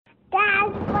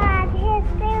Dad Bod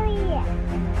History.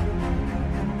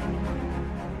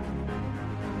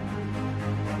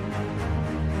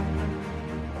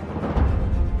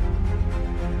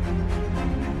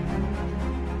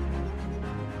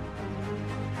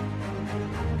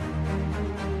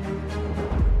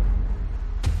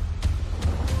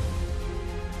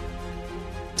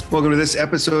 Welcome to this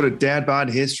episode of Dad Bod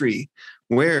History,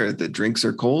 where the drinks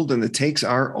are cold and the takes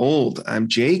are old. I'm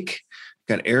Jake.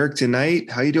 Got Eric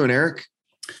tonight. How you doing, Eric?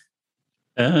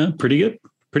 Pretty good.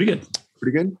 Pretty good.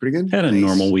 Had a Nice.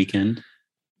 normal weekend.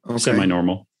 Okay.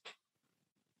 Semi-normal.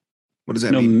 What does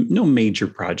that mean? No major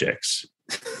projects.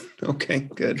 Okay,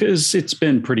 good. Because it's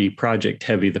been pretty project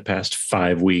heavy the past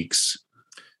 5 weeks.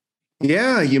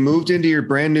 Yeah, you moved into your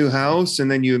brand new house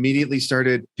and then you immediately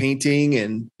started painting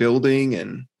and building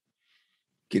and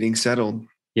getting settled.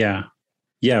 Yeah.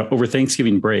 Over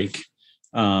Thanksgiving break,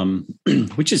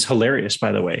 which is hilarious,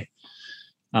 by the way.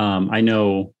 I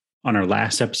know on our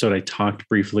last episode, I talked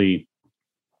briefly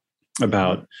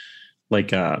about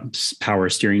like a power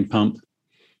steering pump.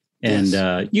 And,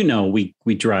 Yes.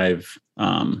 We drive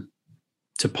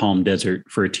to Palm Desert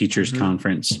for a teacher's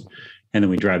conference. And then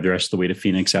we drive the rest of the way to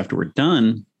Phoenix after we're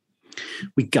done.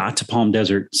 We got to Palm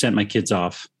Desert, sent my kids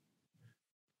off,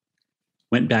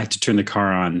 went back to turn the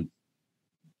car on,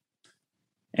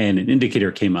 and an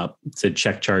indicator came up, said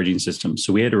check charging system.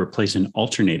 So we had to replace an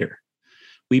alternator.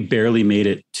 We barely made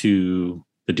it to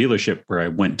the dealership where I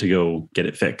went to go get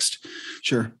it fixed.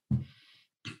 Sure.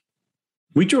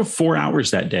 We drove 4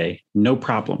 hours that day, no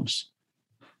problems.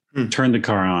 Turned the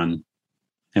car on,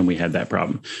 and we had that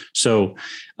problem. So,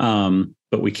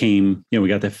 but we came, we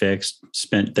got that fixed,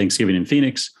 spent Thanksgiving in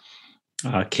Phoenix,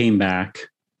 came back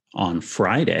on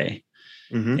Friday,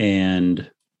 and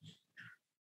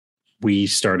we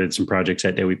started some projects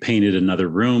that day. We painted another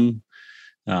room,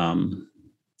 getting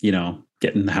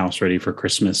the house ready for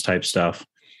Christmas type stuff.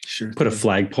 Sure. Put a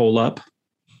flagpole up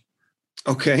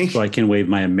Okay. so I can wave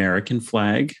my American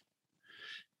flag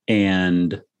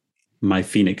and my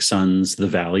Phoenix Suns, the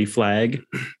Valley flag,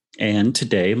 and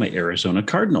today my Arizona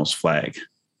Cardinals flag.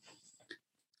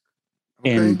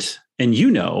 Okay. And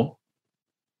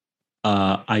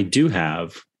I do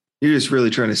have. You're just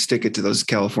really trying to stick it to those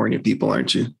California people,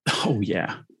 aren't you? Oh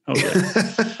yeah. I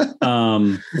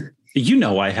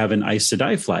have an Aes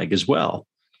Sedai flag as well.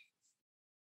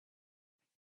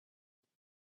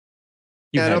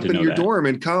 You Had had up to in know your that. dorm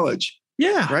in college,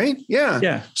 Yeah. right? Yeah.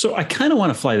 Yeah. So I kind of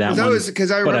want to fly that one. Because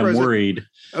I but remember I'm worried.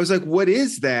 I was like, what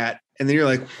is that? And then you're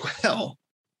like, well,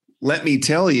 let me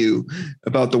tell you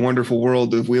about the wonderful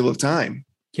world of Wheel of Time.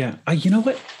 Yeah. You know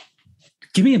what?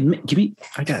 Give me.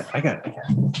 I got it.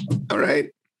 All right.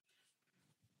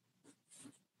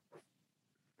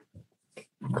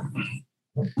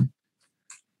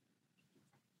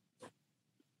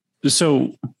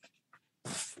 So,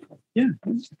 yeah.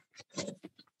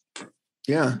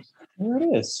 Yeah. There it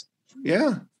is.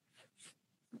 Yeah.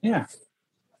 Yeah.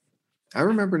 I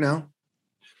remember now.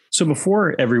 So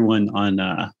before everyone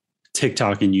on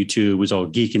TikTok and YouTube was all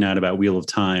geeking out about Wheel of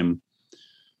Time,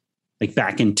 like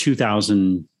back in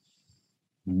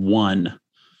 2001.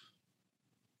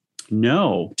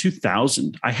 No,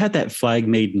 2000. I had that flag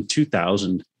made in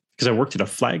 2000 because I worked at a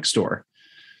flag store.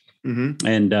 And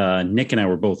Nick and I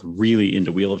were both really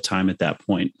into Wheel of Time at that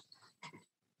point.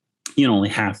 Only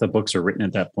half the books are written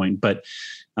at that point. But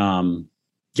I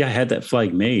had that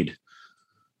flag made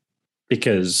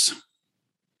because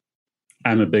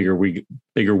I'm a bigger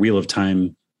Wheel of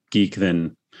Time geek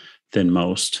than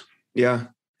most. Yeah.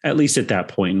 At least at that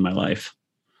point in my life.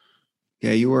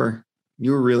 Yeah, you were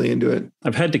really into it.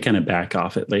 I've had to kind of back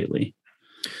off it lately.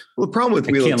 Well, the problem with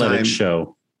I Wheel can't of let Time. it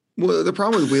show. Well, the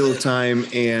problem with Wheel of Time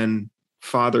and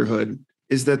fatherhood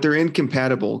is that they're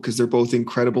incompatible because they're both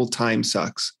incredible time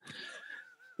sucks.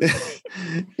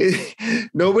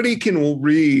 Nobody can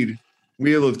read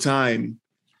Wheel of Time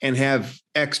and have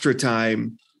extra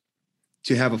time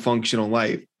to have a functional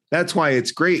life. That's why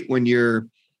it's great when you're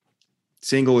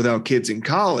single without kids in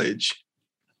college,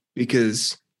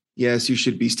 because yes, you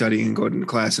should be studying and going to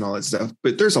class and all that stuff,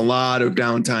 but there's a lot of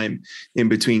downtime in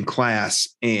between class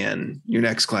and your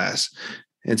next class.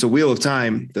 And so Wheel of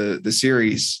Time, the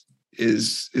series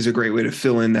is a great way to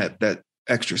fill in that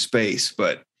extra space.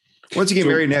 But once you get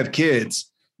married and have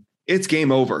kids, it's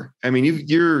game over. I mean,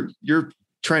 you're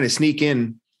trying to sneak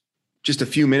in just a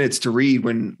few minutes to read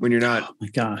when you're not, Oh my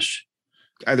gosh.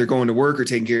 either going to work or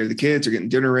taking care of the kids or getting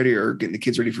dinner ready or getting the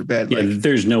kids ready for bed. Yeah,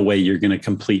 there's no way you're going to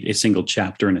complete a single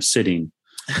chapter in a sitting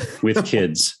with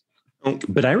kids.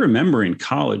 But I remember in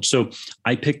college, so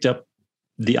I picked up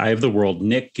The Eye of the World.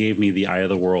 Nick gave me The Eye of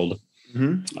the World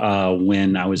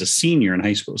when I was a senior in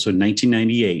high school. So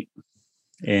 1998.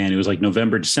 And it was like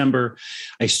November, December.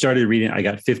 I started reading. I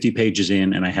got 50 pages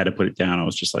in and I had to put it down. I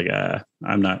was just like,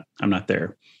 I'm not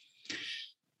there.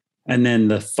 And then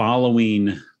the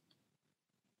following,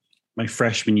 my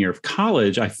freshman year of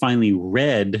college, I finally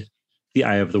read The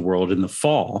Eye of the World in the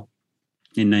fall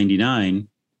in 99.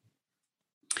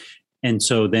 And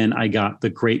so then I got The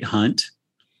Great Hunt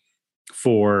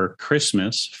for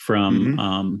Christmas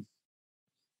from,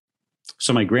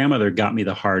 so my grandmother got me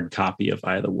the hard copy of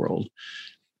Eye of the World.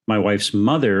 My wife's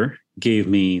mother gave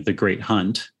me The Great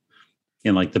Hunt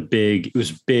in like it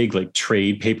was big, like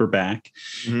trade paperback.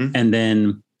 And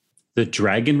then The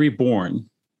Dragon Reborn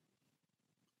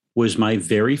was my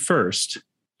very first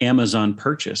Amazon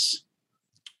purchase.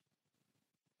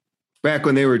 Back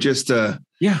when they were just a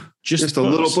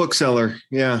little bookseller.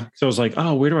 Yeah. So I was like,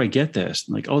 oh, where do I get this?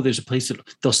 I'm like, oh, there's a place that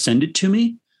they'll send it to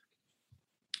me.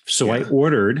 So I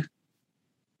ordered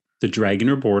The Dragon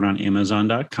Reborn on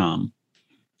Amazon.com.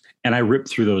 And I ripped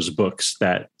through those books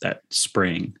that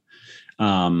spring.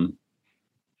 But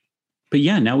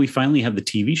yeah, now we finally have the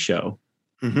TV show.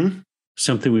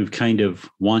 Something we've kind of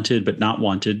wanted, but not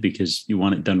wanted because you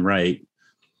want it done right.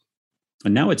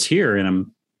 And now it's here. And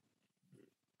I'm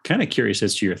kind of curious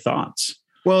as to your thoughts.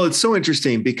 Well, it's so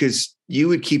interesting because you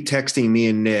would keep texting me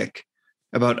and Nick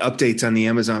about updates on the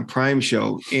Amazon Prime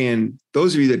show. And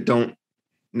those of you that don't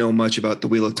know much about the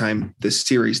Wheel of Time, this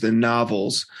series, the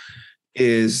novels,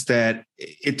 is that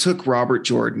it took Robert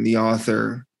Jordan, the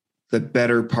author, the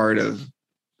better part of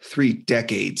 3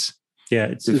 decades. Yeah.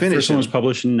 The first one was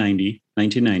published in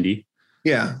 1990.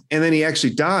 Yeah. And then he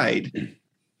actually died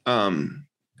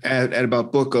at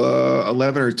about book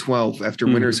 11 or 12 after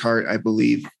Winter's Heart, I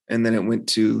believe. And then it went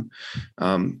to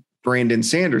Brandon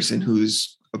Sanderson,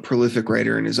 who's a prolific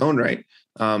writer in his own right.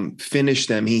 Finished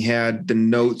them. He had the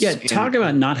notes. Yeah. Talk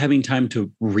about not having time to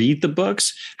read the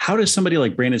books. How does somebody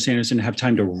like Brandon Sanderson have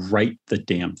time to write the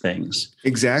damn things?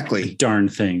 Exactly. The darn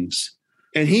things.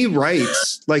 And he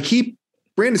writes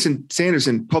Brandon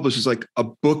Sanderson publishes like a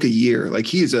book a year. Like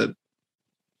he's a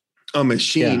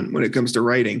machine when it comes to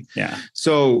writing. Yeah.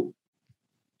 So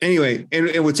anyway,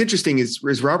 and what's interesting is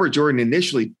Robert Jordan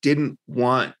initially didn't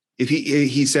want, if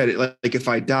he said it like if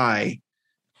I die,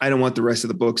 I don't want the rest of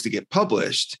the books to get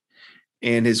published.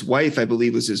 And his wife, I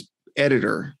believe, was his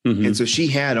editor. And so she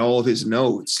had all of his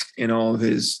notes and all of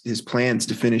his plans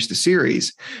to finish the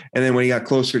series. And then when he got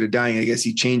closer to dying, I guess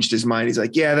he changed his mind. He's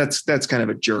like, yeah, that's kind of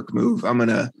a jerk move.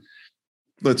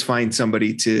 Let's find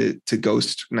somebody to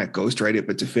not ghostwrite it,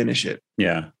 but to finish it.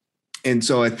 Yeah. And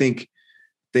so I think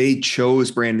they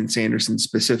chose Brandon Sanderson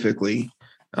specifically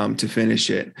to finish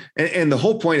it. And the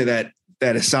whole point of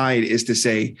that aside is to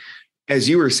say, as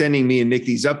you were sending me and Nick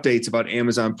these updates about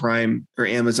Amazon Prime or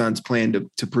Amazon's plan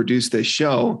to produce this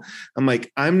show, I'm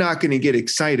like, I'm not going to get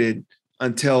excited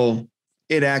until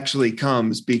it actually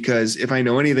comes, because if I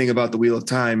know anything about the Wheel of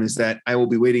Time is that I will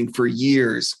be waiting for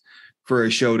years for a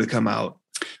show to come out.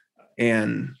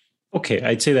 And okay,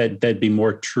 I'd say that'd be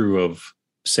more true of,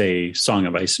 say, Song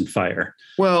of Ice and Fire.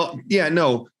 Well, yeah,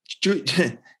 no.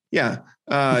 Yeah.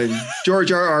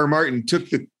 George R.R. Martin took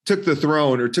the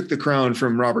throne, or took the crown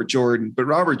from Robert Jordan. But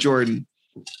Robert Jordan,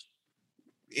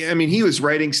 I mean, he was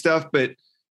writing stuff, but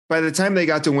by the time they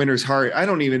got to Winter's Heart, I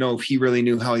don't even know if he really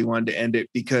knew how he wanted to end it,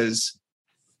 because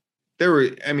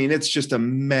it's just a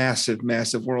massive,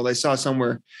 massive world. I saw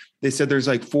somewhere they said there's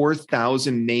like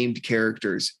 4,000 named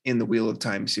characters in the Wheel of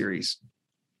Time series,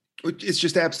 which is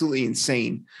just absolutely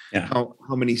insane. Yeah. How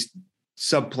many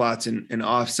subplots and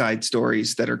offside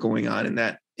stories that are going on in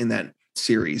that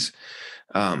series.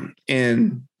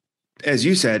 And as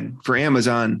you said, for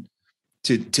Amazon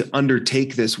to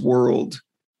undertake this world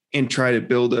and try to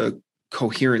build a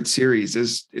coherent series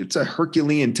it's a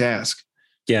Herculean task.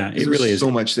 Yeah, it really is.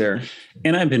 So much there.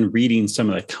 And I've been reading some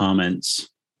of the comments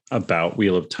about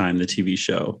Wheel of Time, the TV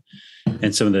show,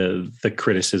 and some of the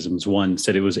criticisms. One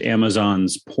said it was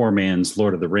Amazon's poor man's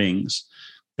Lord of the Rings.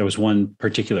 There was one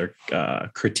particular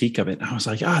critique of it. And I was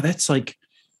like, that's like,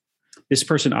 this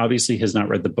person obviously has not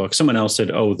read the book. Someone else said,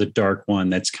 the dark one,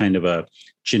 that's kind of a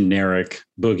generic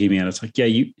boogeyman. It's like, yeah,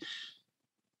 you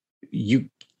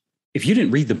if you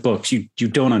didn't read the books, you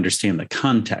don't understand the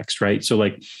context, right? So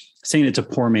like saying it's a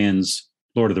poor man's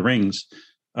Lord of the Rings,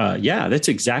 that's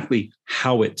exactly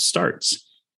how it starts.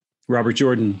 Robert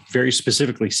Jordan very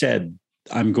specifically said,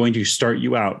 I'm going to start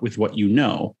you out with what you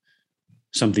know,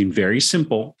 something very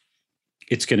simple.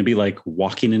 It's going to be like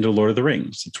walking into Lord of the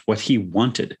Rings. It's what he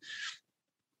wanted,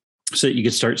 so that you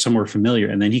could start somewhere familiar,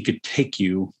 and then he could take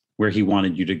you where he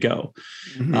wanted you to go.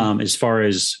 As far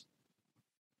as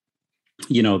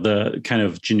the kind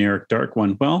of generic dark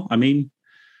one. Well, I mean,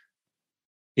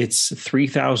 it's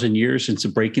 3,000 years since the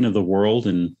breaking of the world,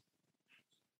 and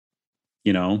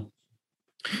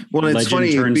well, it's legend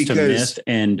funny turns because to myth,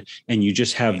 and you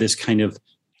just have this kind of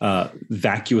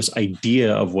vacuous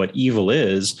idea of what evil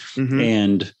is,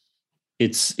 and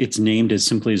it's named as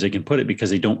simply as they can put it because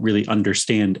they don't really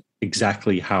understand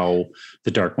exactly how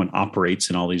the Dark One operates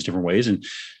in all these different ways. And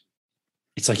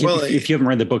it's like, if you haven't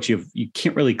read the books, you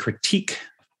can't really critique.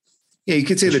 Yeah, you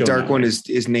could say the Dark One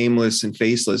is nameless and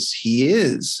faceless. He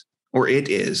is, or it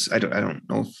is. I don't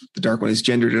know if the Dark One is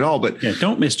gendered at all, but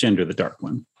don't misgender the Dark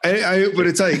One. But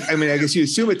it's like, I mean, I guess you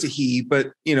assume it's a he,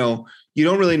 but you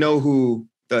don't really know who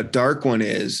the Dark One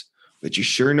is, but you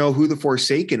sure know who the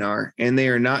Forsaken are, and they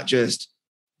are not just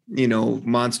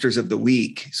monsters of the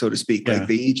week, so to speak. Like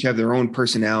they each have their own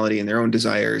personality and their own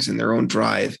desires and their own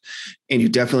drive, and you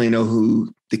definitely know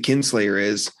who the Kinslayer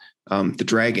is. The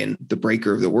dragon, the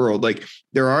breaker of the world. Like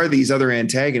there are these other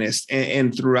antagonists,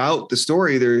 and throughout the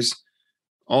story, there's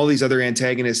all these other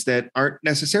antagonists that aren't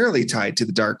necessarily tied to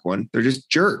the Dark One. They're just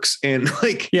jerks. And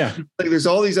like there's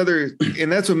all these other, and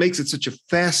that's what makes it such a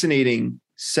fascinating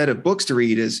set of books to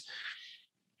read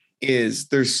is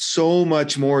there's so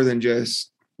much more than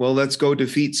just, well, let's go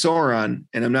defeat Sauron.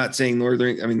 And I'm not saying Lord of the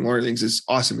Rings. I mean, Lord of the Rings is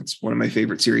awesome. It's one of my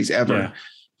favorite series ever.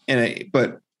 Yeah.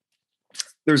 But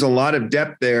there's a lot of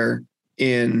depth there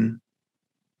in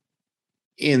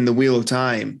the Wheel of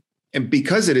Time. And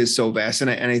because it is so vast, and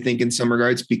I think in some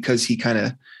regards, because he kind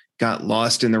of got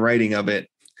lost in the writing of it,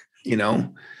 You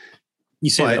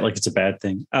say that like it's a bad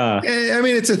thing. I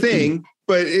mean, it's a thing,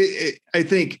 but I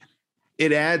think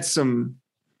it adds some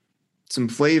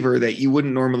flavor that you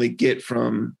wouldn't normally get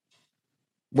from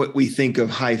what we think of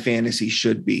high fantasy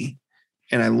should be.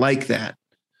 And I like that.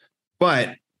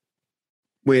 But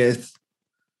with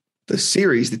the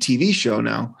series, the TV show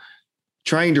now,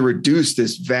 trying to reduce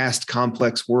this vast,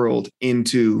 complex world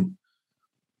into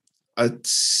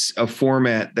a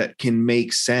format that can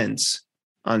make sense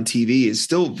on TV is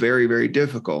still very, very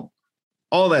difficult.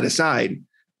 All that aside,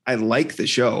 I like the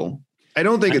show. I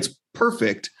don't think it's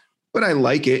perfect, but I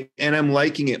like it, and I'm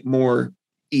liking it more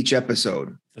each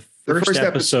episode. The first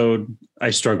episode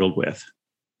I struggled with.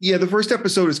 Yeah, the first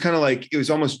episode is kind of like, it was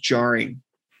almost jarring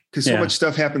because so much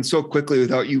stuff happened so quickly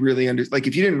without you really like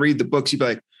if you didn't read the books, you'd be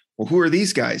like, well, who are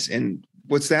these guys? And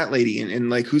what's that lady? And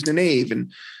like, who's Nynaeve?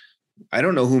 And I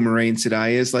don't know who Moiraine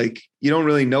Sedai is. Like, you don't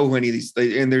really know who any of these,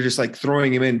 and they're just like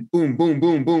throwing him in, boom, boom,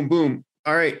 boom, boom, boom.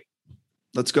 All right,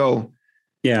 let's go.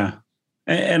 Yeah.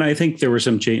 And I think there were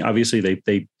some change. Obviously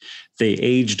they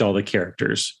aged all the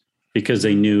characters because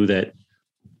they knew that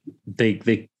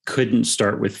they couldn't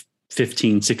start with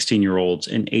 15, 16-year-olds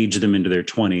and age them into their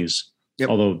 20s. Yep.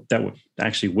 Although that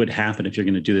would happen if you're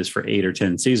going to do this for 8 or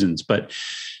 10 seasons. But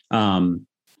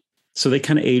so they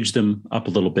kind of aged them up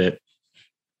a little bit.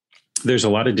 There's a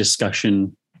lot of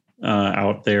discussion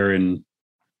out there in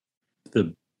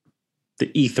the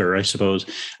ether, I suppose,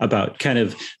 about kind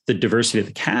of the diversity of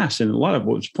the cast. And a lot of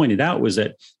what was pointed out was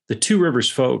that the Two Rivers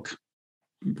folk,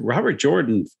 Robert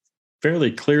Jordan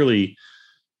fairly clearly,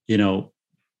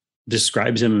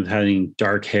 describes him as having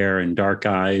dark hair and dark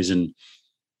eyes. And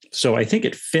so I think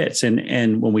it fits. And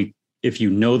if you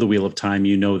know the Wheel of Time,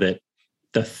 you know that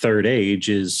the third age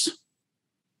is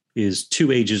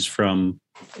 2 ages from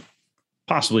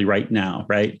possibly right now,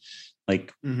 right?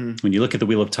 Like when you look at the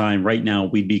Wheel of Time right now,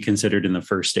 we'd be considered in the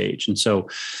first stage. And so,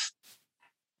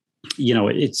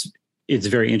 it's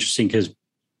very interesting because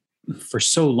for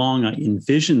so long I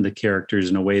envisioned the characters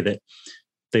in a way that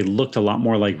they looked a lot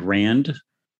more like Rand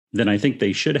than I think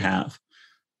they should have,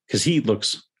 because he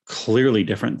looks clearly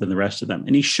different than the rest of them.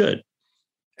 And he should,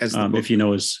 if you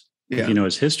know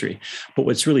his history. But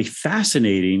what's really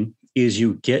fascinating is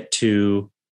you get to,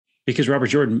 because Robert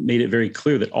Jordan made it very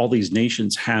clear that all these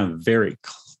nations have very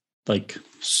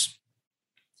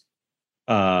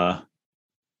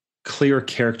clear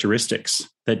characteristics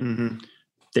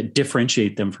that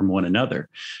differentiate them from one another,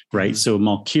 right? So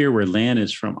Malkir, where Lan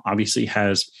is from, obviously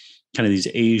has kind of these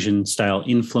Asian style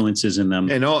influences in them,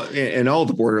 and all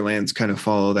the Borderlands kind of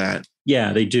follow that.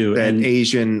 Yeah, they do. That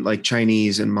Asian, like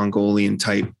Chinese and Mongolian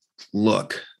type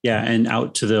look. Yeah, and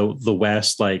out to the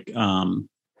west, like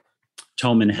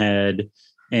Toman Head,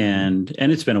 and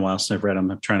it's been a while since I've read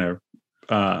them. I'm trying to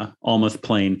Almoth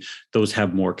Plain. Those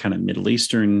have more kind of Middle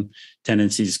Eastern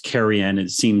tendencies. Carrion, it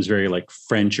seems very like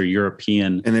French or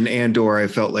European. And then Andor, I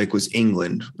felt like was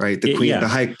England, right? The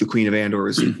Queen of Andor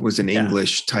was an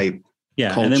English type.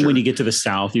 Yeah, culture. And then when you get to the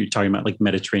south, you're talking about like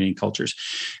Mediterranean cultures.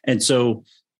 And so,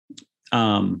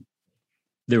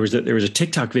 there was a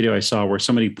TikTok video I saw where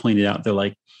somebody pointed out, they're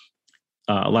like,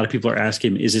 a lot of people are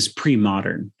asking, is this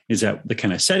pre-modern? Is that the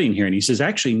kind of setting here? And he says,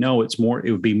 actually, no, it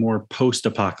would be more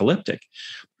post-apocalyptic.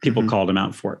 People called him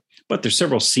out for it. But there's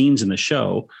several scenes in the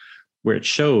show where it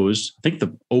shows, I think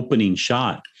the opening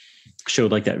shot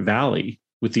showed like that valley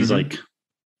with these like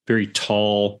very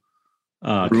tall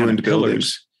kind of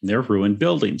pillars. They're ruined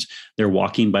buildings. They're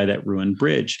walking by that ruined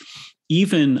bridge.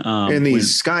 Even and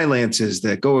these sky lances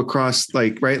that go across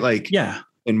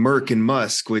and Merc and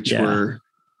Musk, which were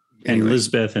and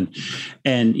Elizabeth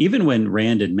and even when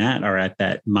Rand and Matt are at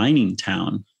that mining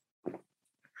town,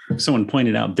 someone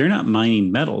pointed out they're not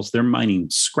mining metals, they're mining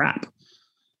scrap.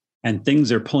 And things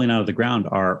they're pulling out of the ground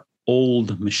are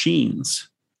old machines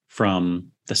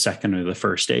from the second or the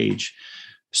first age.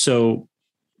 So,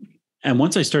 and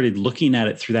once I started looking at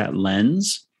it through that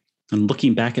lens and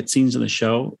looking back at scenes in the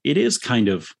show, it is kind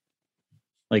of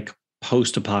like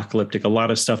post-apocalyptic, a lot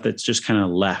of stuff that's just kind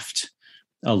of left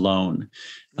alone.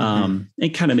 It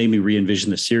kind of made me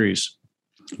re-envision the series.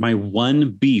 My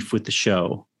one beef with the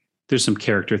show, there's some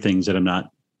character things that I'm not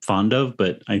fond of,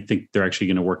 but I think they're actually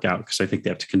going to work out because I think they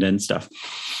have to condense stuff.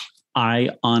 I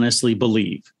honestly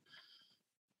believe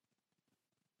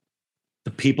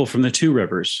the people from the Two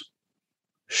Rivers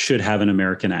should have an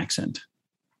American accent.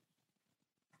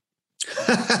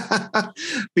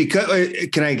 Because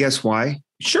can I guess why?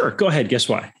 Sure. Go ahead. Guess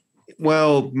why?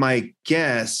 Well, my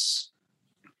guess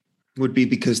would be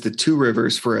because the Two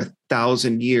Rivers for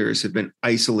 1,000 years have been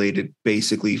isolated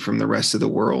basically from the rest of the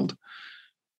world.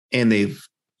 And they've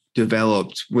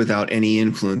developed without any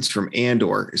influence from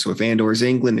Andor. So if Andor is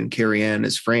England and Carrie-Anne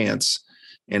is France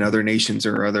and other nations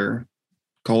or other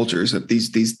cultures, that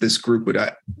this group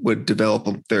would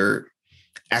develop their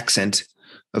accent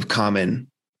of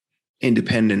common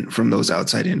independent from those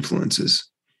outside influences.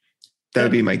 That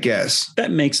would be my guess.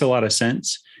 That makes a lot of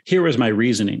sense. Here was my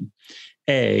reasoning.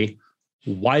 A,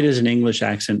 why does an English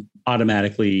accent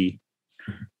automatically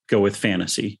go with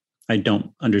fantasy? I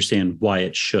don't understand why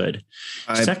it should.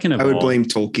 Second of all, I would blame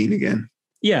Tolkien again.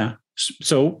 Yeah.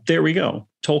 So there we go.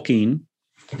 Tolkien,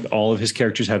 all of his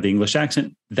characters have the English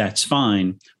accent. That's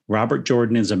fine. Robert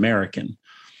Jordan is American.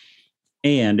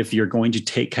 And if you're going to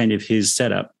take kind of his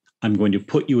setup, I'm going to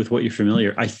put you with what you're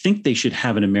familiar. I think they should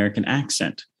have an American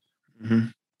accent.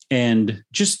 And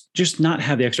just not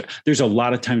have the extra. There's a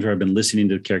lot of times where I've been listening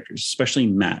to the characters, especially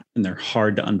Matt, and they're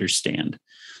hard to understand.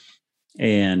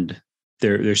 And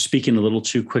they're speaking a little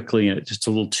too quickly and it's just a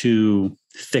little too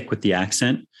thick with the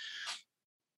accent.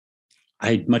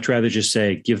 I'd much rather just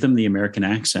say, give them the American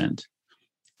accent.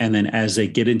 And then as they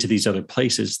get into these other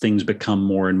places, things become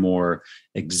more and more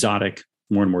exotic,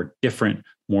 more and more different,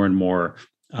 more and more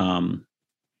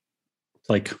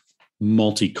like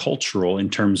multicultural in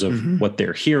terms of what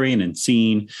they're hearing and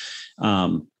seeing.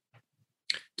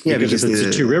 Because it's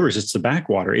the Two Rivers, it's the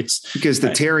backwater. It's because the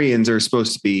Terrians are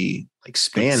supposed to be like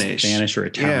Spanish or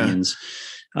Italians.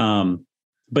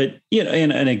 But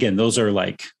and again, those are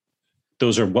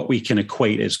what we can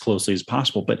equate as closely as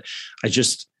possible. But I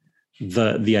just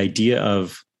the idea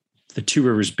of the Two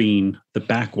Rivers being the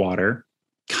backwater,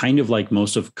 kind of like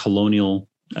most of colonial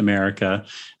America,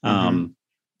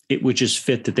 it would just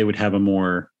fit that they would have a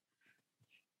more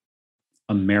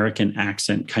American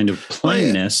accent kind of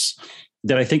plainness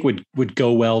that I think would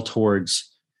go well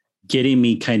towards getting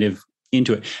me kind of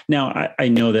into it. Now, I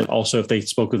know that also if they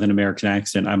spoke with an American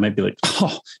accent, I might be like,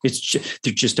 oh,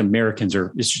 they're just Americans,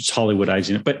 or it's just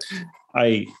Hollywoodizing it. But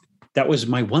that was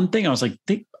my one thing. I was like,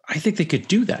 I think they could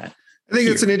do that. I think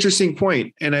that's an interesting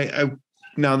point. And I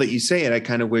now that you say it, I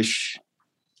kind of wish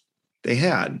they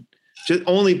had. Just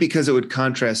only because it would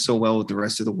contrast so well with the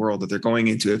rest of the world that they're going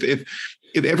into.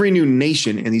 If every new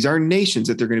nation, and these are nations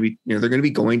that they're going to be, they're going to be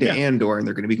going to Andor, and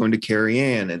they're going to be going to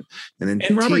Carrie-Anne, and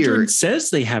Robert Jordan says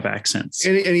they have accents,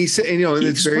 and he said, and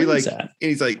it's very like, and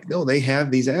he's like, no, they have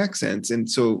these accents, and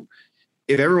so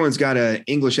if everyone's got an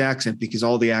English accent because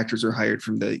all the actors are hired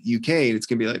from the UK, it's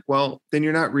going to be like, well, then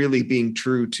you're not really being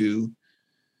true to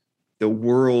the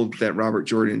world that Robert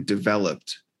Jordan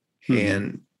developed,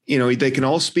 and they can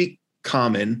all speak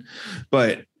common,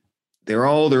 but they're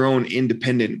all their own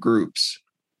independent groups,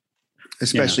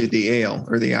 especially the Ale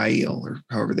or the Aiel or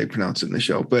however they pronounce it in the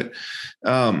show. But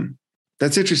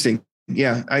that's interesting.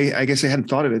 Yeah, I guess I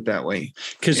hadn't thought of it that way.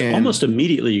 Because almost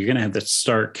immediately you're going to have that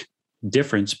stark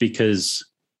difference because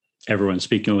everyone's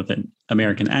speaking with an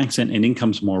American accent, and in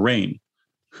comes Moiraine.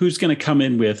 Who's going to come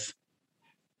in with,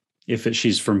 if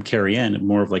she's from Carrie-Anne,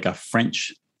 more of like a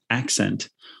French accent?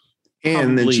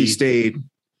 And then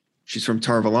she's from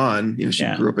Tar Valon. She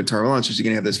grew up in Tar Valon, so she's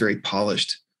going to have this very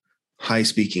polished, high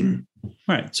speaking.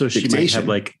 Right. So she might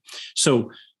have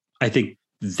so I think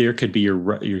there could be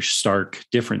your stark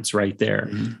difference right there.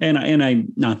 Mhm. And I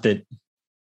not that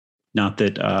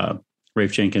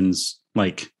Rafe Jenkins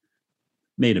like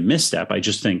made a misstep. I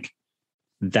just think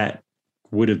that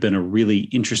would have been a really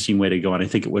interesting way to go. And I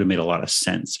think it would have made a lot of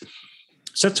sense.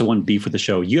 So that's the one beef with the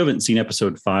show. You haven't seen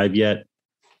episode 5 yet.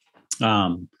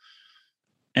 And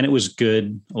it was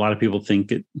good. A lot of people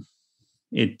think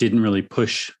it didn't really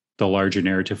push the larger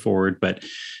narrative forward, but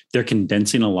they're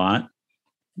condensing a lot.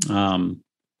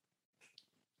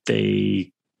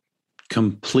 They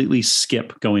completely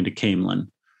skip going to Camelin.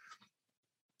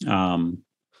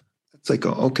 It's like,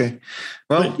 oh, okay,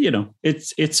 well, but,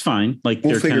 it's fine. Like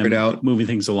we'll they're figure kind it of out. moving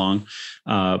things along.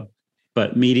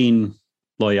 But meeting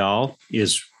Loyal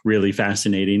is really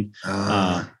fascinating.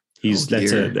 That's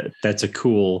a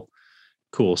cool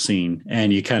scene,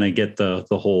 and you kind of get the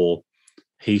whole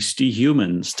hasty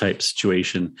humans type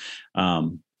situation.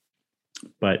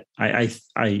 But I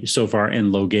so far,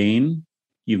 and Logain,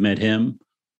 you've met him.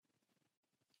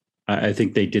 I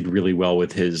think they did really well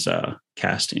with his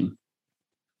casting.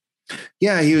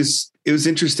 Yeah, it was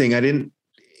interesting.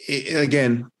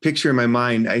 Again, picture in my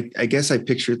mind, I guess I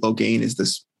pictured Logain as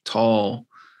this tall,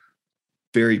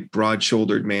 very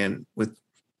broad-shouldered man with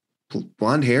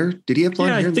blonde hair. Did he have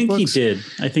blonde hair? I think he did.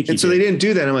 They didn't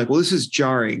do that. I'm like, well, this is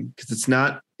jarring because it's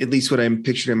not at least what I'm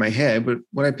picturing in my head, but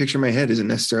what I picture in my head isn't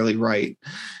necessarily right.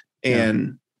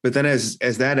 But then as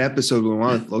that episode went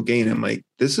on with Logain, I'm like,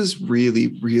 this is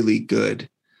really, really good.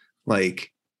 Like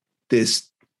this,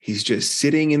 he's just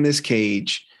sitting in this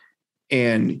cage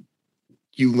and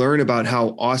you learn about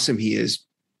how awesome he is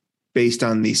based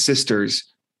on these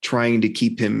sisters trying to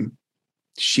keep him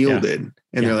shielded.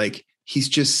 And they're like, he's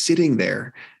just sitting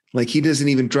there. Like he doesn't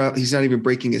even drop. He's not even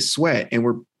breaking a sweat and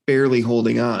we're barely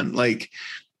holding on. Like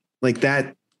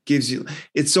that gives you,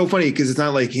 it's so funny because it's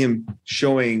not like him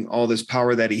showing all this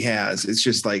power that he has. It's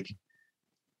just like,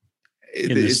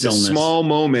 it's a small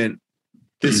moment.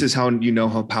 This is how you know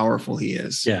how powerful he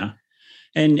is. Yeah.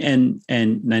 And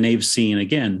Nynaeve's scene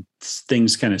again,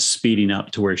 things kind of speeding up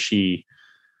to where she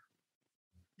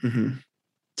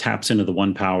taps into the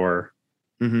one power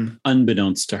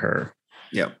unbeknownst to her.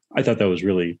 Yeah. I thought that was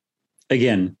really,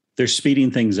 again, they're speeding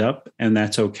things up and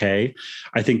that's okay.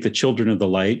 I think the Children of the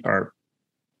Light are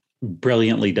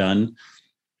brilliantly done.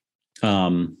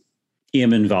 Eamon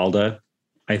Valda,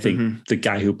 I think the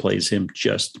guy who plays him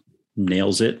just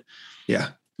nails it. Yeah.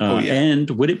 And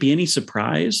would it be any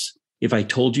surprise if I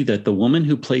told you that the woman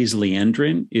who plays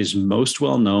Liandrin is most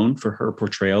well known for her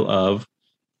portrayal of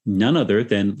none other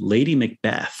than Lady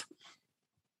Macbeth?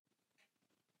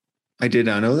 I did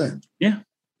not know that. Yeah.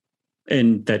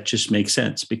 And that just makes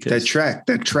sense because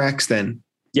that tracks then.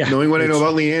 Yeah. Knowing what I know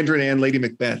about Liandrin and Lady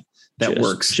Macbeth, that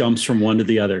works. Jumps from one to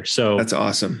the other. So that's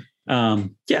awesome.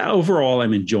 Overall,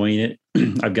 I'm enjoying it.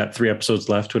 I've got 3 episodes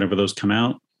left whenever those come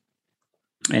out.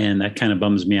 And that kind of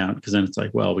bums me out because then it's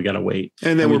like, well, we got to wait.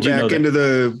 And then we're back into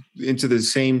the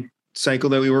same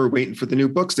cycle that we were waiting for the new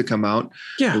books to come out.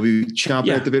 Yeah. We'll be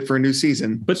chomping at the bit for a new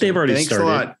season. But they've already started. Thanks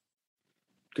a lot.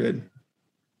 Good.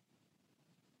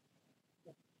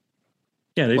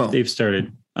 Yeah, they've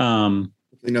started.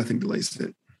 Nothing delays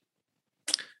it.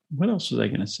 What else was I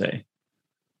going to say?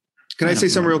 Can I say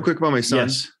something real quick about my son?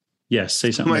 Yes. Say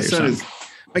something.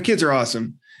 My kids are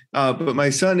awesome. But my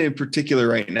son in particular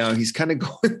right now, he's kind of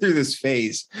going through this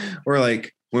phase where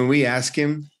like when we ask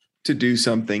him to do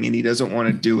something and he doesn't want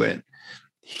to do it,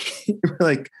 we're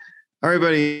like, all right,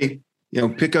 buddy,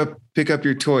 pick up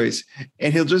your toys.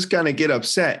 And he'll just kind of get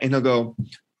upset and he'll go,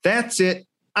 that's it.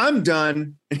 I'm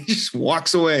done. And he just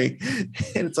walks away.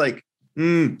 And it's like,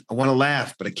 I want to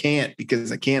laugh, but I can't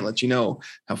because I can't let you know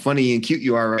how funny and cute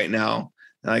you are right now.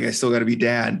 Like I still got to be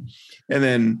dad. And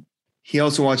then he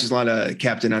also watches a lot of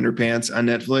Captain Underpants on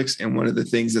Netflix. And one of the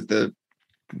things that the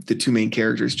 2 main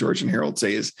characters, George and Harold,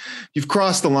 say is, you've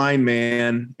crossed the line,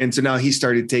 man. And so now he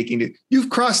started taking it. You've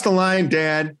crossed the line,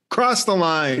 Dad. Cross the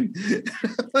line.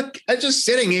 Like I'm just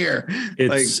sitting here.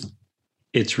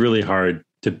 It's really hard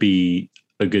to be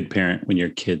a good parent when your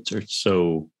kids are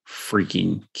so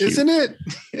freaking cute. Isn't it?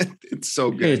 It's so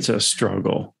good. It's a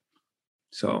struggle.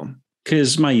 So,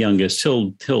 because my youngest,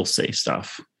 he'll say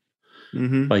stuff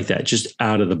like that, just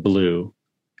out of the blue.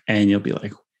 And you'll be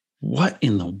like, what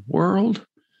in the world?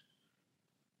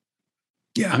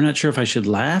 Yeah. I'm not sure if I should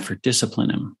laugh or discipline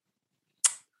him.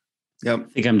 Yep. I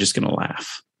think I'm just going to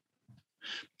laugh.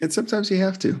 And sometimes you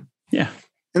have to. Yeah.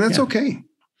 And that's okay.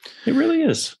 It really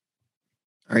is.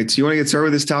 All right. So you want to get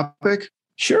started with this topic?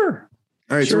 Sure.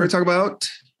 All right. So we're going to talk about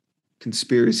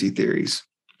conspiracy theories.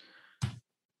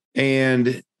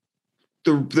 And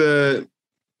the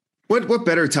What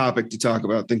better topic to talk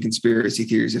about than conspiracy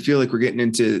theories? I feel like we're getting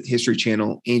into History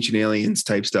Channel, Ancient Aliens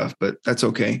type stuff, but that's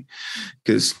okay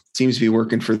because it seems to be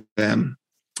working for them.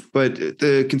 But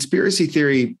the conspiracy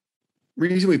theory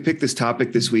reason we picked this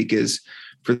topic this week is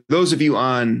for those of you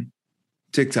on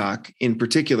TikTok in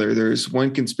particular, there's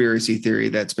one conspiracy theory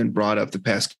that's been brought up the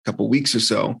past couple of weeks or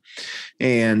so.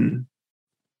 And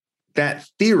that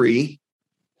theory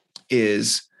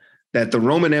is that the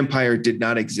Roman Empire did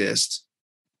not exist,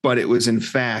 but it was in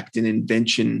fact an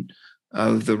invention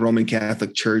of the Roman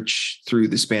Catholic Church through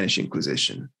the Spanish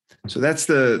Inquisition. So it's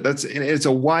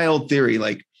a wild theory,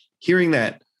 like hearing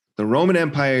that the Roman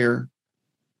Empire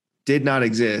did not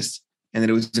exist and that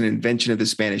it was an invention of the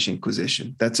Spanish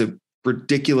Inquisition. That's a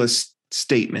ridiculous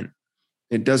statement.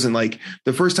 It doesn't, like,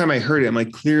 the first time I heard it, I'm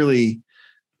like, clearly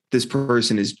this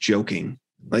person is joking.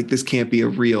 Like, this can't be a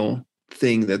real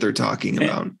thing that they're talking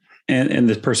about. And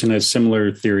this person has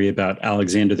similar theory about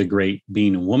Alexander the Great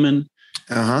being a woman.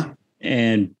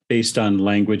 And based on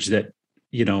language that,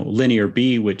 Linear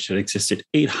B, which had existed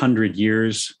 800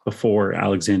 years before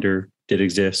Alexander did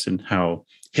exist, and how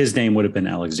his name would have been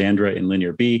Alexandra in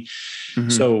Linear B.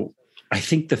 So I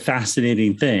think the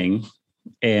fascinating thing,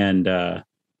 and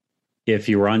if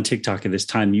you were on TikTok at this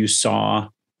time, you saw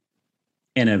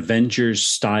an Avengers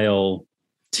style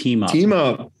team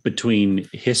up between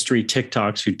history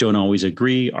TikToks who don't always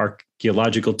agree,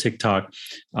 archaeological TikTok,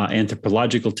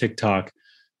 anthropological TikTok,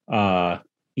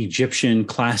 Egyptian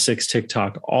classics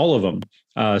TikTok, all of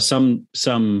them. Some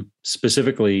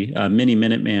specifically, Mini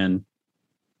Minuteman.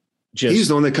 He's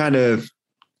the one that kind of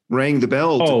rang the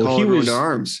bell to call everyone to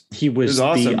arms. He was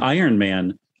awesome. The Iron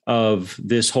Man of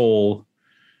this whole.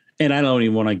 And I don't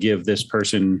even want to give this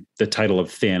person the title of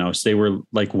Thanos. They were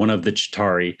like one of the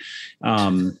Chitauri,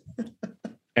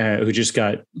 who just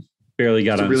barely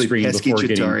got on really screen before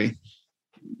Chitauri.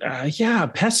 Getting,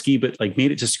 pesky, but like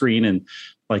made it to screen, and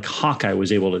like Hawkeye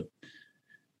was able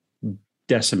to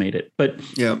decimate it. But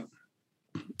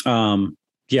a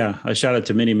shout out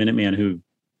to Mini Minuteman who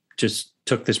just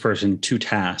took this person to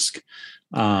task.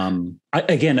 Just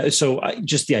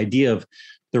the idea of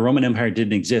the Roman Empire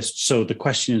didn't exist. So the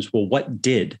question is, well, what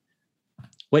did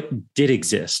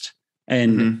exist?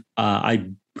 And I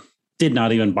did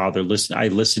not even bother listening. I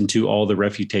listened to all the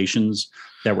refutations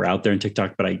that were out there in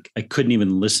TikTok, but I couldn't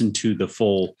even listen to the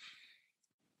full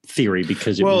theory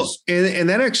because it was and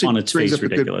that actually on its face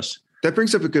ridiculous. That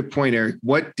brings up a good point, Eric.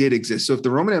 What did exist? So if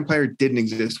the Roman Empire didn't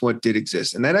exist, what did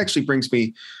exist? And that actually brings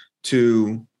me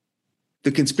to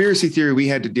the conspiracy theory we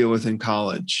had to deal with in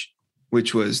college,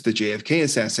 which was the JFK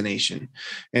assassination.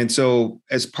 And so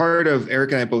as part of,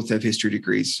 Eric and I both have history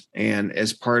degrees, and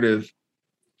as part of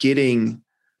getting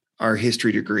our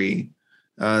history degree,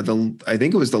 I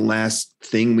think it was the last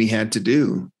thing we had to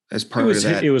do as part of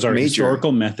that. It was our major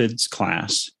historical methods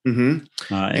class. And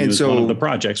it was one of the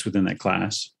projects within that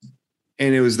class.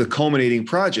 And it was the culminating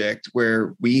project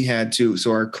where we had to,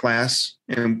 so our class,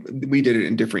 and we did it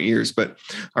in different years, but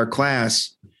our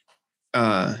class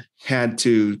had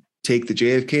to take the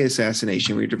JFK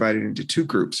assassination. We divided into two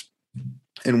groups.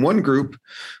 And one group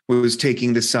was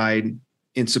taking the side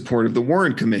in support of the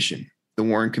Warren Commission. The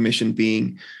Warren Commission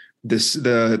being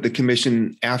the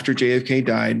commission after JFK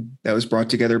died that was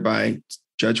brought together by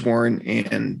Judge Warren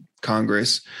and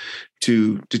Congress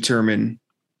to determine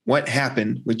what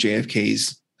happened with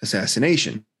JFK's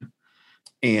assassination.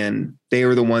 And they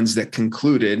were the ones that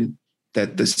concluded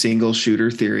that the single shooter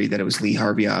theory, that it was Lee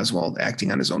Harvey Oswald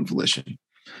acting on his own volition.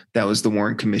 That was the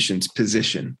Warren Commission's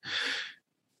position.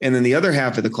 And then the other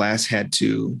half of the class had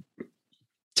to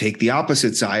take the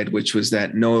opposite side, which was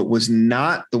that, no, it was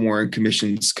not the Warren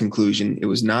Commission's conclusion. It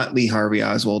was not Lee Harvey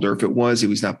Oswald, or if it was, he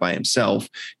was not by himself.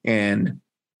 And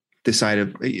the side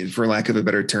of, for lack of a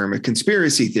better term, a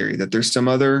conspiracy theory, that there's some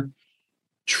other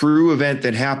true event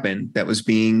that happened that was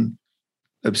being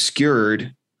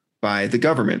obscured by the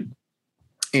government.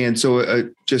 And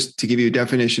so just to give you a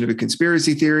definition of a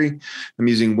conspiracy theory, I'm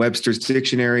using Webster's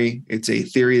dictionary. It's a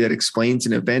theory that explains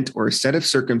an event or a set of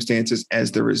circumstances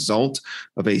as the result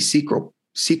of a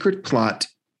secret plot,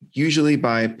 usually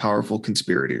by powerful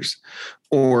conspirators,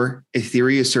 or a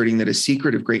theory asserting that a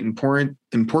secret of great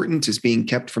importance is being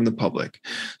kept from the public.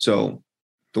 So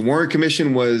the Warren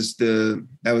Commission was the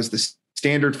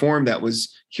standard form. That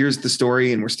was, here's the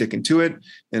story and we're sticking to it.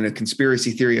 And a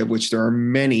conspiracy theory, of which there are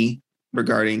many,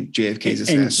 regarding JFK's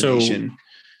assassination. And so,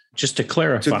 just to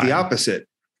clarify, took the opposite.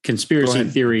 Conspiracy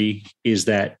theory is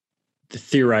that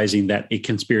theorizing that a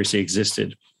conspiracy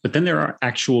existed, but then there are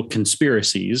actual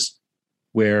conspiracies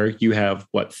where you have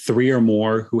three or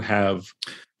more who have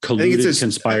colluded,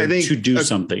 conspired to do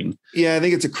something. Yeah, I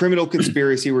think it's a criminal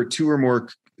conspiracy where two or more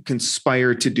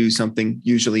conspire to do something,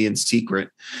 usually in secret.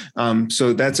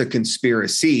 So that's a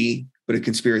conspiracy, but a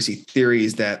conspiracy theory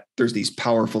is that there's these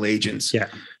powerful agents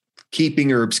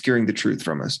keeping or obscuring the truth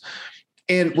from us.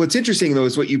 And what's interesting, though,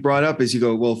 is what you brought up is you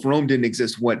go, well, if Rome didn't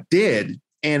exist, what did?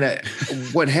 And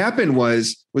what happened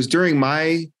was during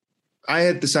I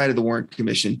had the side of the Warren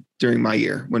Commission during my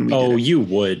year when we did it. You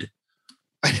would.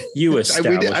 You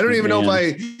established. I don't even know if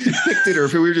I picked it or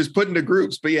if we were just put into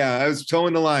groups, but yeah, I was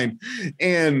towing the line.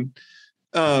 And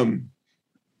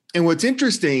what's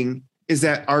interesting is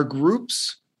that our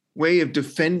group's way of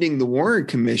defending the Warren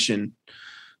Commission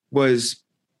was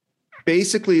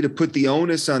basically to put the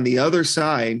onus on the other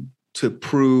side to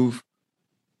prove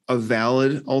a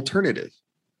valid alternative.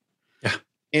 Yeah.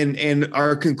 And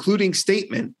our concluding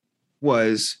statement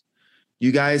was,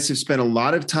 you guys have spent a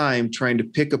lot of time trying to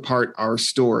pick apart our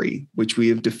story, which we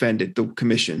have defended, the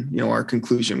commission, our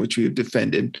conclusion, which we have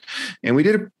defended. And we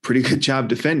did a pretty good job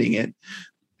defending it.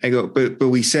 I go, but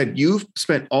we said, you've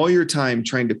spent all your time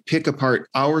trying to pick apart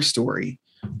our story,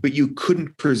 but you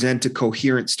couldn't present a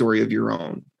coherent story of your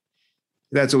own.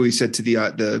 That's what we said to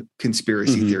the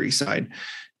conspiracy theory side.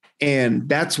 And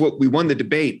that's what we won the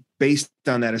debate based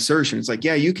on that assertion. It's like,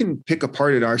 yeah, you can pick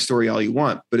apart at our story all you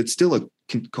want, but it's still a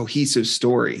cohesive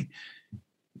story.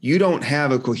 You don't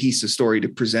have a cohesive story to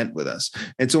present with us.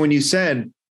 And so when you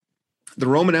said the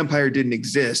Roman Empire didn't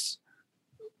exist,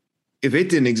 if it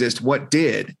didn't exist, what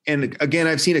did? And again,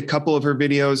 I've seen a couple of her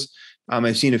videos.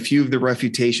 I've seen a few of the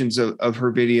refutations of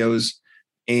her videos.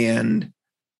 And,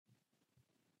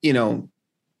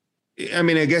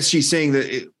 I guess she's saying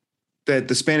that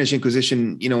the Spanish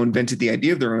Inquisition, invented the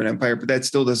idea of the Roman Empire, but that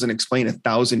still doesn't explain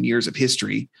 1,000 years of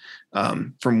history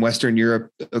from Western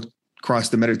Europe across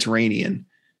the Mediterranean.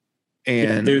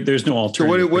 And there's no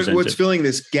alternative. So what's filling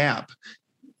this gap,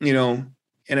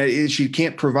 and she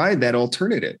can't provide that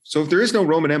alternative. So if there is no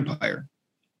Roman Empire,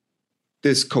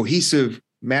 this cohesive,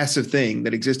 massive thing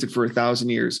that existed for 1,000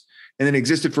 years and then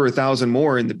existed for 1,000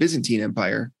 more in the Byzantine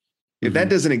Empire, if that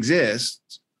doesn't exist,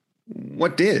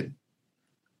 what did?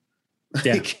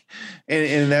 Yeah.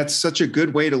 And that's such a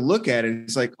good way to look at it.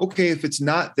 It's like, okay, if it's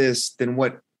not this, then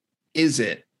what is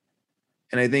it?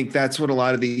 And I think that's what a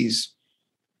lot of these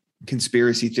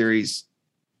conspiracy theories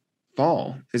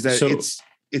fall, is that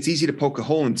it's easy to poke a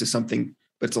hole into something,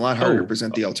 but it's a lot harder to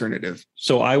present the alternative.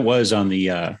 So I was on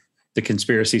the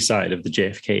conspiracy side of the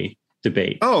JFK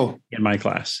debate in my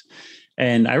class.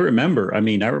 And I remember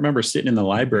sitting in the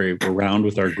library around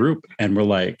with our group and we're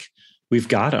like, we've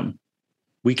got him.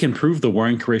 We can prove the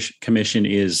Warren Commission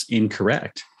is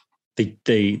incorrect.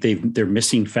 They're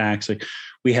missing facts. Like,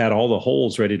 we had all the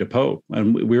holes ready to poke,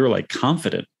 and we were like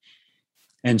confident.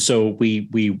 And so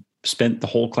we spent the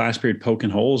whole class period poking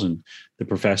holes, and the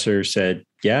professor said,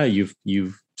 "Yeah,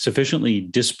 you've sufficiently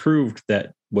disproved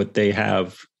that what they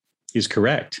have is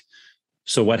correct."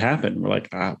 So what happened? We're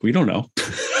like, we don't know.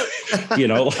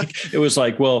 It was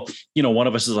like, well, one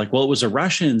of us is like, well, it was the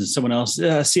Russians, someone else,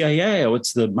 CIA,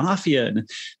 it's the mafia. And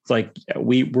it's like,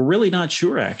 we're really not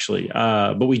sure, actually.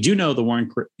 But we do know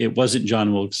it wasn't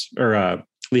John Wilkes or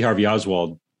Lee Harvey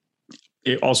Oswald.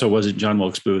 It also wasn't John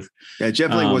Wilkes Booth. Yeah,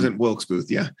 definitely wasn't Wilkes Booth.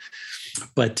 Yeah.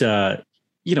 But,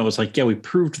 it's like, yeah, we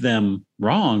proved them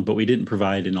wrong, but we didn't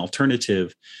provide an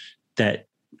alternative that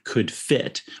could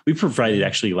fit. We provided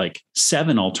actually like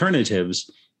 7 alternatives,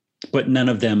 but none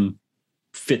of them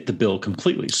fit the bill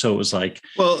completely. So it was like,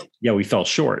 well, yeah, we fell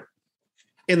short.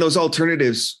 And those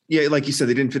alternatives, yeah, like you said,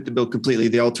 they didn't fit the bill completely.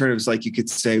 The alternatives, like you could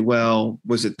say, well,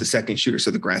 was it the second shooter?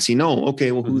 So the grassy knoll.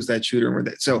 Okay, well, who's that shooter? Or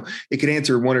that? So it could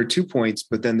answer 1 or 2 points,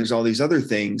 but then there's all these other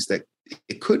things that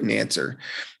it couldn't answer.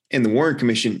 And the Warren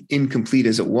Commission, incomplete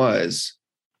as it was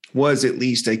at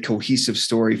least a cohesive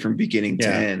story from beginning to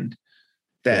end.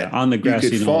 That on the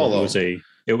grassy knoll,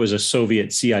 it was a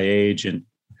Soviet CIA agent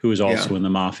who was also in the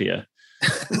mafia,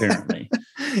 apparently.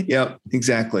 Yep,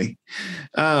 exactly.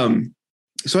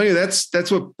 So anyway,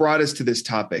 that's what brought us to this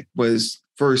topic. Was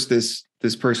first this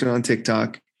person on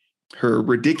TikTok, her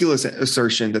ridiculous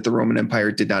assertion that the Roman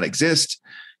Empire did not exist,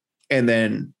 and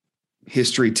then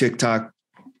History TikTok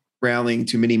rallying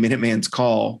to Mini Minuteman's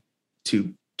call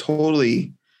to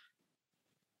totally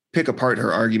pick apart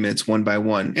her arguments one by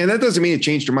one. And that doesn't mean it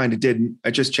changed her mind. It didn't.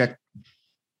 I just checked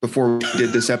before we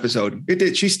did this episode. It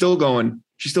did. She's still going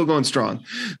strong.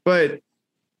 But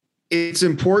it's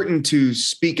important to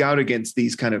speak out against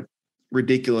these kind of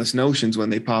ridiculous notions when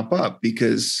they pop up,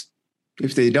 because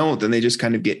if they don't, then they just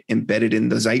kind of get embedded in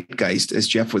the zeitgeist, as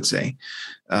Jeff would say.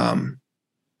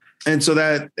 And so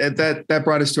that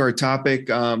brought us to our topic.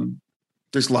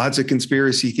 There's lots of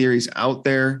conspiracy theories out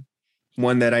there.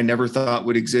 One that I never thought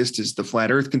would exist is the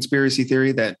flat earth conspiracy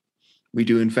theory, that we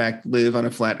do in fact live on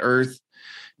a flat Earth,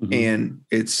 and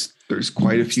there's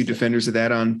quite a few defenders of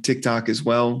that on TikTok as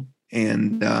well,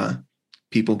 and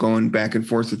people going back and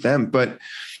forth with them. But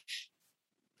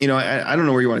I don't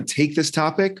know where you want to take this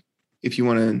topic. If you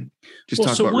want to just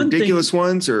talk about ridiculous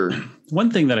ones, or one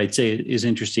thing that I'd say is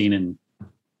interesting, and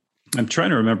I'm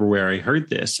trying to remember where I heard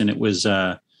this, and it was,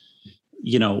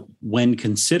 when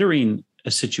considering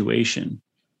a situation,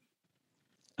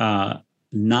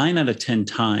 9 out of 10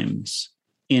 times,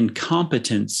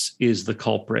 incompetence is the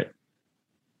culprit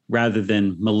rather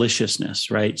than maliciousness,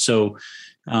 right? So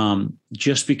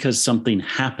just because something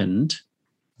happened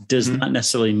does not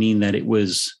necessarily mean that it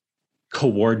was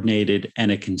coordinated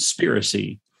and a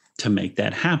conspiracy to make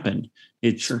that happen.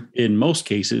 It's in most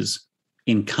cases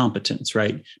incompetence,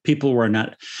 right? People were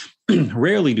not,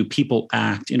 rarely do people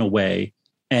act in a way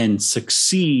and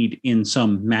succeed in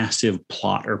some massive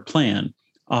plot or plan.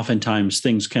 Oftentimes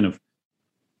things kind of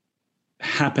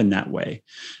happen that way.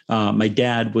 My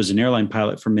dad was an airline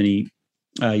pilot for many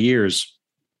years.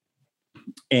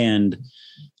 And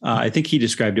I think he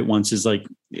described it once as like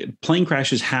plane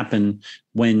crashes happen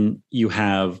when you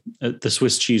have the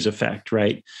Swiss cheese effect,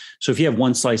 right? So if you have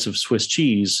one slice of Swiss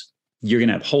cheese, you're going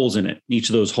to have holes in it. Each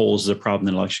of those holes is a problem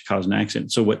that'll actually cause an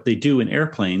accident. So what they do in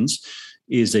airplanes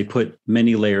is they put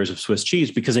many layers of Swiss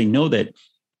cheese because they know that,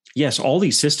 yes, all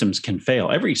these systems can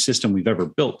fail. Every system we've ever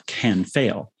built can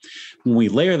fail. When we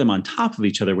layer them on top of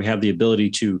each other, we have the ability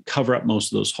to cover up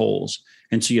most of those holes.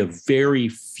 And so you have very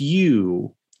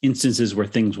few instances where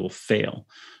things will fail.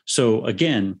 So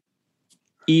again,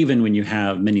 even when you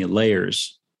have many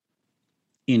layers,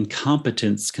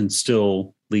 incompetence can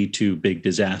still lead to big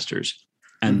disasters.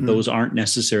 And those aren't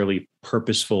necessarily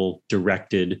purposeful,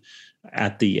 directed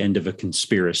at the end of a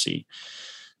conspiracy.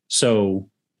 So,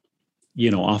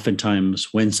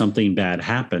 oftentimes when something bad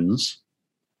happens,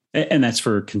 and that's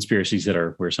for conspiracies that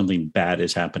are where something bad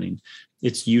is happening,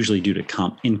 it's usually due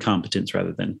to incompetence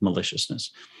rather than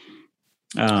maliciousness.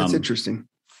 That's interesting.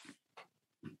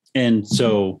 And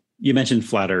so you mentioned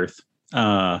Flat Earth.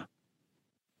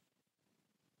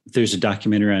 There's a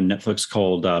documentary on Netflix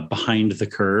called Behind the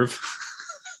Curve.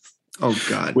 Oh,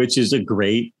 God. Which is a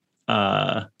great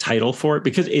title for it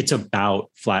because it's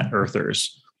about flat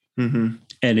earthers. And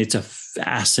it's a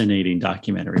fascinating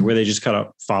documentary where they just kind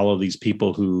of follow these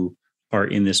people who are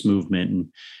in this movement,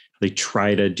 and they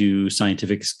try to do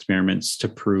scientific experiments to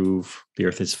prove the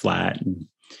earth is flat. And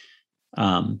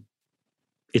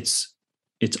it's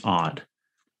odd.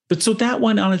 But so that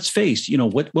one on its face,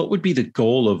 what would be the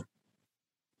goal of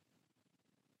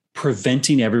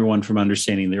preventing everyone from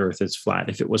understanding the earth is flat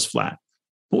if it was flat?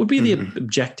 What would be the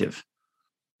objective?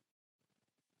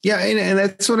 Yeah, and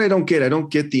that's what I don't get. I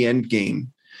don't get the end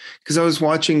game, because I was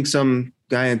watching some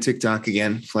guy on TikTok,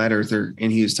 again, flat earther,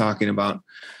 and he was talking about,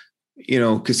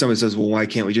 because someone says, well, why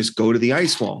can't we just go to the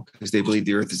ice wall? Because they believe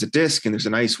the earth is a disc and there's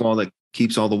an ice wall that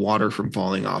keeps all the water from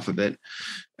falling off of it,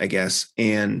 I guess.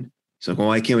 And so, well,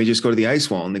 why can't we just go to the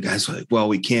ice wall? And the guy's like, well,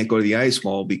 we can't go to the ice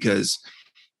wall because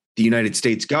the United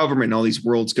States government and all these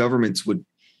world's governments would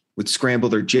scramble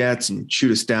their jets and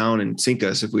shoot us down and sink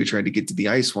us if we tried to get to the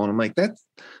ice wall. And I'm like, that's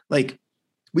like,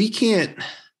 we can't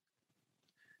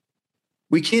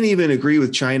even agree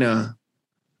with China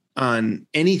on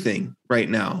anything right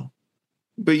now.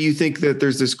 But you think that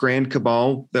there's this grand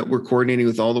cabal that we're coordinating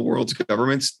with all the world's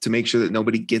governments to make sure that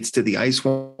nobody gets to the ice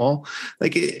wall?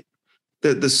 Like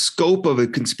the scope of a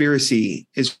conspiracy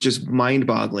is just mind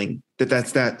boggling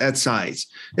that's that size.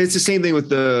 It's the same thing with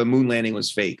the moon landing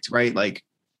was faked, right? Like,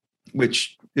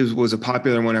 which was a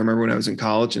popular one. I remember when I was in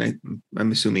college, and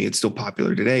I'm assuming it's still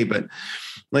popular today, but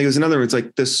like, it was another, it's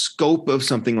like the scope of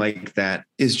something like that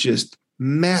is just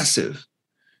massive.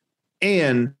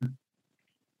 And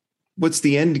what's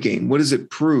the end game? What does it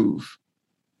prove?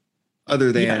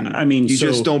 Other than,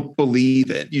 just don't believe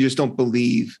it. You just don't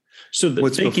believe. So the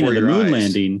faking of the moon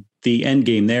landing, the end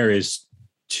game there is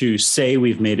to say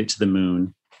we've made it to the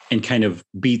moon and kind of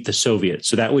beat the Soviets.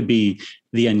 So that would be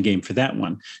the end game for that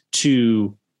one.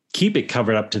 To keep it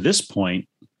covered up to this point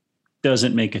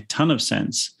doesn't make a ton of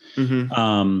sense.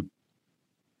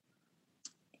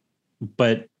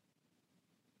 But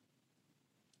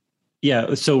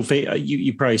yeah, so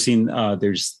you've probably seen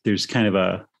there's kind of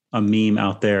a meme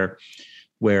out there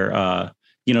where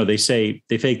they say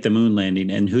they faked the moon landing,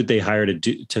 and who they hired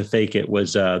to fake it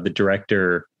was the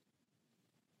director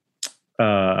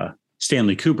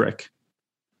Stanley Kubrick.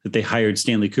 That they hired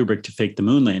Stanley Kubrick to fake the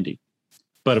moon landing,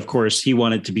 but of course he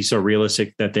wanted to be so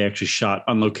realistic that they actually shot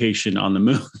on location on the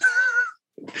moon.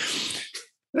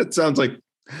 That sounds like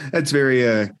that's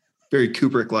very very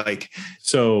Kubrick like.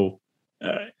 So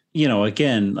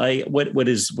again, what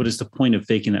is the point of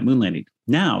faking that moon landing?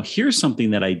 Now, here's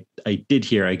something that I did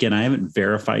hear. Again, I haven't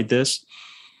verified this,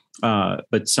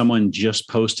 but someone just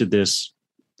posted this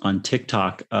on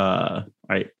TikTok. I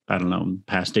don't know,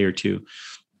 past day or two.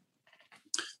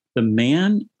 The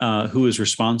man who is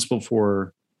responsible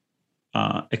for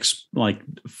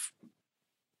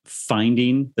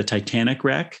finding the Titanic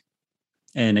wreck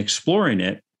and exploring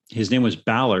it, his name was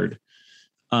Ballard.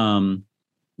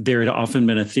 There had often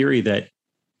been a theory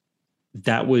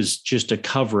that was just a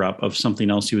cover up of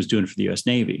something else he was doing for the U.S.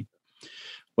 Navy.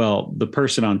 Well, the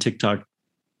person on TikTok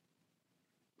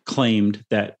claimed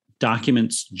that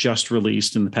documents just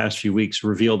released in the past few weeks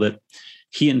reveal that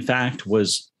he, in fact,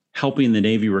 was helping the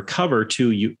Navy recover two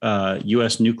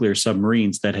U.S. nuclear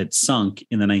submarines that had sunk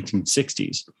in the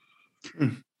 1960s.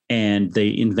 And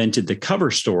they invented the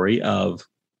cover story of,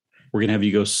 we're going to have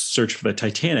you go search for the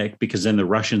Titanic because then the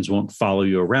Russians won't follow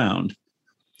you around.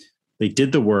 They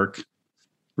did the work,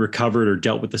 recovered or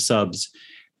dealt with the subs.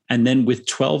 And then with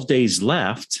 12 days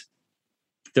left,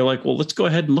 they're like, well, let's go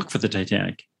ahead and look for the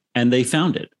Titanic. And they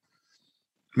found it.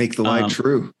 Make the lie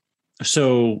true.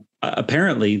 So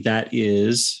apparently that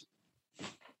is.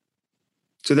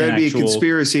 So that'd be a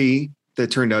conspiracy that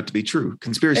turned out to be true.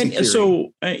 Conspiracy theory.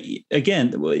 So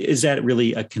again, is that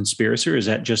really a conspiracy or is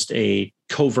that just a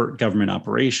covert government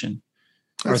operation?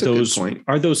 That's a good point.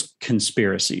 Are those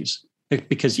conspiracies?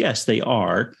 Because yes, they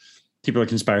are. People are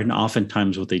conspiring. And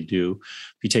oftentimes what they do,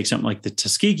 if you take something like the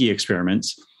Tuskegee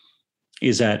experiments,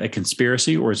 is that a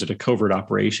conspiracy or is it a covert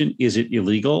operation? Is it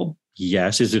illegal?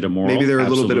 Yes. Is it immoral? Maybe they're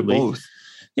Absolutely. a little bit of both.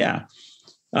 Yeah.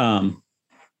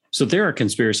 So there are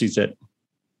conspiracies that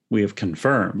we have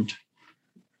confirmed.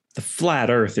 The flat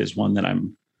earth is one that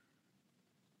I'm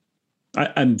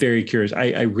very curious.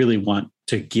 I really want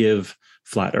to give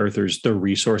flat earthers the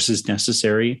resources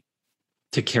necessary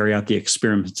to carry out the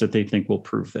experiments that they think will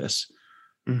prove this,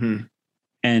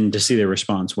 and to see their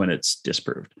response when it's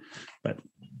disproved. But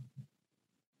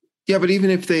yeah, but even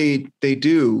if they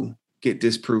do get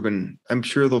disproven, I'm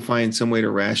sure they'll find some way to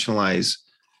rationalize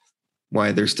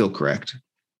why they're still correct,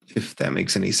 if that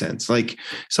makes any sense. Like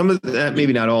some of that,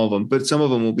 maybe not all of them, but some of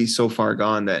them will be so far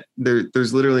gone that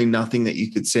there's literally nothing that you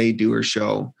could say, do, or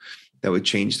show that would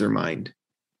change their mind.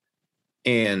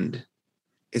 And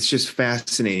it's just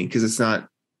fascinating because it's not,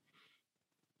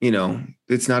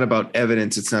 it's not about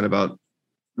evidence. It's not about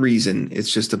reason.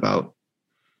 It's just about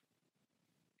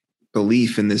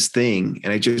belief in this thing.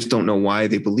 And I just don't know why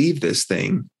they believe this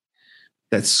thing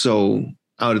that's so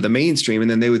out of the mainstream. And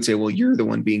then they would say, well, you're the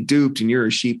one being duped and you're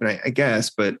a sheep. And I guess,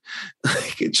 but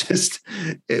like,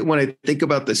 when I think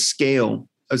about the scale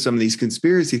of some of these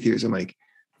conspiracy theories, I'm like,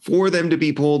 for them to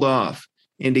be pulled off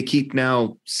and to keep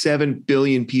now 7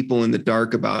 billion people in the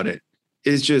dark about it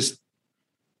is just,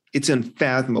 it's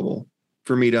unfathomable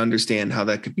for me to understand how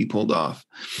that could be pulled off.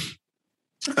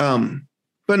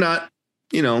 But not,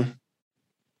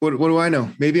 what do I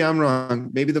know? Maybe I'm wrong.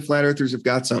 Maybe the flat earthers have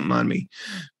got something on me,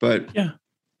 but yeah.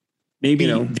 Maybe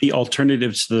the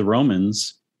alternatives to the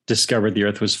Romans discovered the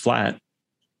earth was flat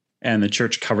and the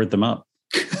church covered them up.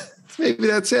 Maybe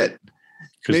that's it.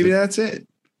 That's it.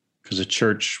 Because the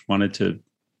church wanted to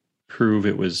prove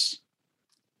it was.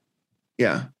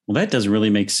 Yeah. Well, that doesn't really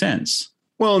make sense.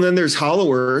 Well, and then there's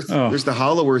Hollow Earth. Oh. There's the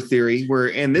Hollow Earth theory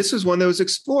and this was one that was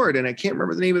explored, and I can't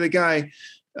remember the name of the guy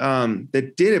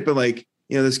that did it, but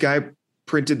this guy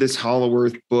printed this Hollow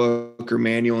Earth book or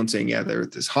manual and saying, yeah, the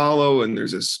earth is hollow and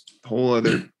there's this whole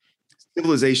other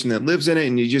civilization that lives in it.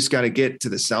 And you just got to get to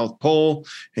the South Pole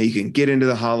and you can get into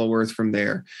the Hollow Earth from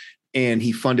there. And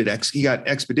he got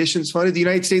expeditions funded. The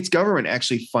United States government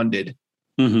actually funded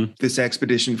this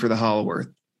expedition for the Hollow Earth.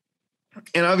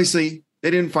 And obviously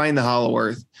they didn't find the Hollow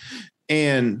Earth.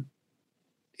 And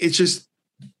it's just,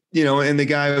 and the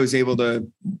guy was able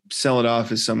to sell it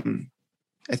off as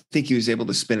I think he was able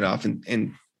to spin it off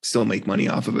and still make money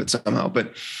off of it somehow.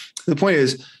 But the point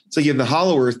is, it's like you have the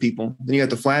Hollow Earth people, then you got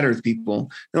the Flat Earth people.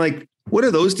 And like, what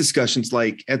are those discussions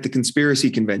like at the conspiracy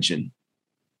convention?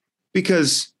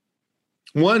 Because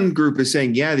one group is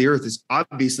saying, yeah, the earth is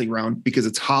obviously round because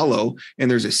it's hollow and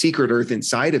there's a secret earth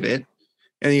inside of it.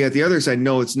 And you got the other side,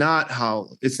 no, it's not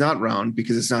round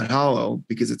because it's not hollow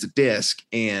because it's a disc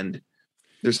and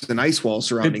there's an ice wall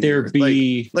surrounding the earth.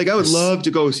 Like I would love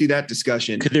to go see that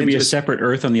discussion. Could there be a separate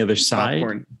earth on the other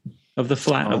side of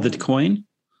the of the coin?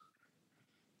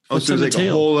 Oh, so there's like a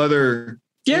whole other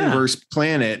universe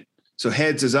planet. So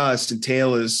heads is us and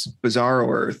tail is Bizarro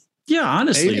Earth. Yeah,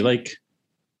 honestly,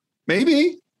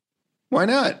 maybe. Why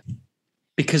not?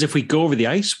 Because if we go over the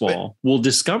ice wall, we'll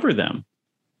discover them.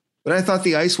 But I thought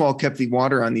the ice wall kept the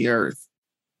water on the earth.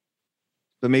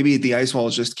 but maybe the ice wall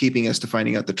is just keeping us to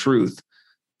finding out the truth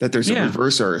that there's a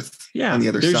reverse Earth on the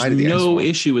other side of the ice wall. There's no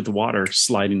issue with the water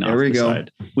sliding off the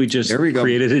side. We just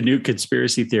created a new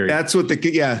conspiracy theory. That's what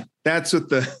the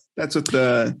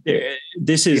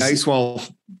ice wall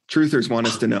truthers want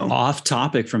us to know. Off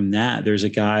topic from that, there's a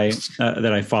guy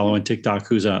that I follow on TikTok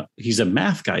he's a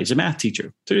math guy. He's a math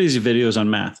teacher. So these videos on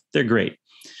math. They're great.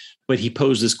 But he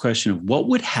posed this question of what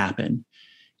would happen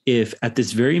if at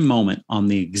this very moment on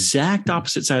the exact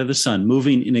opposite side of the sun,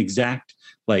 moving in exact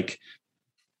like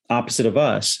opposite of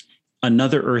us,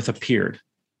 another Earth appeared.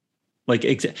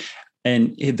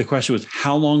 And the question was,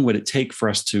 how long would it take for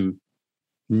us to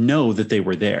know that they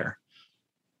were there?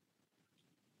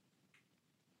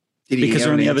 Because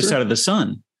they're on the other side of the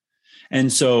sun.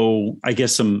 And so I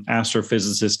guess some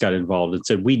astrophysicists got involved and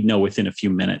said we'd know within a few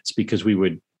minutes because we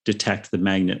would detect the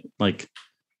magnetic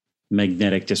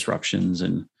disruptions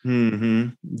and,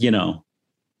 sure,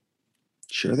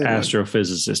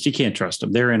 astrophysicists. You can't trust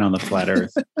them. They're in on the flat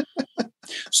Earth.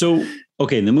 So,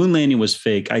 okay, the moon landing was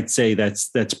fake. I'd say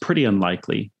that's pretty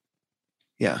unlikely.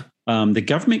 Yeah. The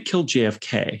government killed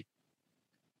JFK.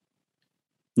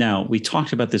 Now, we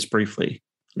talked about this briefly.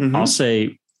 Mm-hmm. I'll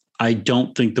say I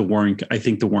think the Warren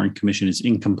Commission is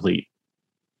incomplete.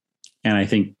 And I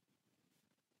think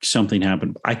something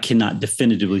happened. I cannot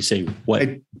definitively say what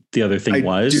the other thing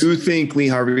was. I do think Lee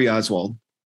Harvey Oswald.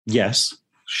 Yes.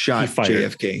 Shot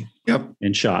JFK. Yep.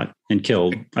 And shot and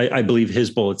killed. I believe his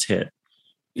bullets hit.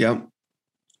 Yep.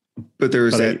 But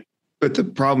but the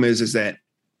problem is that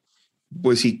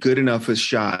was he good enough a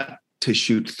shot to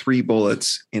shoot 3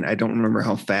 bullets? And I don't remember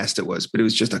how fast it was, but it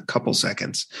was just a couple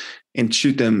seconds and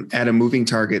shoot them at a moving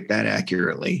target that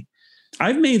accurately.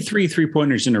 I've made 3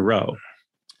 3-pointers in a row.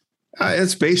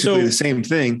 It's basically the same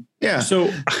thing. Yeah.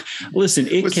 So listen,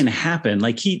 it can happen.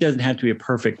 Like he doesn't have to be a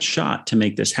perfect shot to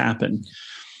make this happen.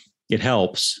 It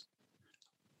helps.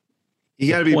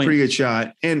 You got to be a pretty good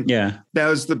shot. And that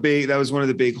was one of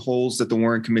the big holes that the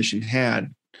Warren Commission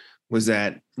had, was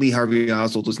that Lee Harvey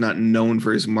Oswald was not known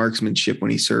for his marksmanship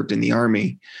when he served in the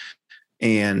Army.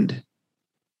 And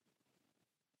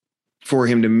for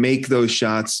him to make those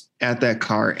shots at that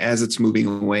car as it's moving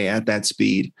away at that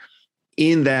speed,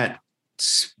 in that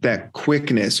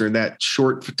quickness or that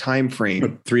short time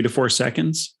frame, 3 to 4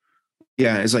 seconds.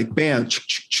 Yeah. It's like bam,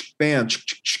 bam,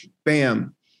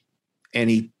 bam.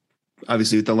 And he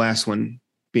obviously with the last one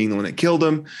being the one that killed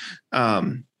him.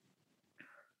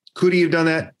 Could he have done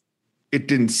that? It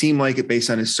didn't seem like it based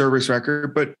on his service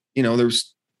record, but there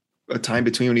was a time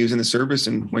between when he was in the service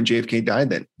and when JFK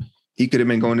died that he could have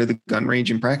been going to the gun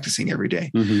range and practicing every day.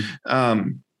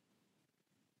 Mm-hmm.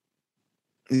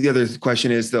 The other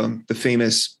question is the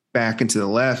famous back and to the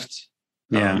left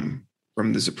from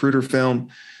the Zapruder film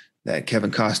that Kevin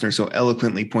Costner so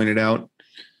eloquently pointed out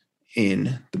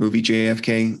in the movie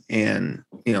JFK. And,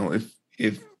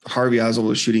 if Harvey Oswald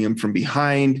was shooting him from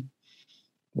behind,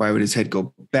 why would his head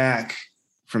go back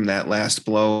from that last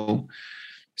blow?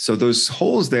 So those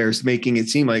holes there is making it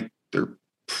seem like there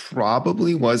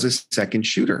probably was a second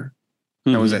shooter.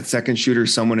 Mm-hmm. Now, was that second shooter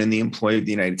someone in the employ of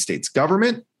the United States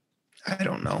government? I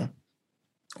don't know.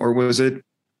 Or was it,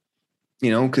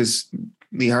 because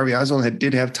Lee Harvey Oswald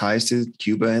did have ties to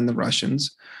Cuba and the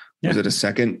Russians. Yeah. Was it a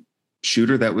second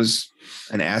shooter that was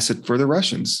an asset for the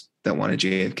Russians that wanted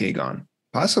JFK gone?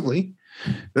 Possibly.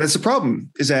 But that's the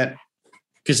problem, is that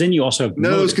because then you also have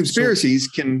none of those conspiracies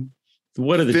can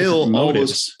what are the fill all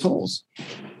motives? Those holes.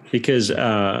 Because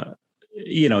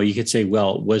you could say,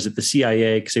 well, was it the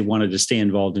CIA because they wanted to stay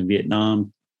involved in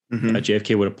Vietnam? Mm-hmm.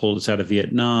 JFK would have pulled us out of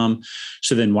Vietnam.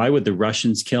 So then why would the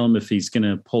Russians kill him if he's going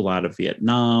to pull out of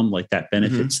Vietnam? Like that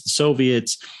benefits the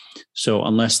Soviets. So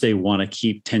unless they want to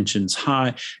keep tensions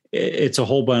high, it's a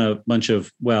whole bunch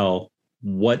of, well,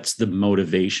 what's the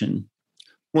motivation?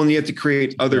 Well, you have to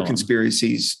create other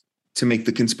conspiracies to make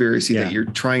the conspiracy that you're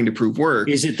trying to prove work.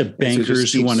 Is it the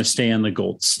bankers who want to stay on the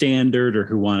gold standard or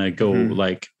who want to go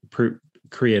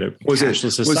create a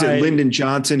cashless society? Was it Lyndon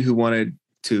Johnson who wanted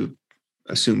to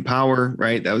assume power,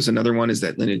 right? That was another one, is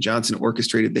that Lyndon Johnson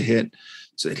orchestrated the hit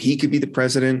so that he could be the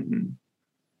president.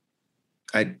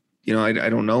 And I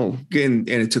don't know. And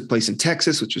it took place in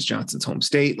Texas, which was Johnson's home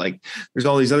state. Like there's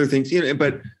all these other things,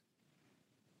 but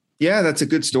yeah, that's a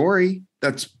good story.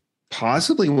 That's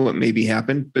possibly what maybe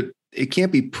happened, but it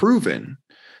can't be proven.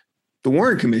 The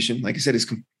Warren Commission, like I said,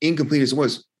 as incomplete as it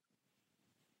was,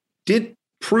 did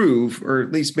prove, or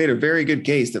at least made a very good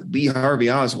case that Lee Harvey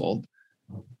Oswald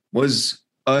was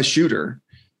a shooter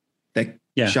that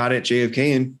shot at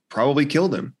JFK and probably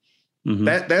killed him. Mm-hmm.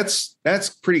 That's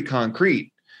pretty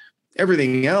concrete.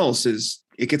 Everything else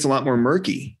it gets a lot more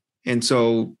murky. And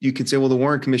so you can say, well, the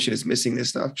Warren Commission is missing this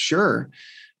stuff. Sure.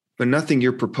 But nothing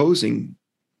you're proposing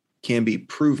can be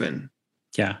proven.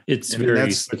 Yeah. It's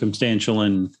very circumstantial,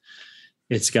 and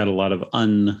it's got a lot of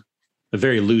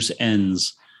very loose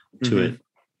ends to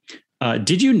it.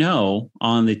 Did you know,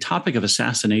 on the topic of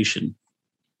assassination,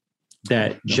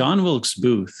 that John Wilkes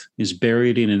Booth is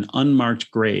buried in an unmarked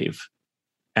grave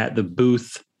at the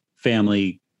Booth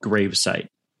family gravesite?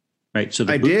 Right. So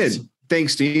I did.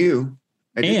 Thanks to you.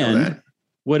 I didn't know that.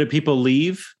 What do people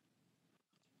leave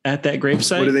at that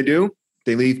gravesite? What do?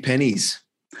 They leave pennies.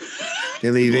 They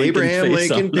leave Abraham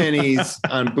Lincoln pennies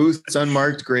on Booth's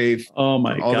unmarked grave. Oh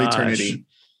my god! All eternity.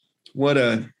 What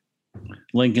a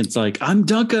Lincoln's like, I'm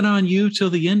dunking on you till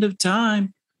the end of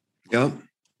time. Yep.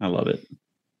 I love it.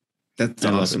 That's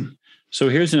awesome. So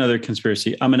here's another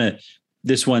conspiracy.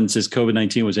 This one says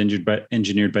COVID-19 was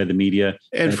engineered by the media.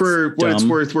 And for what it's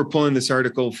worth, we're pulling this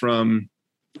article from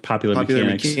Popular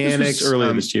Mechanics. This was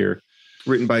earlier this year.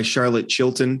 Written by Charlotte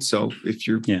Chilton. So if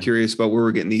you're curious about where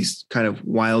we're getting these kind of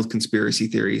wild conspiracy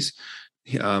theories,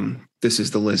 this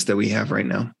is the list that we have right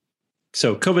now.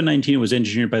 So COVID-19 was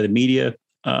engineered by the media.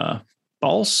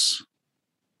 False.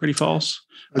 Pretty false.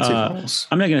 I'd say false.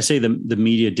 I'm not going to say the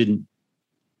media didn't.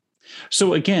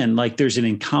 So again, like there's an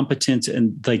incompetence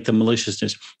and like the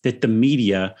maliciousness that the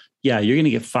media, you're going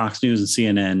to get Fox News and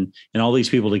CNN and all these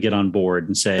people to get on board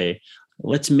and say,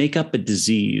 let's make up a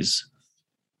disease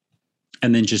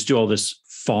and then just do all this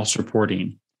false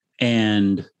reporting.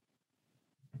 And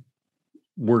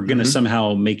we're going to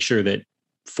somehow make sure that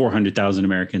 400,000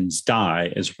 Americans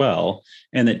die as well.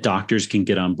 And that doctors can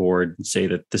get on board and say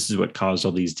that this is what caused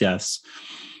all these deaths.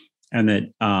 And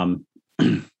that,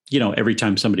 every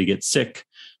time somebody gets sick,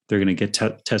 they're going to get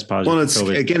test positive. Well,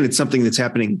 it's something that's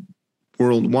happening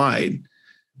worldwide.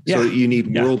 Yeah. So you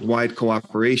need worldwide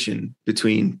cooperation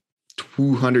between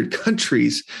 200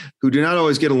 countries who do not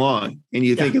always get along. And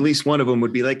you think at least one of them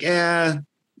would be like, no,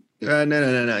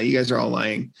 you guys are all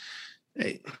lying.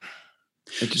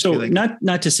 So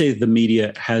not to say the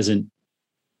media hasn't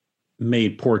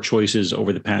made poor choices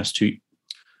over the past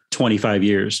 25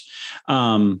 years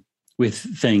with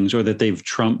things, or that they've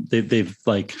trumped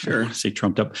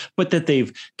up, but that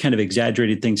they've kind of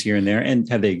exaggerated things here and there. And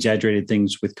have they exaggerated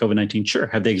things with COVID-19? Sure.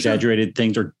 Have they exaggerated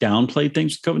things or downplayed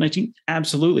things with COVID-19?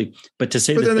 Absolutely. But to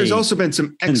say then there's also been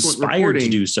some excellent reporting to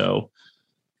do so.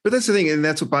 But that's the thing. And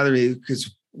that's what bothered me,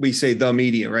 because we say the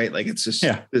media, right? Like it's just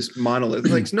this monolith.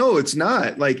 Like, no, it's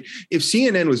not. Like if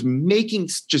CNN was making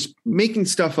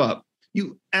stuff up,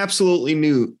 you absolutely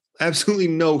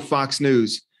know Fox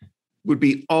News would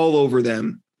be all over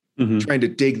them trying to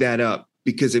dig that up,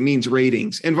 because it means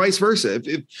ratings, and vice versa.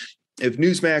 If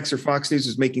Newsmax or Fox News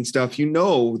is making stuff,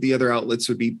 the other outlets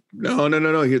would be,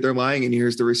 no, here they're lying and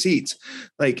here's the receipts.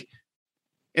 Like,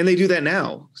 and they do that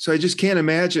now. So I just can't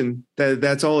imagine that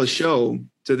that's all a show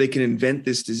so they can invent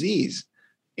this disease.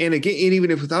 And again, and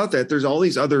even if without that, there's all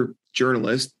these other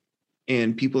journalists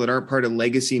and people that aren't part of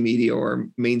legacy media or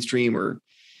mainstream or,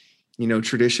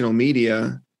 traditional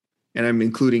media. And I'm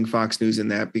including Fox News in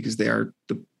that because they are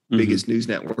the biggest news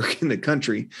network in the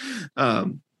country.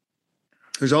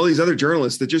 There's all these other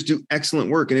journalists that just do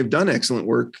excellent work and have done excellent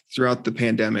work throughout the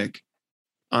pandemic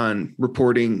on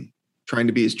reporting, trying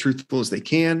to be as truthful as they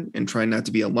can and trying not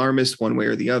to be alarmist one way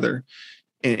or the other.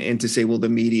 And to say, well, the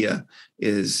media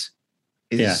is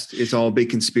it's all big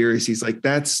conspiracies. Like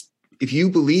if you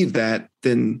believe that,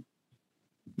 then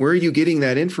where are you getting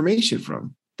that information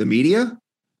from? The media?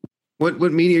 What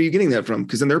media are you getting that from?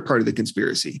 Because then they're part of the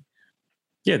conspiracy.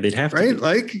 Yeah, they'd have to. Right?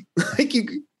 Like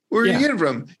where are you getting it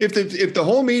from? If the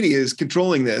whole media is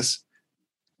controlling this,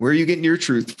 where are you getting your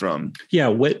truth from? Yeah,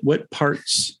 what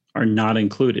parts are not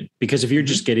included? Because if you're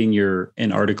just getting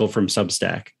an article from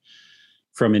Substack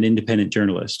from an independent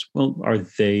journalist, well, are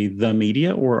they the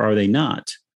media or are they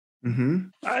not?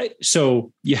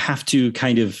 So you have to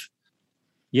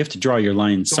draw your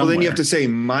line somewhere. Well, then you have to say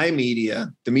my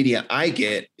media, the media I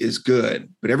get is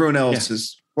good, but everyone else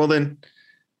is, well then,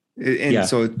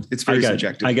 so it's very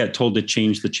subjective. I got told to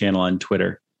change the channel on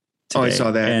Twitter today. Oh, I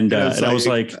saw that. And I was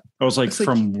like,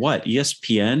 from what?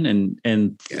 ESPN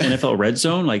and NFL Red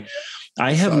Zone? Like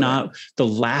I have not, the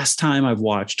last time I've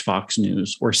watched Fox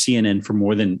News or CNN for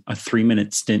more than a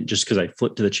 3-minute stint, just because I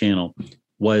flipped to the channel,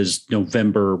 was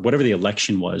November, whatever the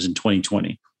election was in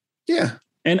 2020. Yeah.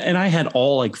 And I had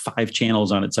all like 5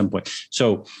 channels on at some point.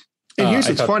 So and here's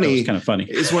what's funny. Kind of funny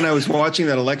is when I was watching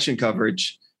that election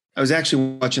coverage, I was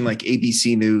actually watching like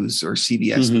ABC News or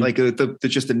CBS, like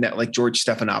just the net, like George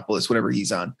Stephanopoulos, whatever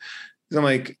he's on. Because I'm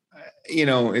like,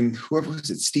 and whoever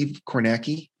was it, Steve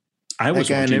Kornacki? I was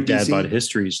watching Dad Bod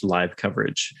History's live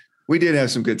coverage. We did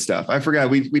have some good stuff. I forgot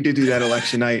we did do that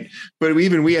election night, but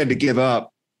we had to give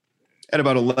up at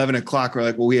about 11 o'clock. We're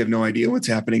like, well, we have no idea what's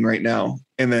happening right now.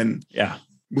 And then,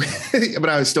 but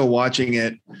I was still watching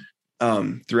it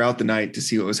throughout the night to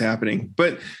see what was happening.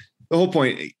 But the whole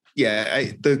point,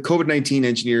 the COVID-19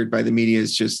 engineered by the media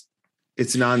is just,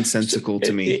 it's nonsensical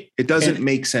to me. It doesn't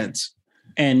make sense.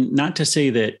 And not to say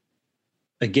that,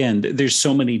 again, there's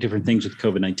so many different things with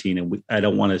COVID-19, and I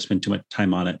don't want to spend too much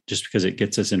time on it just because it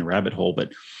gets us in a rabbit hole.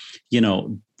 But,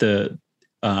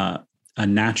 a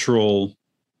natural,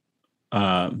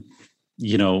 kind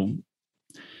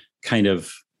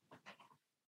of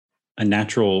a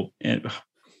natural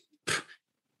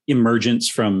emergence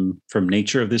from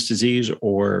nature of this disease,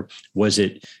 or was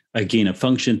it a gain of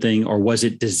function thing, or was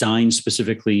it designed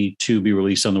specifically to be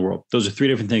released on the world? Those are three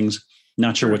different things.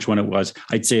 Not sure which one it was.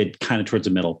 I'd say it kind of towards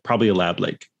the middle, probably a lab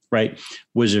leak, right?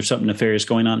 Was there something nefarious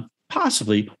going on?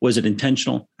 Possibly. Was it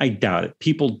intentional? I doubt it.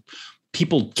 People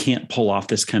can't pull off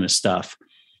this kind of stuff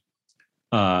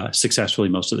successfully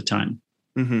most of the time.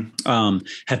 Mm-hmm.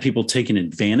 Have people taken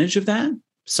advantage of that?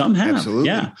 Some have. Absolutely.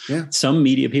 Yeah. Some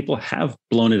media people have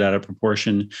blown it out of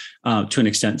proportion to an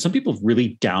extent. Some people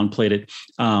really downplayed it.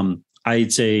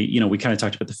 I'd say, we kind of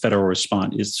talked about the federal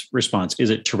response. Is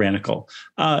it tyrannical?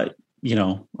 I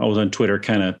was on Twitter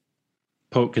kind of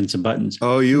poking some buttons.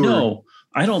 Oh, No,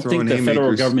 I don't think the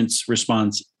federal government's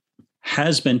response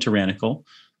has been tyrannical.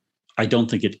 I don't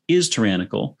think it is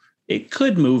tyrannical. It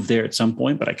could move there at some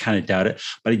point, but I kind of doubt it.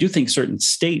 But I do think certain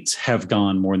states have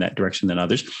gone more in that direction than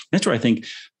others. That's where I think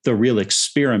the real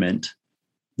experiment,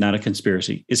 not a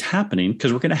conspiracy, is happening,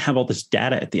 because we're going to have all this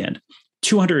data at the end.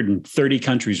 230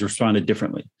 countries responded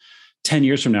differently. 10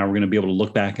 years from now, we're going to be able to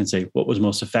look back and say, what was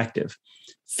most effective?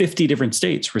 50 different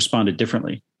states responded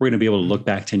differently. We're going to be able to look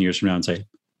back 10 years from now and say,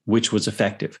 which was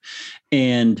effective?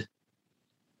 And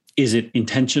is it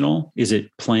intentional? Is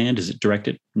it planned? Is it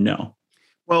directed? No.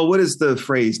 Well, what is the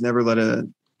phrase? Never let a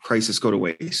crisis go to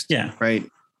waste. Yeah. Right.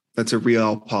 That's a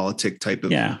realpolitik type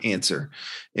of answer.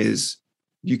 Is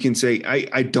you can say,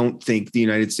 I don't think the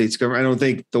United States government, I don't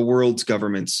think the world's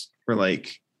governments were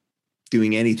like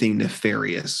doing anything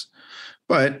nefarious,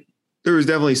 but there was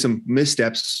definitely some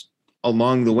missteps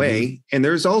along the way. Mm-hmm. And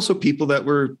there's also people that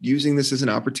were using this as an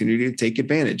opportunity to take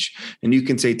advantage. And you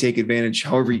can say, take advantage,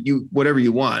 whatever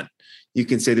you want. You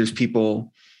can say there's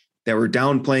people that were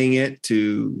downplaying it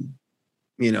to,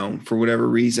 for whatever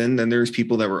reason. Then there's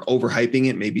people that were overhyping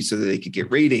it, maybe so that they could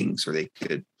get ratings, or they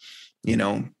could,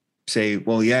 say,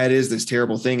 well, yeah, it is this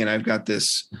terrible thing, and I've got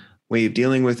this way of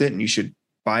dealing with it, and you should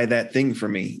buy that thing for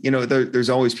me. There's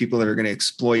always people that are going to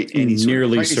exploit any sort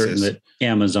of crisis. Nearly certain that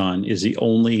Amazon is the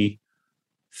only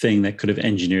thing that could have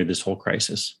engineered this whole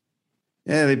crisis.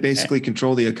 Yeah, they basically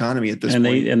control the economy at this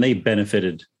point. And they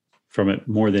benefited from it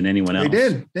more than anyone else. They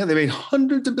did. Yeah, they made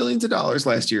hundreds of billions of dollars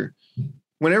last year.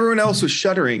 When everyone else was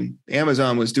shuttering,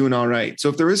 Amazon was doing all right. So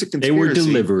if there is a conspiracy, they were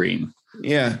delivering.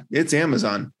 Yeah, it's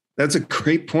Amazon. That's a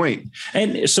great point.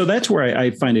 And so that's where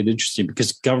I find it interesting,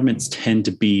 because governments tend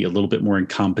to be a little bit more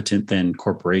incompetent than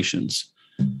corporations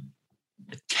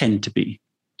tend to be.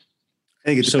 I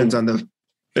think it depends on the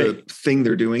thing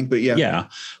they're doing, but yeah. Yeah.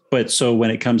 But so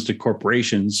when it comes to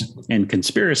corporations and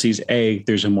conspiracies,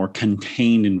 there's a more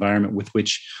contained environment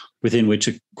within which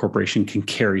a corporation can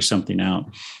carry something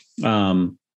out.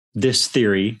 This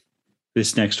theory,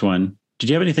 this next one, did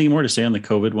you have anything more to say on the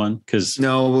COVID one? Because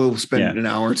no, we'll spend an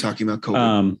hour talking about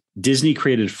COVID. Disney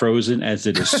created Frozen as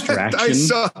a distraction. I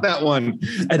saw that one.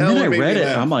 And then I read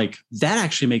it. I'm like, that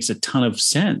actually makes a ton of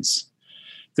sense.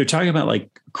 They're talking about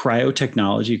like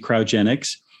cryotechnology,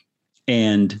 cryogenics,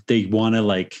 and they want to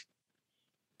like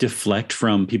deflect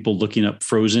from people looking up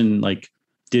Frozen, like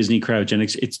Disney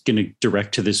cryogenics. It's going to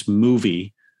direct to this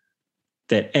movie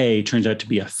that turns out to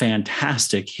be a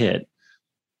fantastic hit.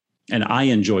 And I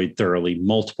enjoyed thoroughly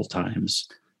multiple times.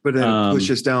 But then it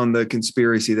pushes down the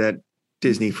conspiracy that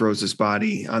Disney froze his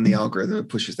body on the algorithm. It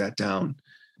pushes that down.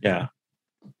 Yeah.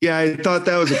 Yeah, I thought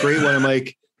that was a great one. I'm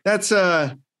like, that's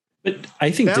but I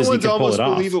think that Disney one's almost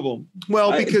believable.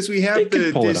 Well, because we have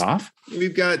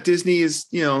we've got Disney is,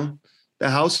 the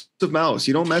House of Mouse.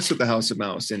 You don't mess with the House of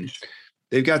Mouse. And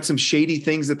they've got some shady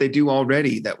things that they do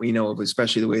already that we know of,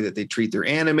 especially the way that they treat their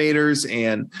animators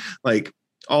and like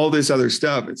all this other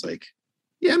stuff. It's like,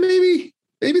 yeah, maybe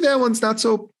that one's not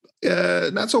so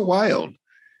wild.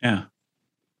 Yeah.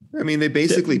 I mean, they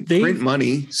basically print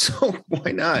money, so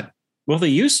why not? Well, they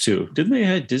used to, didn't they?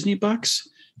 Had Disney bucks.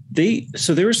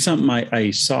 So there was something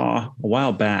I saw a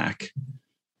while back.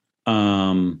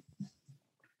 They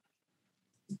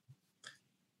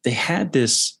had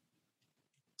this,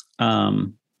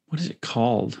 what is it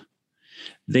called?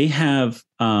 They have,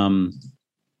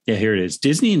 here it is.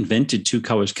 Disney invented two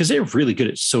colors because they're really good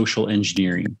at social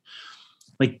engineering.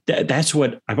 Like that's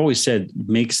what I've always said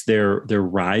makes their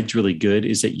rides really good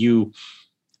is that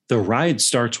the ride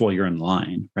starts while you're in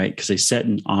line, right? Because they set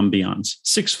an ambiance.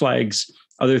 Six Flags,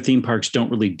 other theme parks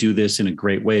don't really do this in a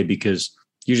great way because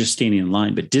you're just standing in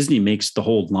line. But Disney makes the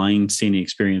whole line standing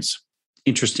experience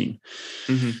interesting.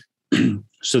 Mm-hmm.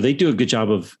 So they do a good job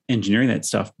of engineering that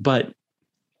stuff. But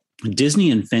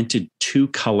Disney invented two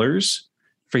colors.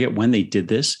 I forget when they did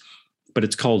this, but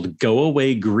it's called Go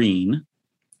Away Green,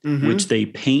 which they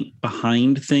paint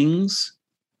behind things.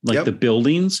 Like the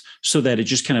buildings, so that it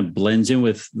just kind of blends in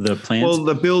with the plants. Well,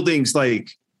 the buildings,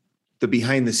 like the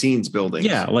behind the scenes buildings.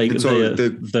 Yeah, like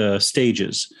the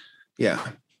stages. Yeah.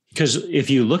 Because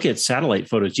if you look at satellite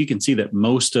photos, you can see that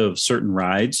most of certain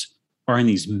rides are in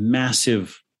these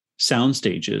massive sound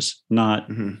stages. Not,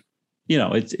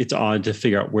 it's odd to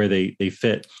figure out where they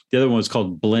fit. The other one was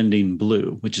called Blending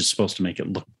Blue, which is supposed to make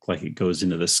it look like it goes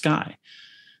into the sky.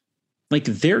 Like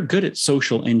they're good at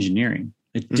social engineering.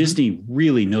 Disney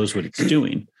really knows what it's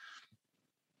doing.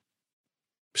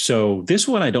 So this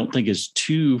one I don't think is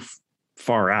too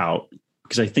far out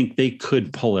because I think they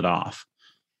could pull it off.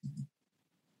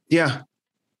 Yeah.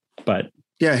 But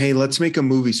yeah, hey, let's make a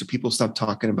movie so people stop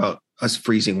talking about us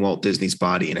freezing Walt Disney's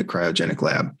body in a cryogenic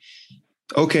lab.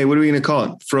 Okay, what are we going to call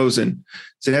it? Frozen.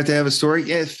 Does it have to have a story?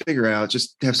 Yeah, figure it out.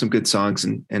 Just have some good songs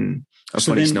and a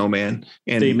funny snowman.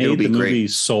 And they made the movie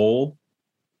great. Soul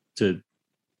to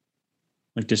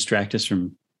like distract us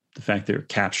from the fact they're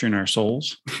capturing our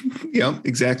souls. Yeah,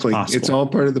 exactly. Possible. It's all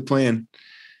part of the plan.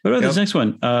 What about this next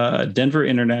one? Denver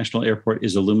International Airport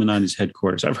is Illuminati's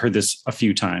headquarters. I've heard this a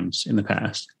few times in the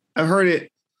past. I've heard it.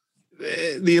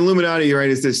 The Illuminati, right,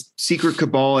 is this secret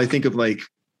cabal, I think, of like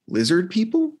lizard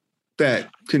people that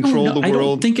control the world. I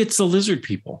don't think it's the lizard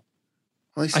people.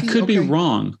 Well, I could be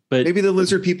wrong, but maybe the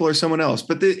lizard people are someone else.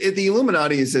 But the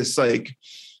Illuminati is this like,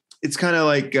 it's kind of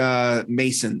like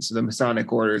Masons, the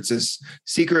Masonic order. It's this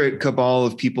secret cabal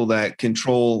of people that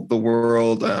control the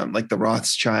world, like the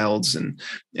Rothschilds and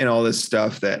all this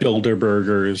stuff. That the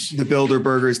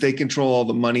Bilderbergers, they control all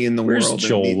the money in the world. Where's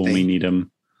Joel when we need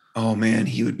him? Oh man,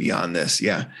 he would be on this.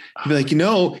 Yeah, he'd be like,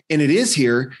 and it is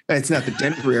here. It's not the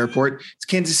Denver airport. It's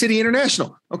Kansas City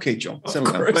International. Okay, Joel,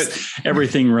 settle down. But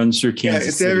everything runs through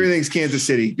Kansas City. Everything's Kansas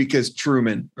City because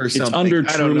Truman or something. It's under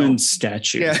Truman's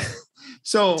statue. Yeah.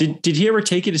 So did he ever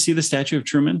take you to see the statue of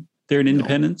Truman there in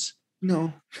Independence?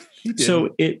 No. He didn't. So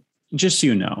just so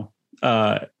you know,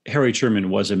 Harry Truman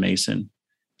was a Mason,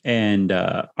 and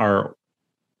our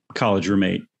college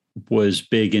roommate was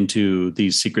big into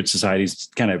these secret societies,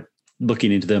 kind of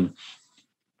looking into them.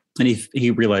 And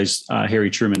he realized Harry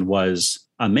Truman was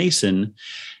a Mason,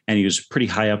 and he was pretty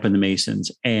high up in the Masons.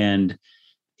 And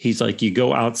he's like, you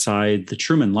go outside the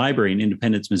Truman Library in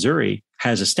Independence, Missouri,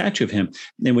 has a statue of him.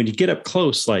 And when you get up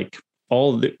close, like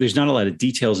there's not a lot of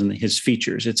details in his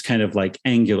features. It's kind of like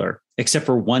angular, except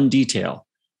for one detail.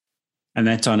 And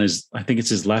that's on I think it's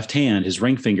his left hand, his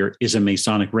ring finger is a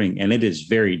Masonic ring, and it is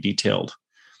very detailed.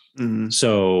 Mm-hmm.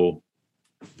 So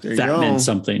that meant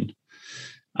something.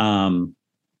 But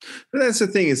that's the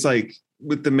thing. It's like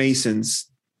with the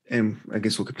Masons, and I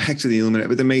guess we'll get back to the Illuminati,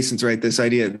 but the Masons, right? This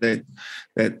idea that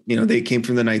they came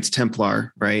from the Knights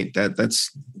Templar, right?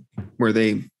 That's where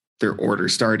their order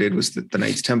started, was the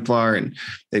Knights Templar, and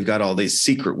they've got all this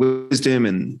secret wisdom,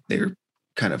 and they're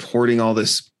kind of hoarding all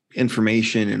this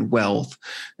information and wealth.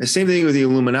 The same thing with the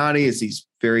Illuminati is these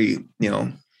very,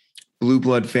 blue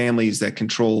blood families that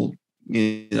control,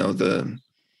 the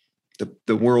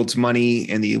world's money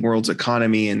and the world's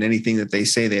economy, and anything that they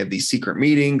say. They have these secret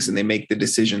meetings and they make the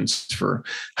decisions for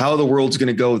how the world's going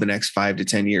to go the next 5 to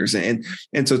 10 years. And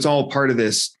so it's all part of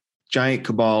this giant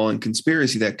cabal and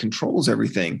conspiracy that controls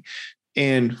everything.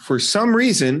 And for some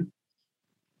reason,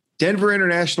 Denver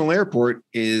International Airport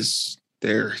is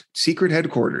their secret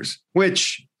headquarters,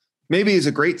 which maybe is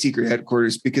a great secret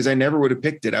headquarters, because I never would have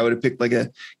picked it. I would have picked like a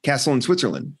castle in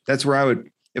Switzerland. That's where I would,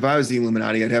 if I was the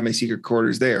Illuminati, I'd have my secret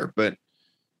quarters there. But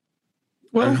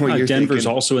Denver's thinking.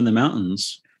 Also in the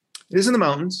mountains. It is in the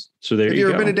mountains. So there have you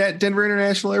go. Have you ever been to Denver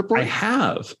International Airport? I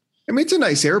have. I mean, it's a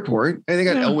nice airport. I think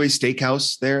got Elway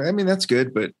Steakhouse there. I mean, that's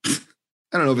good, but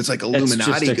I don't know if it's like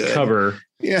Illuminati just a good. Cover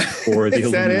for the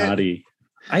Illuminati.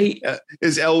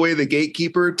 Is Elway the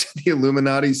gatekeeper to the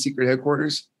Illuminati secret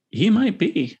headquarters? He might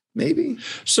be. Maybe.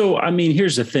 So, I mean,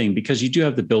 here's the thing, because you do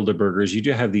have the Bilderbergers, you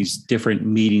do have these different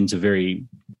meetings of very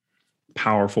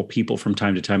powerful people from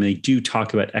time to time. And they do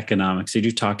talk about economics. They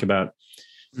do talk about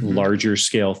larger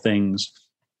scale things.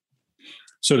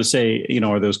 So to say,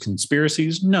 are those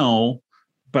conspiracies? No,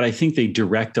 but I think they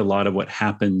direct a lot of what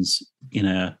happens in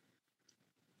a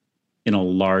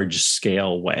large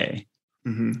scale way.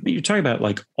 Mm-hmm. I mean, you're talking about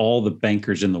like all the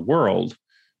bankers in the world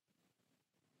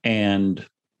and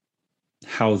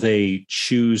how they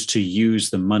choose to use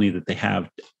the money that they have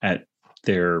at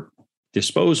their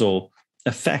disposal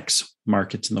affects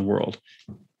markets in the world.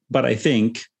 But I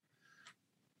think,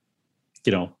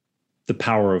 the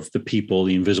power of the people,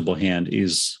 the invisible hand,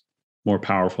 is more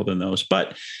powerful than those.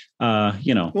 But,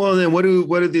 Well, then what do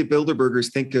the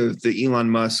Bilderbergers think of the Elon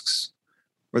Musks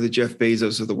or the Jeff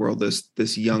Bezos of the world,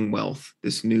 this young wealth,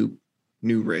 this new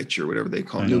rich, or whatever they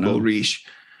call it, nouveau riche,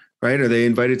 right? Are they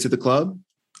invited to the club?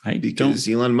 Because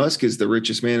Elon Musk is the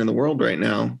richest man in the world right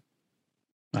now.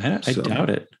 I doubt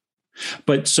it.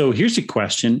 But so here's a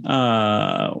question,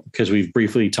 because we've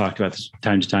briefly talked about this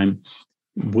time to time.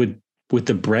 Would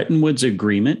the Bretton Woods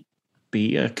Agreement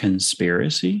be a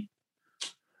conspiracy?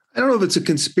 I don't know if it's a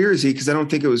conspiracy because I don't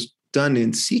think it was done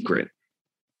in secret.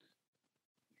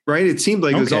 Right? It seemed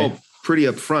like it was all pretty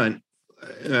upfront.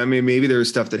 I mean, maybe there was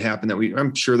stuff that happened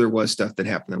I'm sure there was stuff that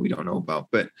happened that we don't know about,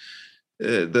 but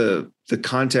the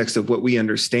context of what we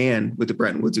understand with the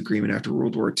Bretton Woods Agreement after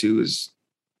World War II is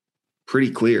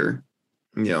pretty clear.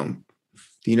 The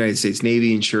United States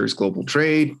Navy ensures global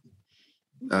trade.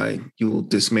 You will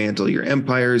dismantle your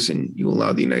empires, and you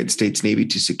allow the United States Navy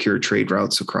to secure trade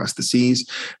routes across the seas.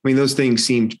 I mean, those things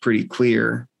seemed pretty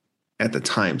clear at the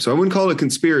time. So I wouldn't call it a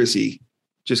conspiracy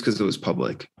just because it was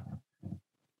public.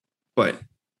 But it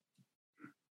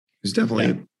was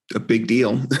definitely a big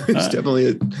deal. It's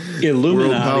definitely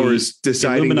world powers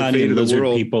deciding Illuminati the fate and of the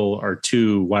world. People are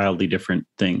two wildly different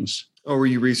things. Oh, were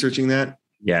you researching that?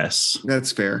 Yes.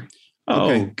 That's fair. Oh,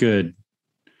 okay. Good.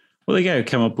 Well, the guy who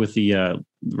came up with the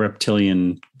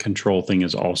reptilian control thing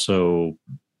is also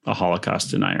a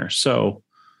Holocaust denier. So,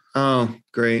 oh,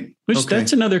 great.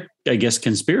 That's another, I guess,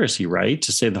 conspiracy, right?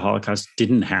 To say the Holocaust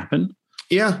didn't happen.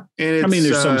 Yeah. And I mean,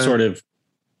 there's some sort of,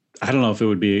 I don't know if it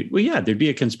would be, there'd be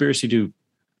a conspiracy to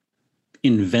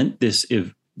invent this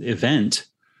event.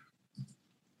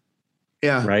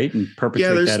 Yeah. Right. And perpetrate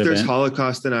that event. There's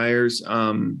Holocaust deniers.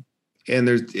 And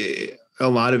there's a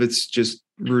lot of it's just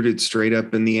rooted straight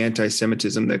up in the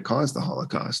anti-Semitism that caused the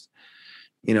Holocaust,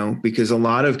 because a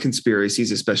lot of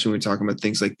conspiracies, especially when we're talking about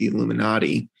things like the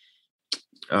Illuminati,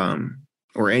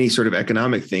 or any sort of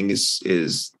economic thing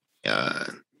is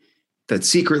that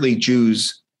secretly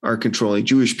Jewish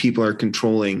people are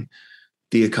controlling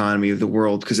the economy of the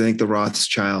world. Because I think the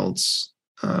Rothschilds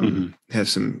have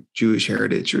some Jewish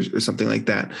heritage or something like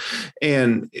that,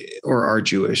 or are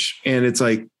Jewish. And it's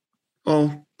like,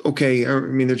 oh, okay. I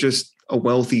mean, they're just a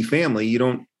wealthy family. You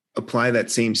don't apply that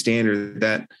same standard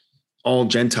that all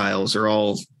Gentiles or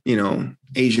all,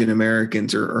 Asian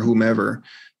Americans or whomever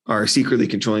are secretly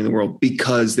controlling the world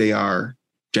because they are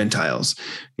Gentiles.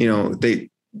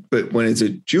 But when it's a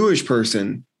Jewish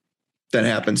person that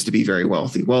happens to be very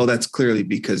wealthy, well, that's clearly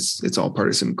because it's all part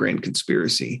of some grand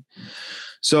conspiracy.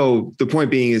 So the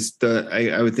point being is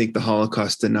I would think the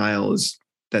Holocaust denial is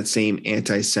that same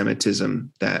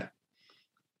anti-Semitism that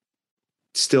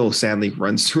still sadly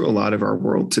runs through a lot of our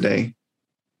world today.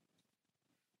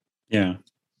 Yeah.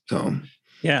 So,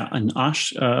 and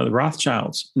the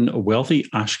Rothschilds, a wealthy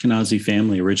Ashkenazi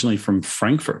family originally from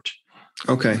Frankfurt.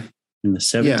 Okay. In the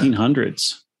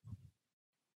 1700s.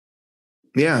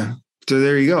 Yeah. So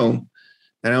there you go.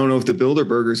 And I don't know if the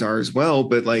Bilderbergers are as well,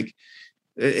 but like,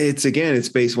 it's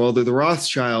based, well, they're the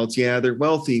Rothschilds. Yeah, they're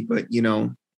wealthy, but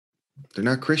they're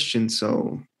not Christians.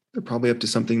 So they're probably up to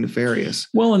something nefarious.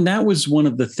 Well, and that was one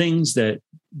of the things that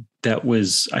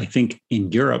was, I think,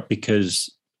 in Europe, because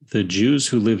the Jews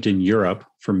who lived in Europe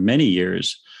for many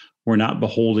years were not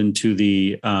beholden to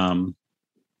the kind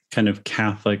of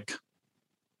Catholic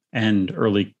and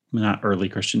early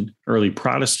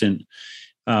Protestant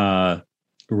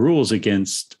rules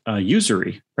against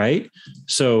usury, right?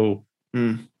 So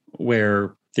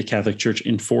where the Catholic Church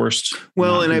enforced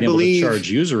and I believe to charge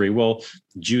usury, well,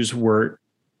 Jews were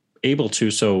able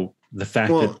to. So the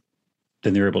fact that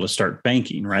then they were able to start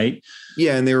banking, right?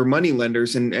 Yeah, and they were money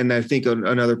lenders, and I think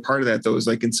another part of that, though, is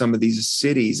like in some of these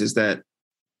cities, is that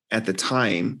at the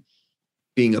time,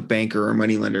 being a banker or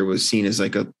money lender was seen as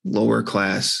like a lower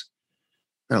class,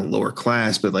 not a lower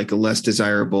class, but like a less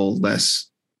desirable, less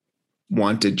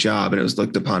wanted job, and it was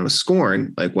looked upon with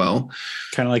scorn. Like, well,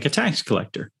 kind of like a tax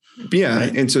collector. Yeah,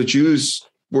 right? And so Jews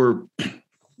weren't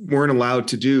allowed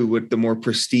to do what the more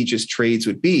prestigious trades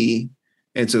would be.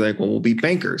 And so like, well, we'll be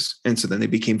bankers. And so then they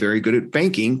became very good at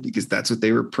banking because that's what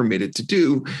they were permitted to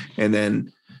do. And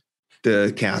then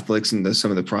the Catholics and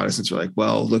some of the Protestants were like,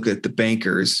 well, look at the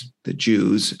bankers, the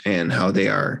Jews, and how they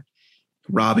are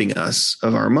robbing us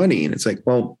of our money. And it's like,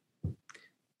 well,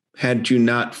 had you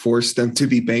not forced them to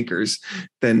be bankers,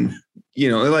 then,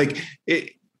 like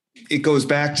it goes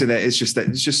back to that. It's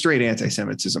just straight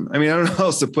anti-Semitism. I mean, I don't know how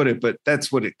else to put it, but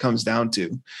that's what it comes down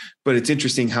to. But it's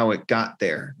interesting how it got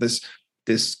there.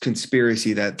 This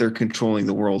conspiracy that they're controlling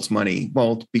the world's money.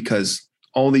 Well, because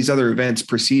all these other events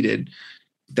preceded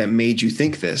that made you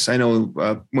think this. I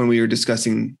know when we were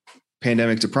discussing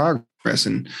pandemic to progress,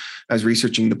 and I was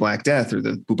researching the Black Death or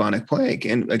the bubonic plague.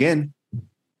 And again,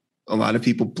 a lot of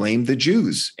people blame the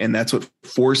Jews, and that's what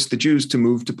forced the Jews to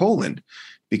move to Poland,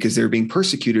 because they were being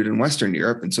persecuted in Western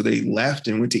Europe. And so they left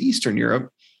and went to Eastern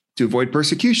Europe to avoid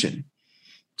persecution.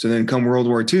 So then come World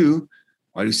War II,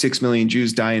 why do 6 million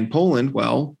Jews die in Poland?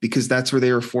 Well, because that's where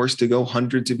they were forced to go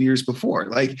hundreds of years before.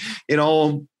 Like it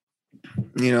all,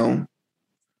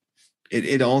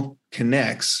 it all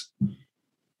connects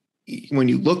when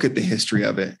you look at the history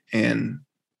of it, and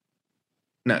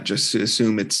not just to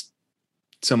assume it's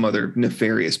some other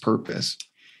nefarious purpose.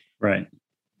 Right.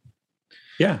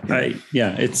 Yeah.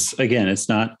 It's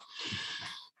not,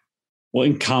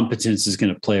 incompetence is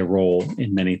going to play a role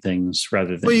in many things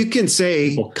rather than, you can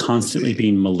say people constantly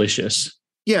being malicious.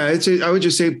 Yeah. I would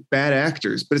just say bad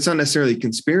actors, but it's not necessarily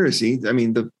conspiracy. I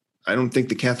mean, I don't think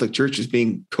the Catholic Church is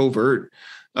being covert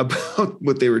about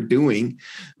what they were doing.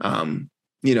 And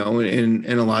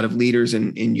a lot of leaders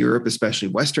in Europe, especially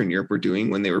Western Europe, were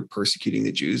doing when they were persecuting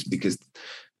the Jews, because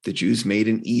the Jews made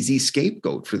an easy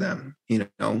scapegoat for them, and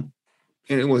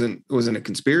it wasn't a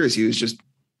conspiracy. It was just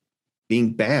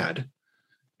being bad.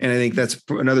 And I think that's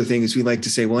another thing is we like to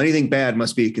say, well, anything bad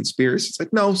must be a conspiracy. It's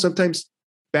like, no, sometimes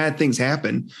bad things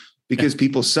happen because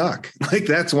people suck. Like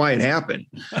that's why it happened.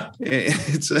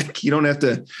 It's like, you don't have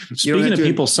to. Speaking of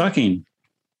people sucking,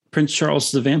 Prince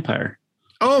Charles the vampire.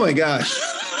 Oh my gosh.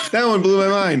 That one blew my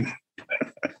mind.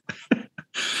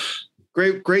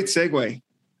 Great segue.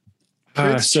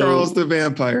 Prince Charles the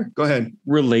vampire. Go ahead.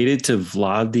 Related to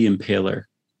Vlad the Impaler,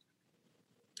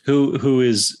 who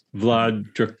is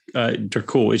Vlad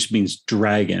Dracul, which means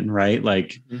dragon, right?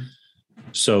 Like,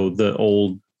 so the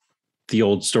old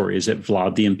story is that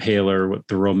Vlad the Impaler, with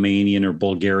the Romanian or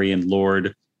Bulgarian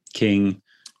lord king,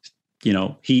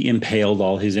 he impaled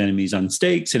all his enemies on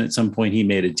stakes, and at some point he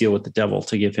made a deal with the devil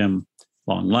to give him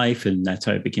long life, and that's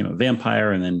how he became a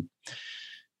vampire. And then,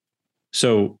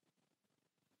 so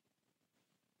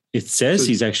it says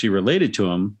he's actually related to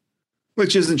him,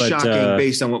 which isn't shocking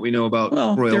based on what we know about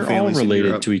royal families. They're all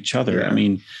related to each other. Yeah. I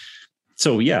mean,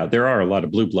 so yeah, there are a lot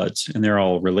of blue bloods, and they're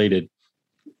all related.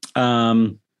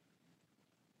 But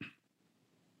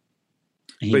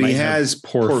he has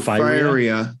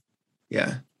porphyria.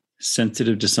 Yeah.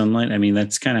 Sensitive to sunlight. I mean,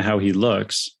 that's kind of how he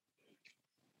looks.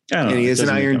 And he has an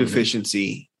iron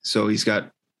deficiency. So he's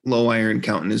got low iron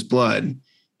count in his blood,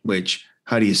 which,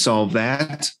 how do you solve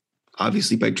that?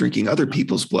 Obviously by drinking other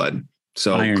people's blood.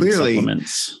 So iron clearly,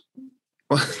 supplements.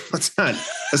 Well, let's not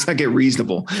get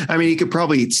reasonable. I mean, he could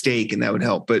probably eat steak and that would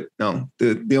help, but no,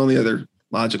 the only other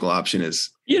logical option is,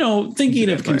 thinking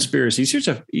of conspiracies. Here's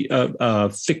a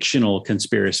fictional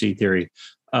conspiracy theory.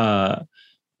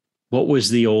 What was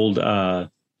the old, the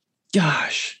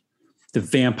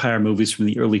vampire movies from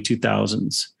the early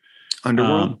 2000s?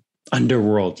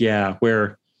 Underworld. Yeah.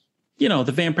 Where,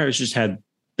 the vampires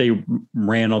they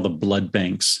ran all the blood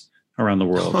banks around the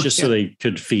world so they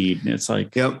could feed. And it's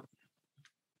like, yep.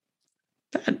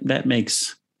 That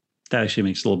actually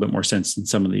makes a little bit more sense than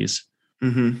some of these.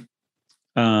 Mm-hmm.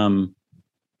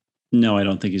 No, I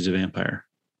don't think he's a vampire.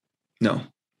 No.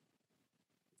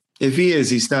 If he is,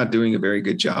 he's not doing a very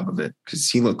good job of it because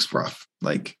he looks rough.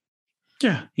 Like,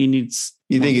 yeah, he needs.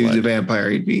 You think he was a vampire?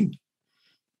 He'd be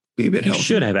a bit healthy. He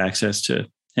should have access to.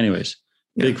 Anyways,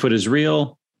 yeah. Bigfoot is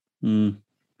real.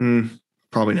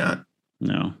 Probably not.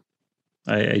 No,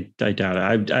 I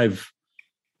doubt it.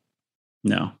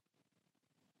 No.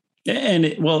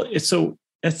 And so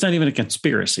that's not even a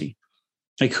conspiracy.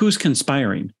 Like, who's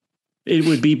conspiring? It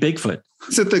would be Bigfoot.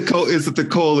 Is it the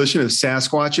coalition of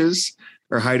Sasquatches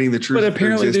are hiding the truth? But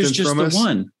apparently there's just the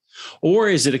one. Or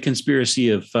is it a conspiracy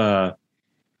of,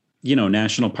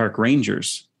 National Park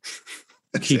Rangers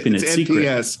keeping it secret?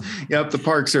 NPS. Yep. The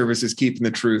Park Service is keeping the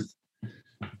truth.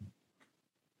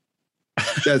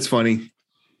 That's funny.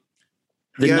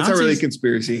 It's not really a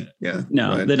conspiracy. Yeah.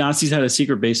 No, the Nazis had a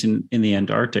secret base in the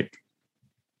Antarctic.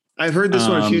 I've heard this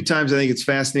one a few times. I think it's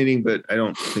fascinating, but I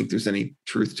don't think there's any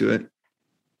truth to it.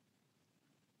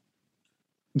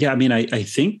 Yeah. I mean, I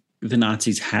think the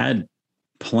Nazis had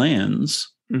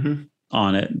plans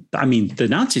on it. I mean, the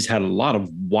Nazis had a lot of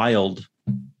wild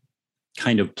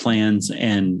kind of plans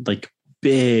and like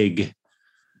big,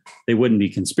 they wouldn't be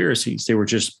conspiracies. They were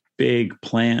just big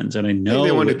plans. And I know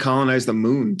they wanted to colonize the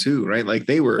moon too, right? Like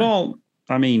they were. Well,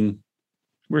 I mean,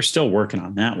 we're still working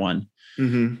on that one.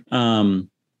 Mm-hmm.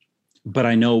 But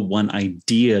I know one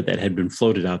idea that had been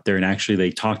floated out there, and actually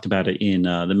they talked about it in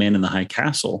The Man in the High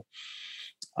Castle,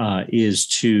 is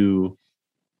to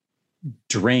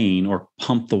drain or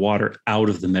pump the water out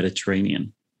of the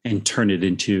Mediterranean and turn it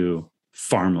into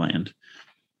farmland.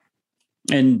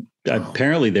 And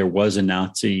apparently there was a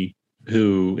Nazi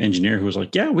engineer who was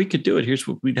like, yeah, we could do it. Here's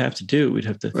what we'd have to do. We'd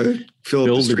have to fill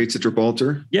up the Straits of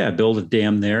Gibraltar. Yeah, build a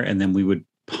dam there, and then we would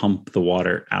pump the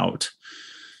water out.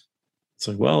 It's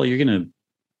like, well, I'm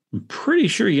pretty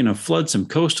sure you're going to flood some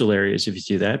coastal areas if you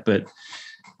do that. But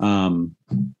that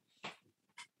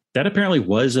apparently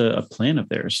was a plan of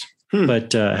theirs.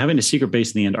 But having a secret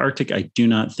base in the Antarctic, I do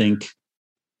not think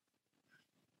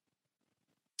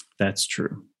that's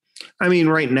true. I mean,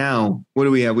 right now, what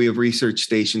do we have? We have research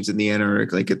stations in the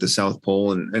Antarctic, like at the South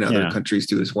Pole, and other countries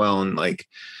do as well. And like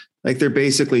they're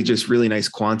basically just really nice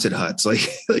Quonset huts. I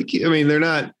mean, they're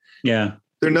not. Yeah.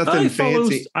 They're nothing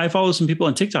fancy. I follow some people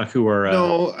on TikTok who are.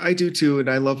 No, I do too, and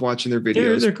I love watching their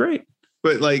videos. They're great,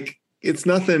 but like it's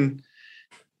nothing.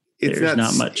 It's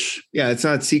not much. Yeah, it's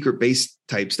not secret base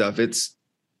type stuff. It's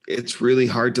really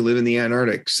hard to live in the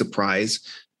Antarctic. Surprise,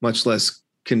 much less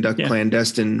conduct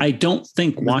clandestine. I don't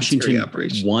think Washington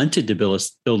wanted to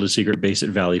build a secret base at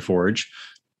Valley Forge.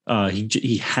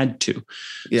 He had to.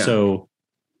 Yeah. So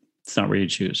it's not where you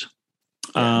choose.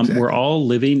 Yeah, exactly. We're all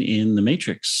living in the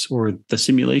Matrix or the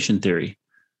simulation theory,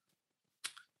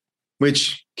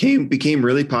 which became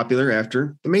really popular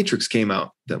after the Matrix came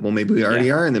out. That, well, maybe we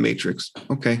already are in the Matrix.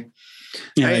 Okay.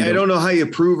 Yeah, I don't know how you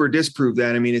prove or disprove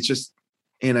that. I mean, it's just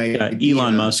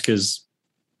Elon Musk has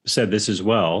said this as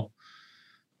well.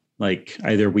 Like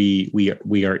either we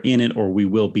are in it or we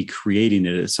will be creating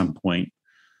it at some point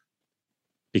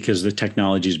because the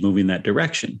technology is moving that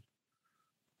direction.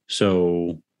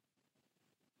 So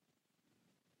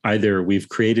either we've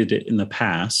created it in the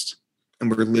past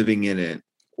and we're living in it,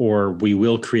 or we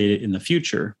will create it in the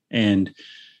future. And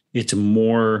it's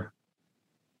more,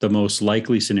 the most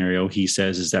likely scenario, he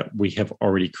says, is that we have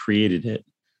already created it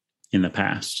in the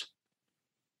past.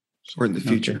 Or in the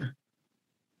future. Okay.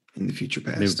 In the future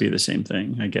past. It would be the same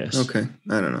thing, I guess. Okay.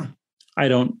 I don't know.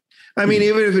 I mean,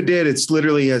 even if it did, it's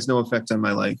literally has no effect on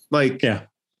my life. Like, yeah.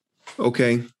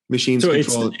 Okay. Machines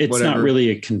control it's not really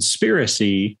a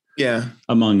conspiracy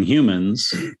among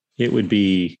humans. It would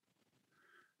be,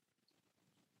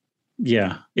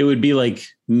 it would be like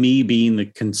me being the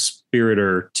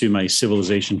conspirator to my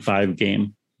Civilization 5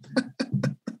 game.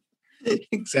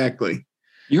 Exactly.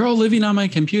 You're all living on my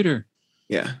computer.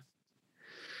 Yeah.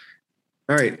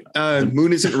 All right.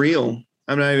 Moon isn't real.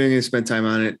 I'm not even going to spend time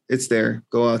on it. It's there.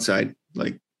 Go outside.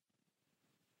 Like,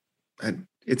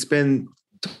 it's been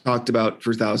talked about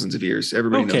for thousands of years.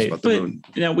 Everybody knows about the moon.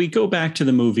 Now we go back to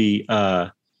the movie.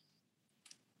 Jim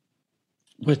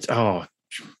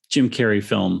Carrey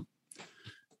film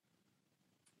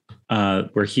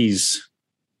where he's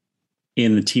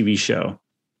in the TV show,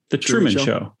 The Truman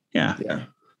Show. Yeah. Yeah.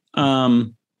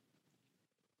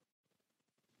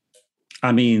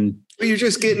 I mean, but you're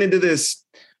just getting into this.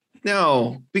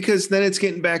 No, because then it's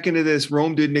getting back into this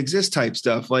Rome didn't exist type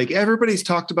stuff. Like everybody's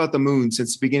talked about the moon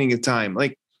since the beginning of time.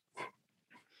 Like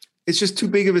it's just too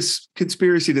big of a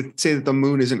conspiracy to say that the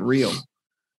moon isn't real.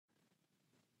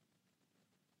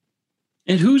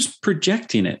 And who's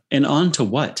projecting it and onto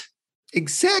what?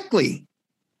 Exactly.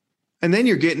 And then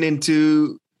you're getting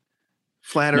into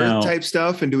flat Earth type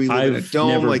stuff. And do we live in a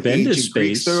dome like the ancient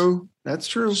Greeks though? That's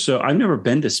true. So I've never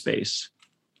been to space.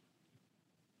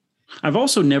 I've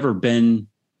also never been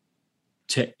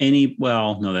to any,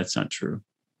 well, no, that's not true.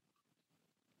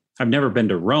 I've never been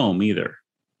to Rome either.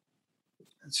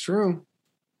 That's true.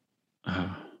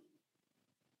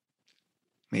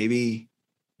 Maybe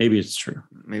it's true.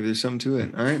 Maybe there's something to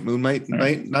it. All right. Moon might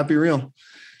not be real.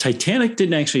 Titanic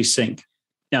didn't actually sink.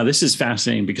 Now, this is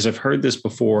fascinating because I've heard this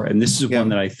before, and this is one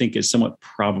that I think is somewhat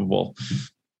probable.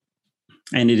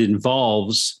 And it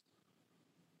involves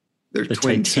the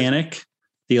Titanic,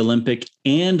 the Olympic,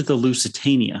 and the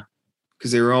Lusitania.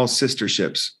 Because they were all sister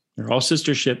ships. They're all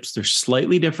sister ships. They're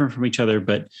slightly different from each other,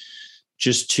 but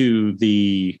just to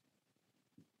the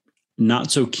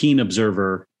not so keen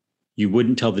observer, you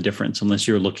wouldn't tell the difference unless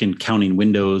you're counting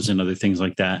windows and other things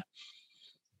like that.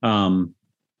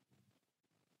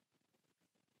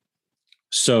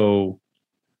 So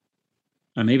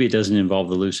maybe it doesn't involve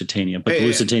the Lusitania, but the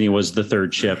Lusitania was the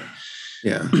third ship.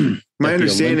 Yeah. My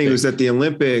understanding was that the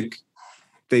Olympic,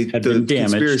 the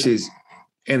conspiracies,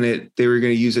 and that they were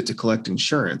going to use it to collect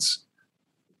insurance.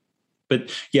 But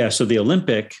yeah, so the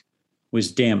Olympic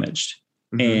was damaged,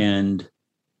 and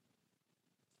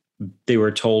they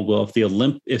were told, well,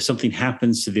 if something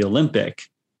happens to the Olympic,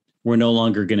 we're no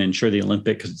longer going to insure the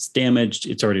Olympic because it's damaged.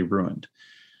 It's already ruined.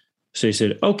 So they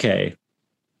said, okay.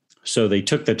 So they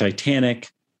took the Titanic,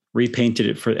 repainted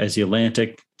it as the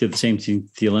Atlantic, did the same thing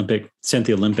to the Olympic, sent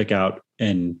the Olympic out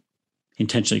and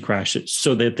intentionally crashed it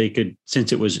so that they could,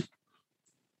 since it was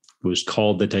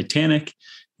called the Titanic,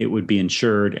 it would be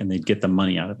insured and they'd get the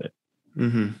money out of it.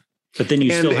 But then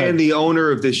and the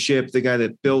owner of the ship, the guy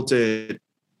that built it,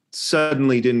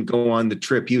 suddenly didn't go on the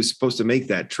trip. He was supposed to make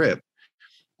that trip,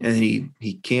 and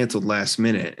he canceled last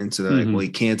minute. And so they're like, well, he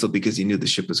canceled because he knew the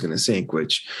ship was going to sink,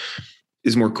 which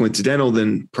is more coincidental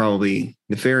than probably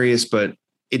nefarious, but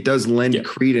it does lend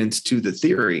credence to the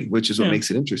theory, which is what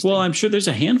makes it interesting. Well, I'm sure there's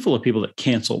a handful of people that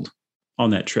canceled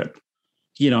on that trip.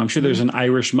 I'm sure there's an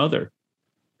Irish mother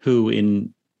who,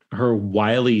 in her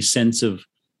wily sense of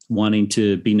wanting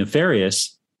to be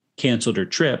nefarious, canceled her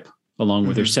trip along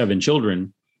with her 7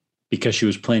 children because she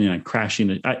was planning on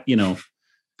crashing.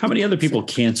 How many other people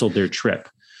canceled their trip?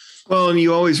 Well, and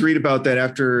you always read about that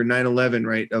after 9/11,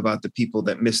 right? About the people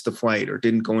that missed the flight or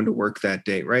didn't go into work that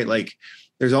day, right? Like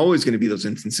there's always going to be those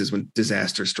instances when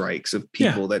disaster strikes of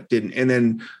people that didn't. And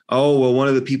then, one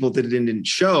of the people that didn't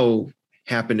show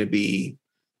happened to be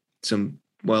some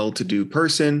well-to-do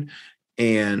person.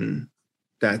 And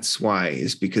that's why,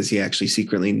 is because he actually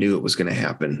secretly knew it was going to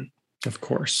happen. Of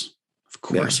course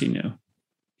he knew.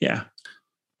 Yeah.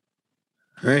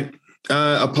 All right.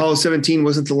 Apollo 17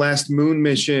 wasn't the last moon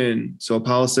mission. So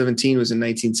Apollo 17 was in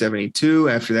 1972.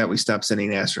 After that, we stopped sending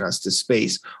astronauts to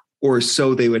space, or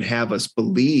so they would have us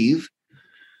believe.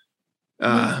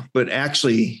 But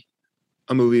actually,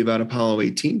 a movie about Apollo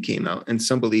 18 came out, and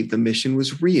some believe the mission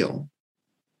was real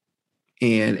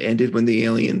and ended when the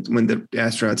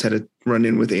astronauts had to run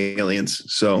in with aliens.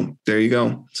 So there you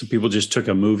go. So people just took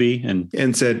a movie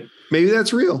and said, maybe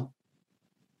that's real.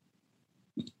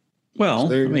 Well,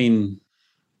 so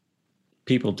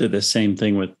people did the same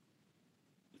thing with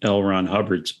L. Ron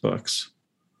Hubbard's books.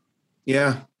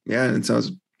 Yeah. Yeah. And it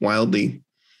sounds wildly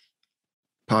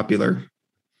popular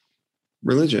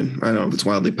religion. I don't know if it's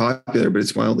wildly popular, but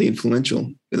it's wildly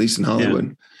influential, at least in Hollywood.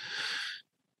 Yeah.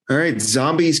 All right.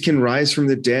 Zombies can rise from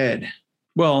the dead.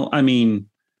 Well,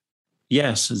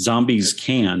 yes, zombies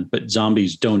can, but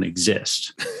zombies don't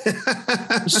exist.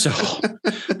 So,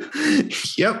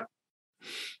 yep.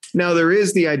 Now there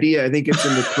is the idea, I think it's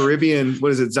in the Caribbean,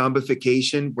 what is it,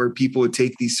 zombification, where people would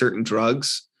take these certain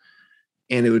drugs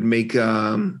and it would make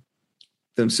them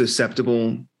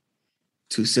susceptible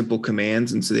to simple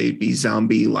commands. And so they'd be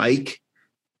zombie-like.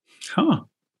 Huh.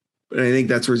 But I think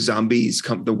that's where zombies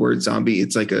come, the word zombie,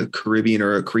 it's like a Caribbean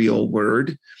or a Creole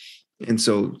word. And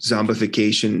so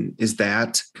zombification is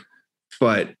that,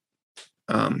 but,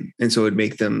 and so it'd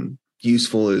make them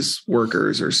useful as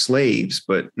workers or slaves,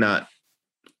 but not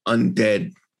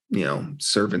undead,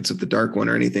 servants of the Dark One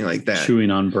or anything like that. Chewing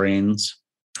on brains.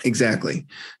 Exactly.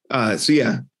 So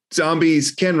yeah,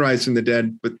 zombies can rise from the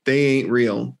dead, but they ain't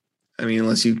real.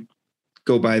 Unless you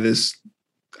go by this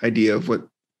idea of what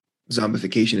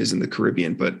zombification is in the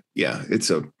Caribbean. But yeah,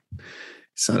 it's not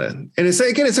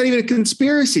even a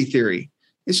conspiracy theory.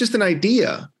 It's just an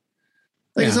idea.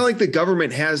 It's not like the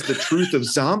government has the truth of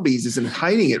zombies and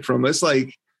hiding it from us.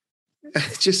 Like,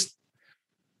 just,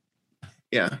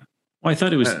 yeah. Well, I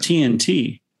thought it was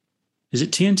TNT. Is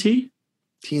it TNT?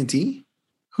 TNT?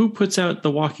 Who puts out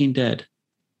The Walking Dead?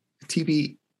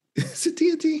 TV. Is it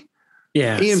TNT?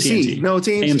 Yeah. AMC. TNT. No, it's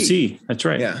AMC. AMC. That's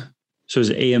right. Yeah. So is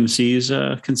it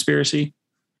AMC's conspiracy?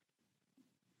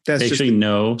 They actually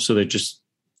know. So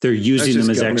they're using them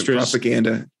as extras.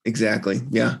 Propaganda. Exactly.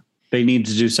 Yeah. They need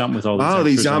to do something with all these. Wow,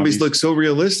 these zombies look so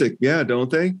realistic. Yeah, don't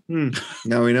they?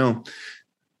 Now we know.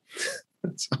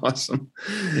 That's awesome.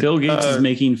 Bill Gates is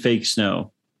making fake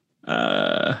snow.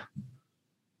 I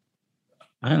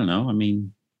don't know.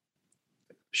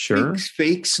 Sure.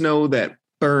 Fake snow that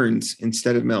burns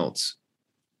instead of melts.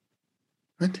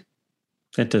 What?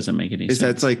 That doesn't make any sense.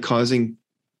 Is that like causing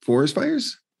forest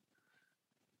fires?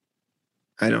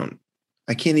 I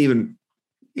can't even.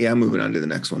 Yeah, I'm moving on to the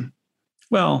next one.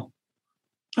 Well,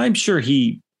 I'm sure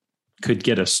he could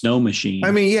get a snow machine.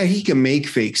 He can make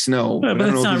fake snow. But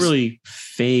it's not really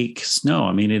fake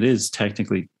snow. It is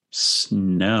technically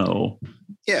snow.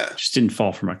 Yeah. It just didn't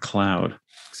fall from a cloud.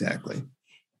 Exactly.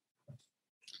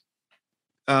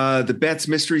 The Betz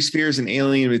Mystery Sphere is an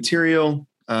alien material.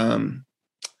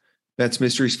 Betz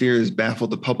Mystery Sphere has baffled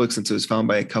the public since it was found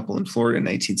by a couple in Florida in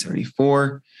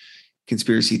 1974.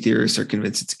 conspiracy theorists are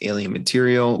convinced it's alien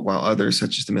material, while others,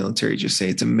 such as the military, just say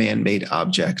it's a man-made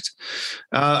object.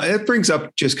 It brings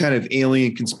up just kind of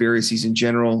alien conspiracies in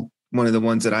general. One of the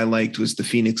ones that I liked was the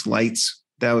Phoenix Lights.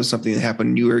 That was something that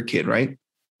happened when you were a kid, right?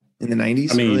 In the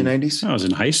 90s, early 90s? I was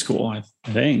in high school, I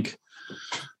think.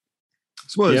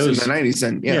 Well, it was in the 90s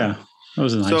then. Yeah. I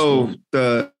was in high school.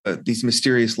 So these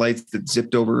mysterious lights that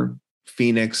zipped over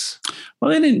Phoenix.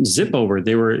 Well, they didn't zip over.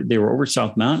 They were over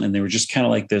South Mountain, and they were just kind of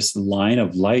like this line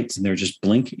of lights, and they were just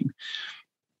blinking.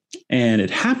 And it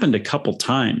happened a couple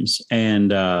times,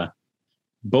 and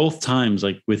both times,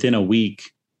 like within a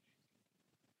week,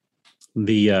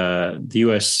 the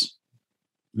U.S.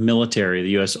 military, the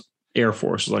U.S. Air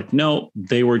Force was like, no,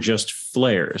 they were just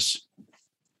flares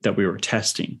that we were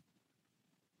testing.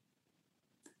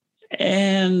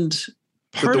 And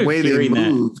part the of way they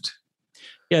moved.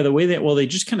 The way that, they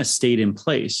just kind of stayed in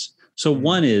place. So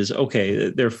one is,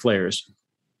 okay, they're flares.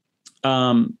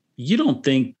 You don't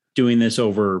think doing this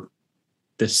over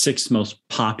the sixth most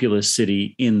populous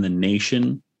city in the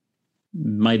nation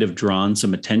might have drawn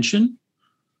some attention?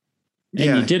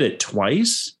 And you did it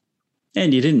twice,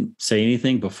 and you didn't say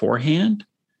anything beforehand?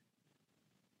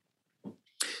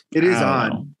 It is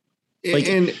odd.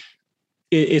 And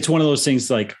it's one of those things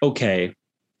like, okay,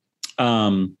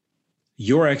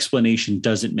 your explanation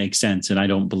doesn't make sense, and I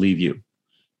don't believe you.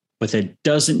 But that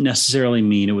doesn't necessarily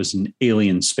mean it was an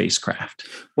alien spacecraft.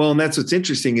 Well, and that's what's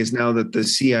interesting is now that the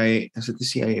CIA,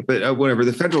 but whatever,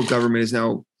 the federal government is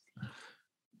now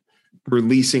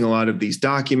releasing a lot of these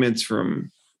documents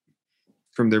from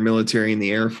their military and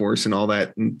the Air Force and all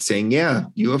that, and saying, yeah,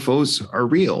 UFOs are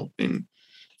real. And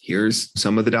here's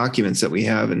some of the documents that we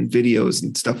have and videos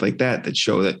and stuff like that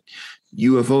show that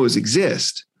UFOs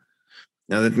exist.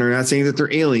 Now, that they're not saying that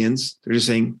they're aliens, they're just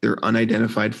saying they're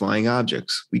unidentified flying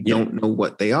objects. We don't know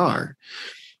what they are.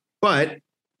 But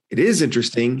it is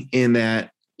interesting in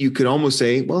that you could almost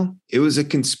say, well, it was a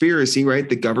conspiracy, right?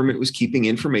 The government was keeping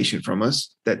information from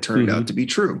us that turned out to be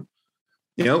true.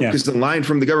 Because the line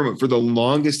from the government for the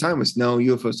longest time was, no,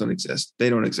 UFOs don't exist. They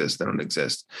don't exist. They don't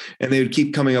exist. And they would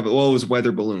keep coming up, well, it was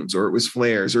weather balloons or it was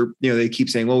flares, or, they keep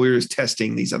saying, well, we were just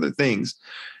testing these other things.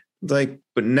 It's like,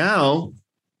 but now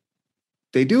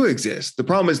they do exist. The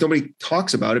problem is nobody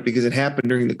talks about it because it happened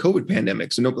during the COVID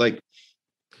pandemic. So like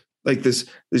this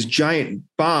giant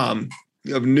bomb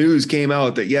of news came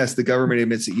out that, yes, the government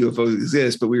admits that UFOs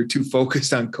exist, but we were too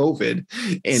focused on COVID.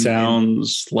 And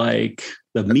sounds like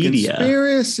the media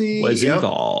conspiracy was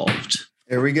involved.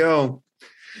 There we go.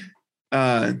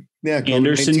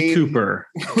 Anderson Cooper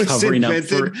covering up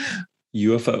for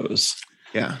UFOs.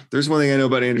 Yeah. There's one thing I know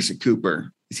about Anderson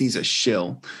Cooper. He's a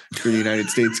shill for the United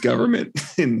States government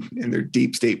and their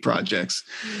deep state projects.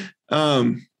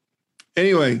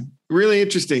 Anyway, really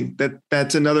interesting.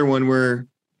 That's another one where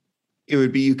it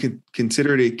would be, you could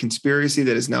consider it a conspiracy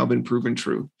that has now been proven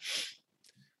true.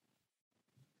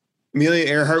 Amelia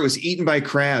Earhart was eaten by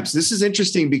crabs. This is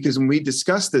interesting because when we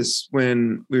discussed this,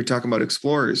 when we were talking about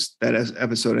explorers, that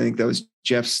episode, I think that was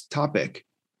Jeff's topic.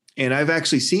 And I've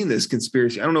actually seen this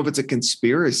conspiracy. I don't know if it's a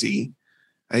conspiracy.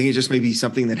 I think it just may be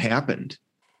something that happened.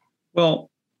 Well,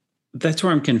 that's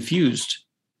where I'm confused.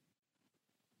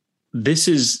 This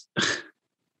is,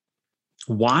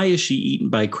 why is she eaten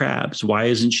by crabs? Why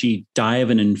doesn't she die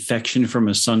of an infection from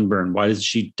a sunburn? Why doesn't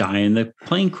she die in the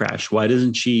plane crash? Why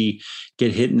doesn't she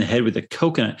get hit in the head with a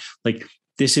coconut? Like,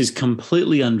 this is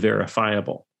completely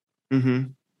unverifiable. Mm-hmm.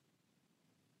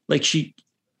 Like,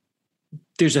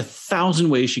 there's 1,000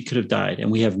 ways she could have died,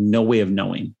 and we have no way of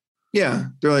knowing. Yeah.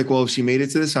 They're like, well, if she made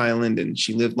it to this island and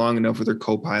she lived long enough with her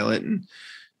co-pilot and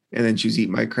then she was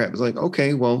eaten by crabs. It's like,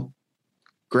 okay, well,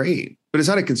 great. But it's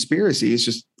not a conspiracy. It's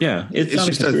just, it's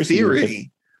just a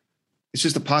theory. It's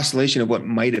just a postulation of what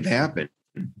might have happened.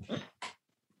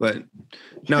 But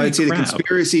no, I'd say the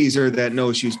conspiracies are that,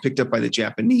 no, she was picked up by the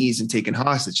Japanese and taken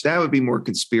hostage. That would be more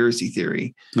conspiracy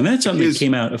theory. And that's something that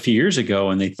came out a few years ago,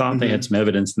 and they thought they had some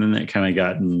evidence, and then that kind of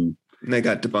got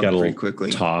debunked very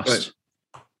quickly. Tossed.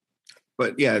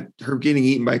 But yeah, her getting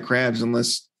eaten by crabs,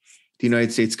 unless the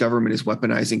United States government is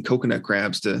weaponizing coconut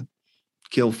crabs to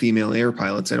kill female air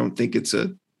pilots, I don't think it's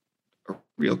a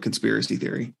real conspiracy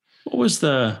theory. What was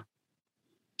the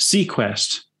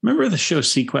Sequest? Remember the show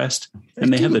Sequest?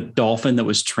 And they had the dolphin that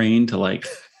was trained to I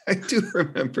do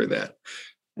remember that.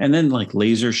 And then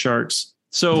laser sharks.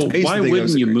 So why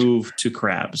wouldn't you move to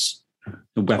crabs?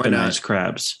 Weaponized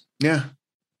crabs. Yeah.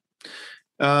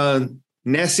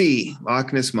 Nessie,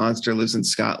 Loch Ness Monster, lives in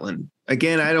Scotland.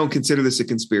 Again, I don't consider this a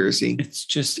conspiracy.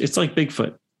 It's like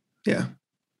Bigfoot. Yeah.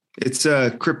 It's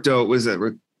crypto. Was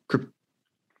that?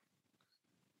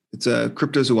 It's a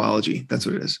cryptozoology. That's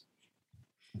what it is.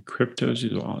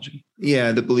 Cryptozoology.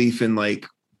 Yeah, the belief in like,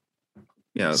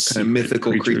 kind of Secret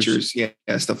mythical creatures. creatures.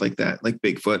 Yeah, stuff like that, like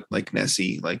Bigfoot, like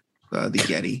Nessie, like the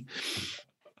Yeti.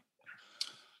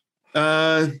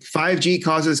 5G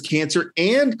causes cancer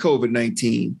and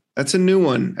COVID-19. That's a new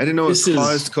one. I didn't know This it is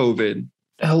caused COVID.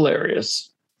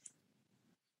 Hilarious.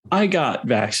 I got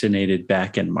vaccinated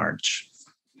back in March.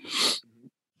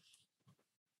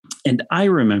 And I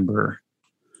remember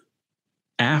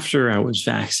after I was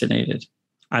vaccinated,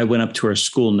 I went up to our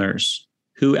school nurse,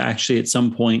 who actually at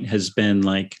some point has been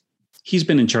like, he's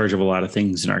been in charge of a lot of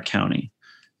things in our county.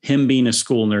 Him being a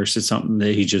school nurse is something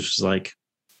that he just was like,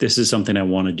 this is something I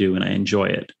want to do and I enjoy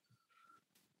it.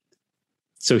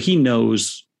 So he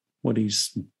knows what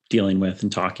he's dealing with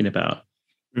and talking about.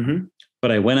 Mm-hmm.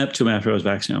 But I went up to him after I was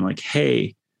vaccinated. I'm like,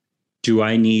 hey, do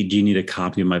you need a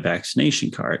copy of my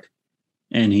vaccination card?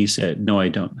 And he said, no, I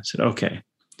don't. I said, okay.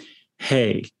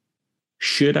 Hey,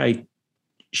 should I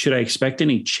expect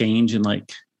any change in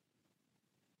like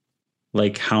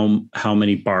how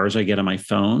many bars I get on my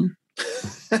phone?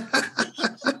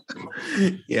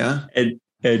 Yeah. And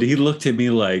he looked at me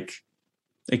like,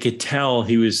 I could tell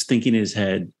he was thinking in his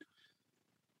head,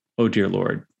 oh dear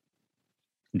Lord,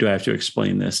 do I have to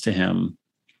explain this to him?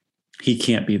 He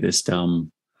can't be this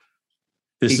dumb.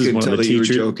 This is one of the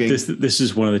teachers. This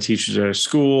is one of the teachers at our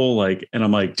school. Like, and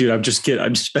I'm like, dude, I'm just kidding.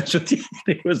 I'm just messing with you.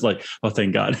 He was like, oh,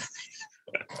 thank God.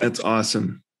 That's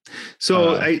awesome.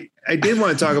 So I did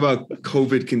want to talk about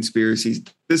COVID conspiracies.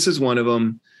 This is one of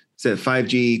them. It's that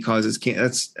 5G causes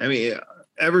cancer.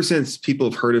 Ever since people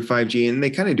have heard of 5G, and they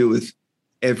kind of do it with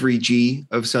every G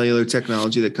of cellular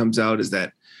technology that comes out, is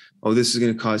that, oh, this is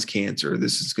going to cause cancer.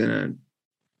 This is going to,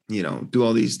 do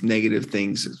all these negative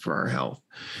things for our health.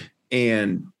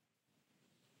 And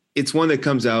it's one that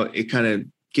comes out, it kind of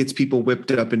gets people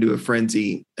whipped up into a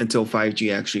frenzy until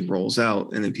 5G actually rolls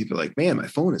out. And then people are like, man, my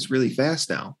phone is really fast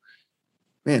now.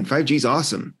 Man, 5G is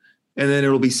awesome. And then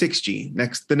it'll be 6G.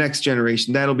 The next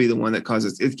generation, that'll be the one that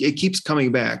causes it keeps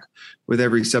coming back with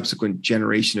every subsequent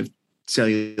generation of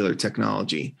cellular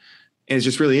technology. And it's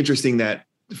just really interesting that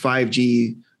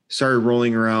 5G started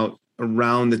rolling around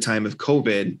the time of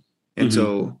COVID. And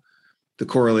so the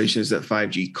correlation is that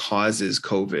 5G causes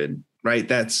COVID, right?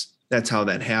 That's how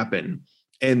that happened.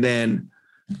 And then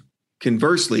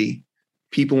conversely,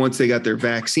 people, once they got their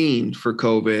vaccine for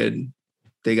COVID,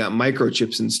 they got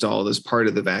microchips installed as part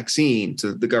of the vaccine so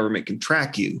that the government can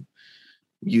track you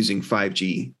using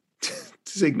 5G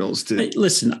signals to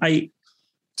listen.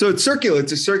 So it's circular.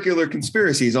 It's a circular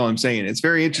conspiracy is all I'm saying. It's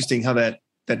very interesting how that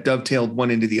dovetailed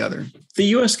one into the other. The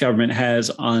U.S. government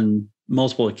has on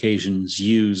multiple occasions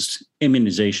used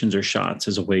immunizations or shots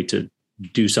as a way to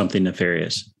do something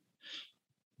nefarious.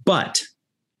 But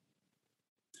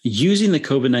using the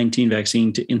COVID-19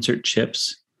 vaccine to insert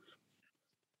chips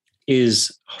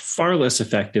is far less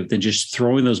effective than just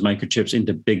throwing those microchips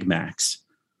into Big Macs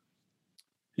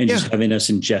and just having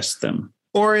us ingest them.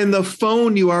 Or in the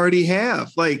phone you already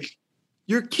have. Like,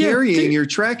 you're carrying your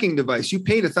tracking device. You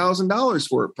paid $1,000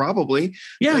 for it, probably.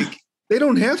 Yeah. Like, they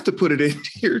don't have to put it into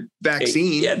your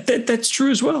vaccine. Yeah, that's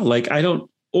true as well. Like, I don't,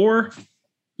 or,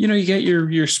 you get your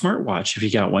smartwatch if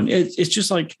you got one. It's just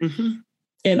like,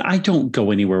 and I don't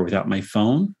go anywhere without my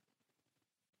phone.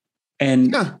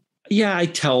 And I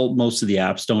tell most of the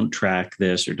apps don't track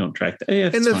this or don't track that. Yeah,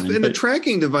 and the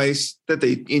tracking device that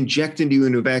they inject into you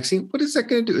into a vaccine, what is that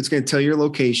going to do? It's going to tell your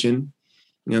location.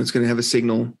 It's going to have a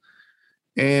signal,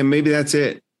 and maybe that's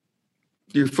it.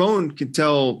 Your phone can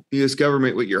tell the U.S.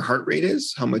 government what your heart rate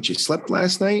is, how much you slept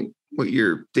last night, what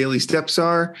your daily steps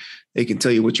are. They can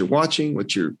tell you what you're watching,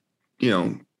 what you're,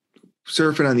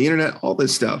 surfing on the internet, all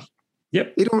this stuff.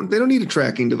 Yep. They don't need a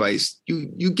tracking device.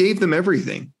 You gave them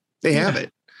everything. They have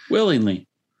it. Willingly.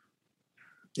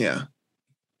 Yeah.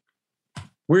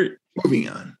 We're moving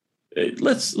on.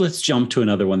 Let's jump to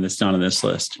another one that's not on this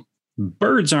list.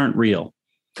 Birds aren't real.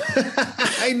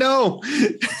 I know.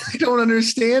 I don't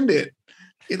understand it.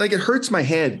 It hurts my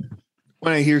head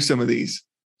when I hear some of these.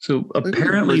 So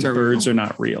apparently birds are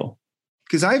not real.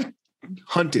 Because I've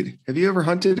hunted. Have you ever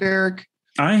hunted, Eric?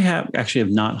 I have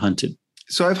not hunted.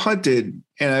 So I've hunted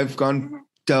and I've gone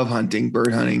dove hunting,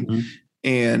 bird hunting,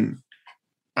 and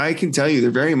I can tell you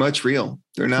they're very much real.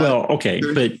 They're not. Well, okay.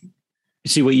 But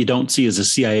see, what you don't see is a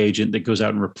CIA agent that goes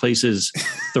out and replaces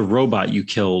the robot you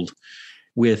killed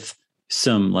with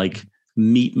some like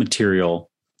meat material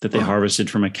that they harvested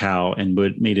from a cow and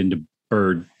made into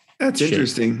bird. That's shit.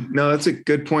 Interesting. No, that's a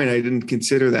good point. I didn't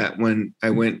consider that when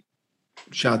I went,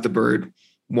 shot the bird,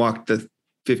 walked the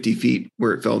 50 feet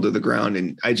where it fell to the ground,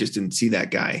 and I just didn't see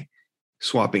that guy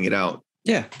swapping it out.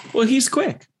 Yeah. Well, he's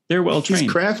quick. They're well trained.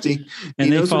 He's crafty.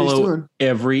 And they follow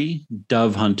every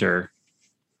dove hunter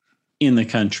in the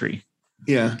country.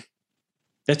 Yeah.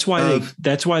 That's why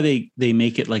they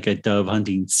make it like a dove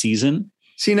hunting season.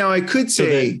 See, now I could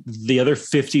say the other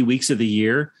 50 weeks of the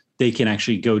year, they can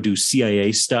actually go do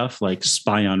CIA stuff like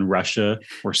spy on Russia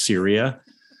or Syria.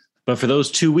 But for those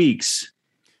 2 weeks,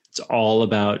 it's all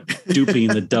about duping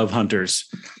the dove hunters.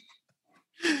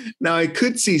 Now I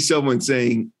could see someone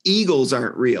saying eagles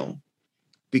aren't real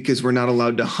because we're not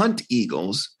allowed to hunt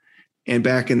eagles. And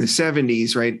back in the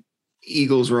 70s, right,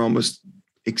 eagles were almost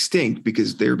extinct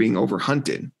because they were being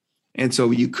overhunted. And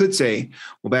so you could say,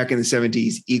 well, back in the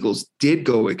 70s, eagles did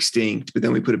go extinct, but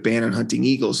then we put a ban on hunting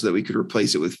eagles so that we could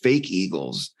replace it with fake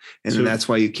eagles. And then that's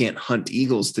why you can't hunt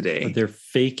eagles today. Are there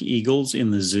fake eagles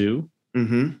in the zoo?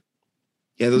 Mm-hmm.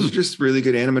 Yeah, those are just really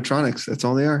good animatronics. That's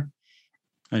all they are.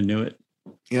 I knew it.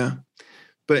 Yeah.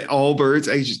 But all birds,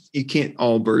 you can't,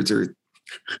 all birds are,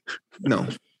 no.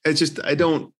 It's just, I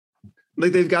don't,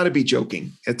 like, they've got to be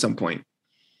joking at some point.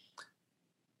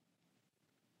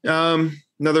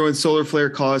 Another one, solar flare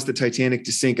caused the Titanic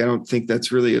to sink. I don't think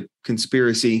that's really a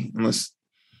conspiracy unless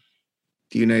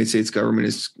the United States government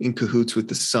is in cahoots with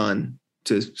the sun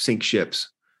to sink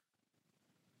ships.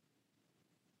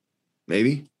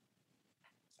 Maybe.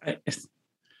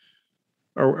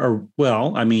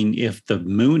 Well, I mean, if the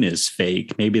moon is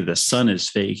fake, maybe the sun is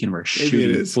fake and we're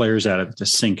shooting flares at it to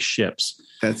sink ships.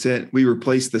 That's it. We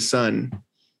replaced the sun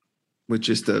with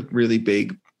just a really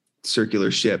big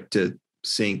circular ship to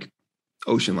sink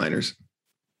ocean liners.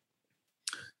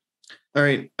 All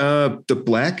right. The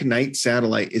Black Knight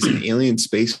satellite is an alien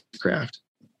spacecraft.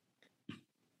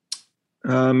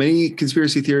 Many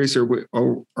conspiracy theorists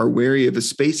are wary of a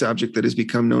space object that has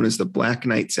become known as the Black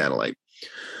Knight satellite.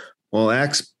 While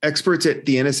experts at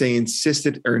the NASA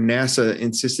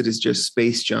insisted it's just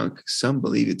space junk, some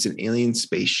believe it's an alien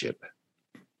spaceship.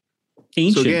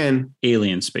 Ancient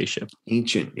alien spaceship.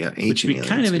 Ancient, yeah. Which would be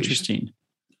kind of interesting.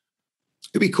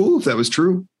 It'd be cool if that was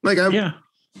true. If that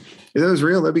was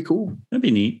real, that'd be cool. That'd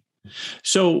be neat.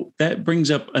 So that brings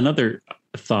up another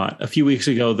thought. A few weeks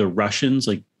ago, the Russians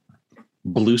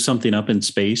blew something up in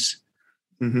space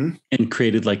and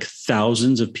created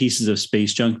thousands of pieces of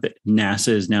space junk that NASA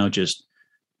is now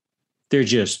they're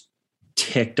just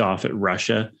ticked off at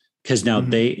Russia because now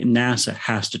NASA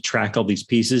has to track all these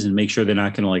pieces and make sure they're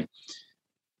not going to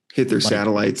hit their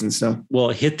satellites and stuff. Well,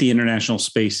 hit the International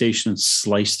Space Station and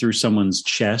slice through someone's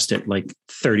chest at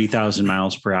 30,000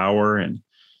 miles per hour. And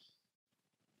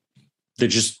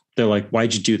they're like,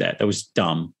 why'd you do that? That was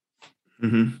dumb.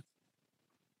 Mm-hmm.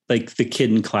 Like the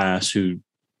kid in class who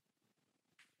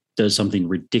does something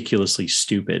ridiculously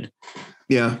stupid.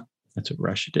 Yeah. That's what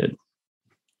Russia did.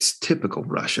 It's typical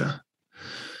Russia.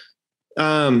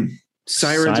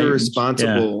 Sirens are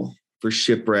responsible for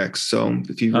shipwrecks. So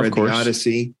if you've read the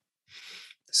Odyssey,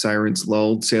 sirens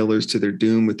lulled sailors to their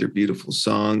doom with their beautiful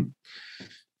song.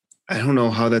 I don't know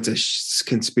how that's a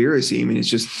conspiracy. I mean, it's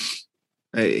just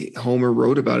Homer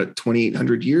wrote about it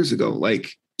 2,800 years ago.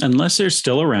 Unless they're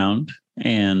still around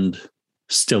and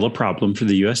still a problem for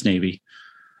the U.S. Navy.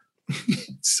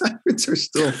 Sirens are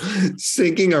still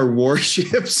sinking our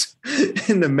warships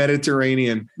in the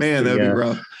Mediterranean. Man, that'd be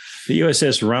rough. The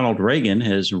USS Ronald Reagan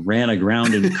has ran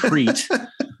aground in Crete.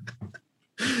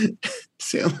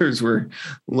 Sailors were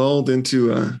lulled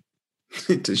into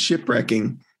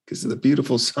shipwrecking because of the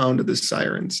beautiful sound of the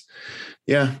sirens.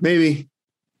 Yeah, maybe.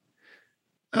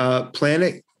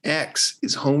 Planet X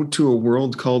is home to a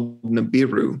world called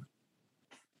Nibiru.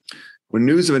 When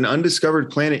news of an undiscovered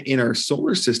planet in our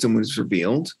solar system was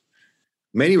revealed,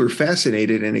 many were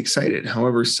fascinated and excited.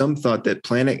 However, some thought that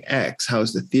Planet X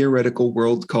housed a theoretical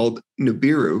world called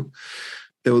Nibiru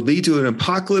that would lead to an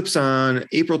apocalypse on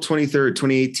April 23rd,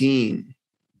 2018.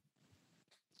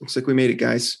 Looks like we made it,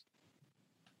 guys.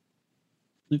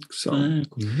 So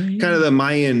kind of the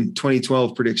Mayan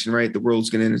 2012 prediction, right? The world's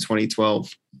going to end in 2012,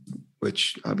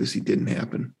 which obviously didn't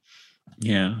happen.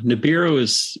 Yeah. Nibiru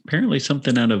is apparently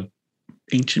something out of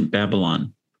ancient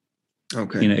Babylon.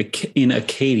 Okay. In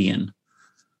Akkadian.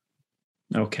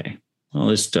 Okay. Well,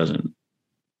 this doesn't,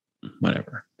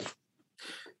 whatever.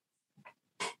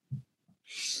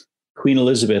 Queen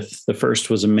Elizabeth I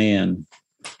was a man.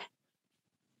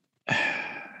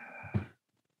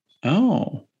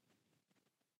 Oh.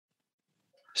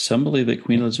 Some believe that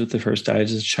Queen Elizabeth I died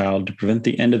as a child to prevent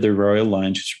the end of the royal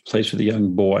line. She was replaced with a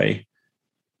young boy.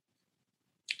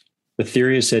 The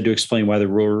theory is said to explain why the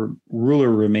ruler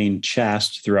remained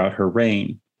chaste throughout her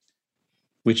reign,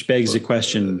 which begs the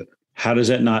question, how does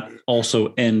that not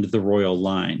also end the royal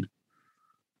line?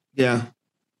 Yeah.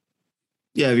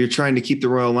 Yeah, if you're trying to keep the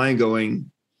royal line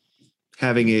going,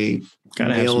 having a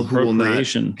Gotta have male some who will not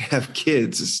procreation. have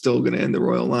kids is still going to end the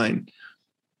royal line.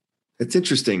 It's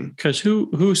interesting. Because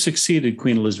who succeeded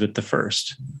Queen Elizabeth I?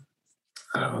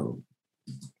 Oh,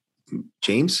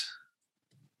 James?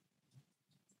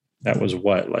 That was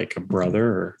what, like a brother?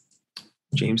 Or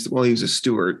James, well, he was a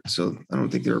Stuart, so I don't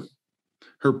think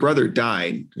her brother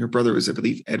died. Her brother was, I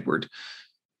believe, Edward,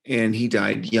 and he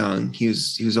died young. He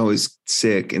was always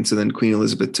sick, and so then Queen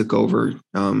Elizabeth took over.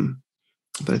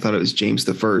 But I thought it was James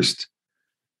the First.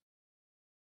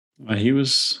 He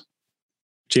was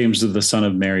James, the son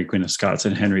of Mary, Queen of Scots,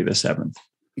 and Henry VII.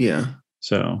 Yeah.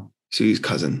 So he's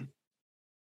cousin.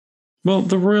 Well,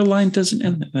 the royal line doesn't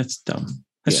end. That's dumb.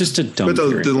 That's just a dumb. But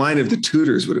the line of the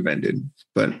Tudors would have ended.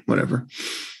 But whatever.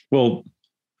 Well,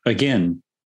 again,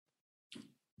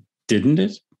 didn't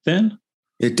it then?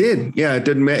 It did. Yeah, it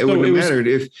didn't matter. It wouldn't have mattered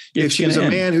if she was a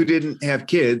man who didn't have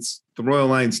kids. The royal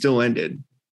line still ended.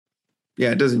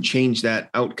 Yeah, it doesn't change that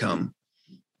outcome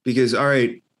because, all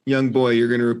right, young boy, you're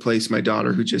going to replace my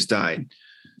daughter who just died,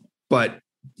 but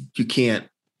you can't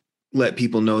let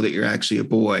people know that you're actually a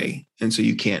boy. And so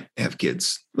you can't have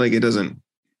kids. Like, it doesn't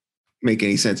make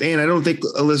any sense. And I don't think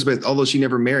Elizabeth, although she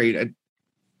never married, I'm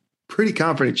pretty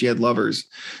confident she had lovers.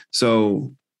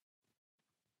 So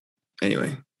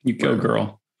anyway, you go,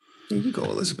 girl. You go,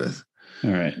 Elizabeth.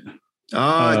 All right.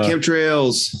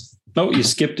 Chemtrails. Oh, you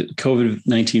skipped it.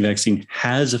 COVID-19 vaccine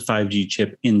has a 5G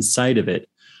chip inside of it.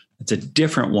 It's a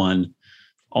different one.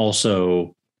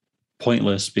 Also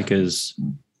pointless because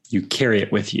you carry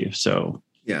it with you. So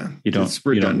yeah, you don't, it's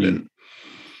redundant. You don't need,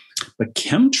 but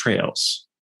chemtrails,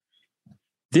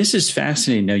 this is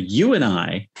fascinating. Now, you and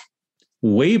I,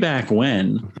 way back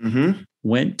when,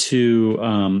 went to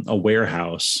a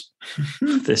warehouse.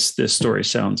 This story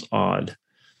sounds odd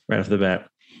right off the bat.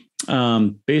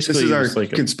 Basically, this is our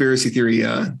conspiracy theory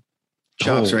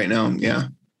chops right now. Yeah.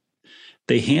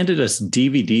 They handed us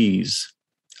DVDs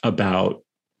about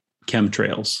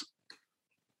chemtrails.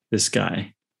 This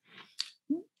guy.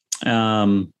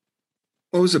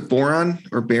 What was it, boron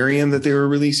or barium that they were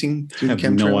releasing? I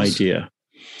have no idea.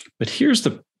 But here's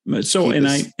the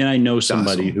I know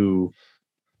somebody who,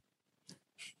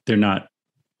 they're not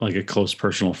like a close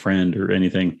personal friend or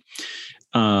anything.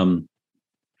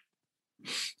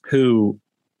 Who,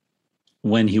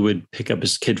 when he would pick up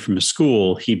his kid from a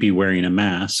school, he'd be wearing a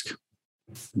mask.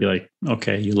 Be like,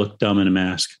 okay, you look dumb in a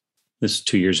mask. This is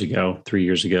 2 years ago, 3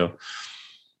 years ago.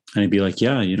 And he'd be like,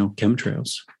 yeah,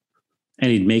 chemtrails.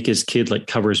 And he'd make his kid like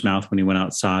cover his mouth when he went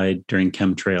outside during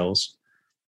chemtrails.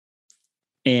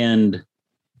 And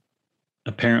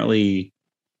apparently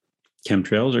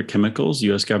chemtrails are chemicals the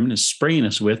U.S. government is spraying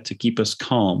us with to keep us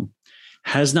calm.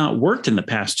 Has not worked in the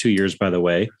past 2 years, by the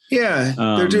way. Yeah,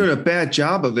 they're doing a bad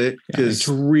job of it because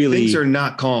things are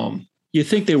not calm. You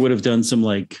think they would have done some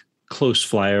like close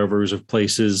flyovers of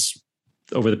places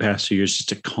over the past 2 years just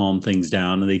to calm things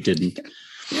down, and they didn't.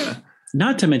 Yeah.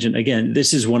 Not to mention, again,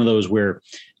 this is one of those where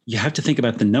you have to think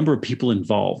about the number of people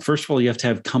involved. First of all, you have to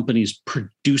have companies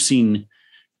producing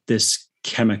this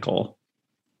chemical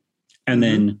and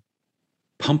then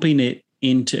pumping it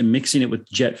into and mixing it with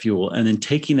jet fuel, and then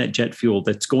taking that jet fuel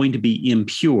that's going to be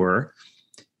impure,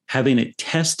 having it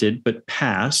tested but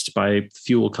passed by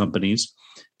fuel companies,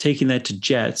 taking that to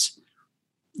jets.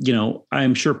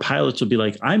 I'm sure pilots will be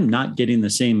like, I'm not getting the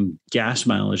same gas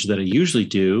mileage that I usually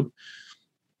do.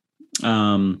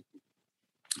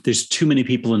 There's too many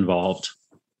people involved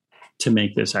to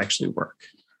make this actually work.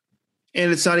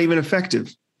 And it's not even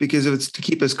effective because if it's to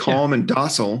keep us calm and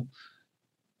docile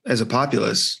as a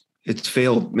populace, it's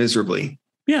failed miserably.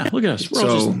 Yeah, look at us. We're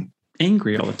all just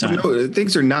angry all the time. No,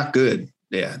 things are not good.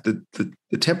 Yeah,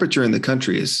 the temperature in the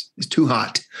country is too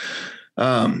hot.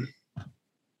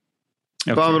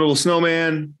 Abominable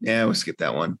snowman. Yeah, we'll skip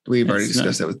that one. We've already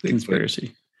discussed that with Bigfoot.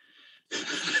 Conspiracy.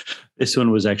 This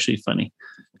one was actually funny.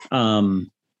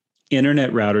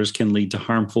 Internet routers can lead to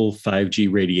harmful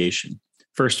 5G radiation.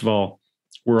 First of all,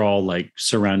 we're all like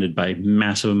surrounded by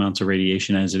massive amounts of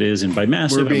radiation as it is, and by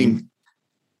massive, we're being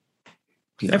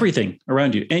everything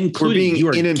around you, including you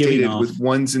are inundated with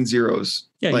ones and zeros.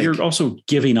 Yeah, you're also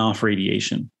giving off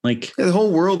radiation. Like the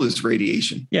whole world is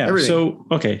radiation. Yeah.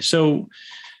 Everything. So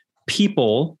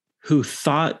people who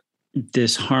thought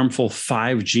this harmful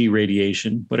 5G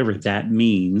radiation, whatever that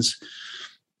means,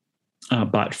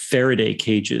 bought Faraday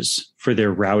cages for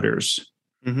their routers.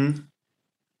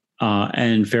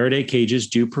 And Faraday cages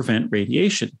do prevent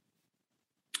radiation.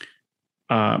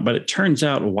 But it turns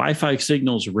out Wi-Fi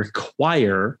signals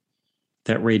require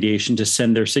that radiation to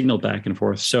send their signal back and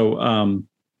forth. So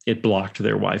it blocked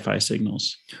their Wi-Fi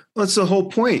signals. Well, that's the whole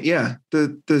point. Yeah.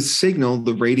 The signal,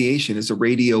 the radiation is a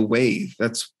radio wave.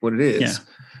 That's what it is. Yeah.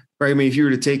 Right. I mean, if you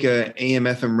were to take a AM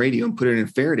FM radio and put it in a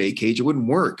Faraday cage, it wouldn't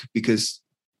work because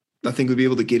nothing would be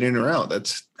able to get in or out.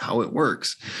 That's how it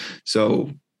works.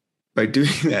 So by doing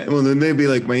that, well, then they'd be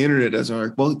like, my internet doesn't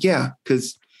work. Well, yeah,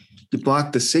 because you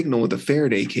block the signal with a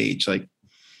Faraday cage. Like,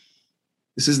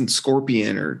 this isn't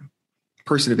Scorpion or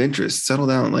Person of Interest. Settle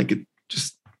down. Like, it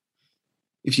just,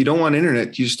 if you don't want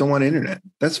internet, you just don't want internet.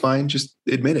 That's fine. Just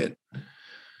admit it.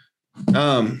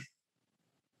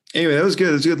 Anyway, that was good.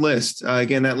 It was a good list.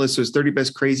 Again, that list was 30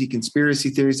 best crazy conspiracy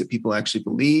theories that people actually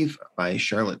believe by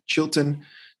Charlotte Chilton.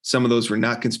 Some of those were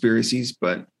not conspiracies,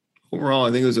 but overall,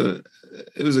 I think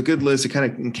it was a good list. It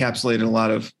kind of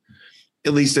encapsulated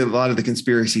at least a lot of the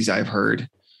conspiracies I've heard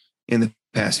in the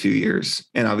past few years.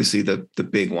 And obviously the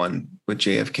big one with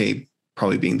JFK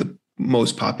probably being the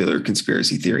most popular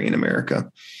conspiracy theory in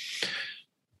America.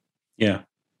 Yeah.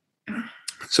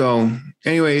 So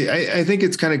anyway, I think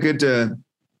it's kind of good to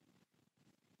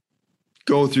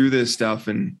go through this stuff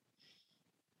and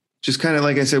just kind of,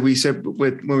 like I said,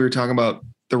 when we were talking about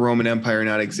the Roman Empire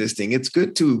not existing, it's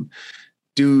good to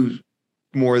do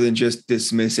more than just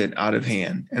dismiss it out of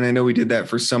hand. And I know we did that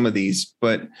for some of these,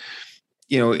 but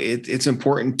it's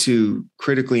important to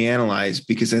critically analyze,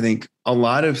 because I think a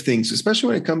lot of things, especially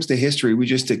when it comes to history, we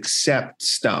just accept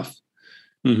stuff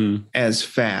as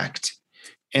fact.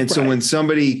 And so when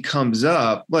somebody comes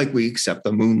up, like we accept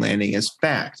the moon landing as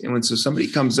fact. And when somebody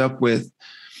comes up with,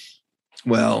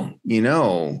 well,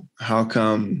 how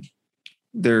come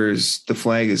the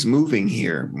flag is moving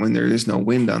here when there is no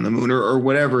wind on the moon, or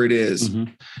whatever it is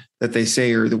that they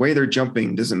say, or the way they're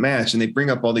jumping doesn't match. And they bring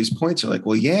up all these points. They're like,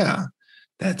 well, yeah,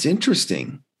 that's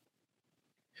interesting.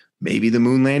 Maybe the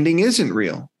moon landing isn't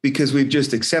real, because we've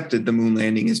just accepted the moon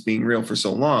landing as being real for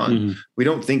so long. We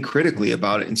don't think critically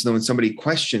about it. And so when somebody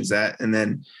questions that, and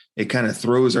then it kind of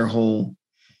throws our whole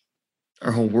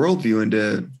worldview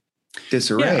into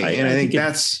disarray. Yeah, I think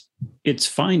it's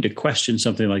fine to question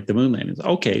something like the moon landing.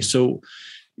 Okay, so,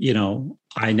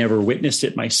 I never witnessed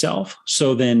it myself.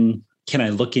 So then can I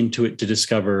look into it to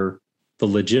discover the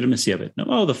legitimacy of it?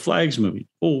 No, the flag's moving.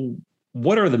 Well,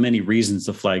 what are the many reasons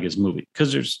the flag is moving?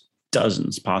 Because there's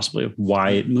dozens possibly of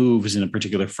why it moves in a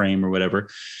particular frame or whatever.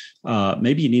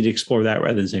 Maybe you need to explore that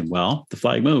rather than saying, well, the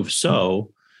flag moves,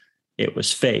 so it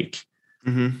was fake.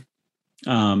 And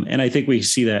I think we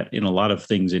see that in a lot of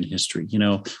things in history.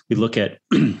 We look at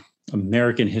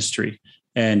American history,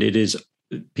 and it is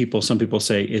some people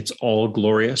say it's all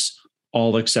glorious,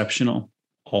 all exceptional,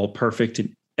 all perfect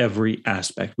in every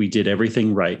aspect. We did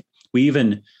everything right. We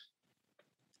even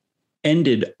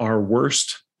ended our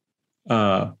worst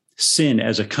sin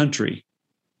as a country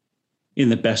in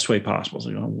the best way possible.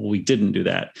 So, we didn't do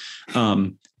that.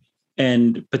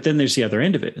 But then there's the other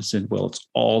end of it. It said, well, it's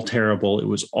all terrible. It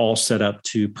was all set up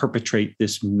to perpetrate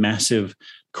this massive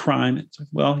crime. It's like,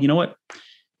 well, you know what?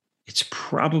 It's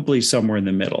probably somewhere in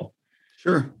the middle.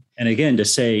 Sure. And again, to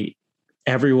say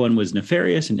everyone was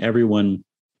nefarious and everyone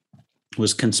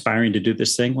was conspiring to do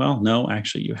this thing. Well, no,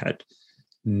 actually you had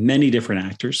many different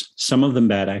actors, some of them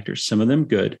bad actors, some of them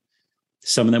good,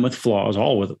 some of them with flaws,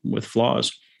 all with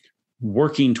flaws,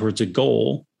 working towards a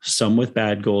goal, some with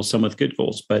bad goals, some with good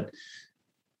goals, but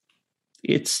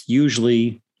it's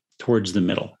usually towards the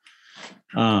middle.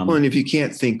 Well, and if you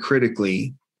can't think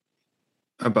critically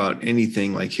about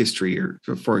anything like history, or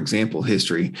for example,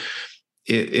 history,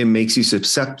 it makes you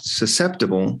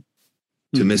susceptible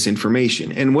to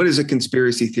misinformation. And what is a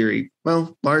conspiracy theory?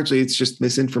 Well, largely it's just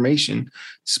misinformation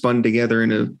spun together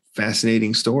in a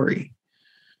fascinating story.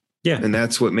 Yeah. And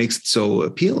that's what makes it so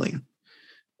appealing.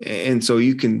 And so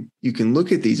you can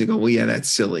look at these and go, well, yeah, that's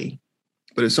silly.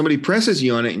 But if somebody presses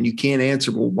you on it and you can't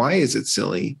answer, well, why is it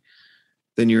silly?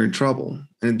 Then you're in trouble.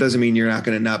 And it doesn't mean you're not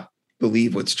going to not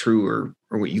believe what's true or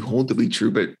what you hold to be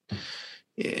true. But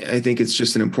I think it's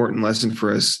just an important lesson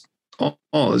for us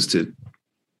all is to,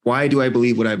 why do I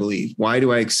believe what I believe? Why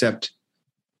do I accept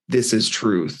this as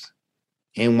truth?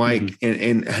 And why,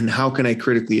 and how can I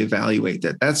critically evaluate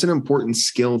that? That's an important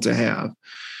skill to have.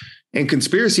 And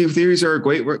conspiracy theories are a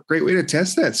great way to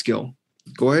test that skill.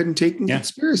 Go ahead and take a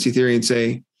conspiracy theory and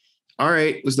say, all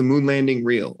right, was the moon landing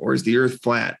real? Or is the earth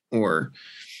flat? Or,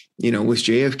 was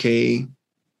JFK,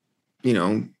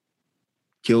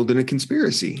 killed in a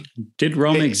conspiracy? Did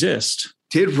Rome exist?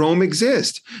 Did Rome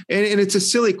exist? And it's a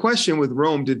silly question with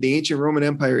Rome. Did the ancient Roman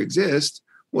Empire exist?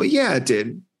 Well, yeah, it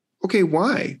did. Okay,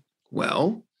 why?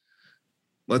 Well,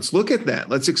 let's look at that.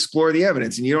 Let's explore the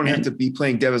evidence. And you don't have to be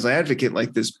playing devil's advocate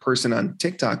like this person on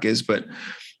TikTok is, but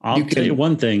I'll tell you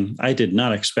one thing. I did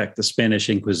not expect the Spanish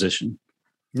Inquisition.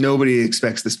 Nobody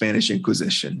expects the Spanish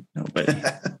Inquisition. Nobody.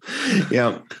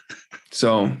 Yeah.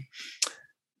 So,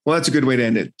 well, that's a good way to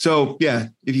end it. So, yeah,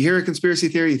 if you hear a conspiracy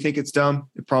theory, you think it's dumb,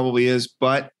 it probably is,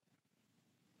 but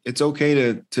it's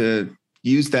okay to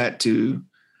use that to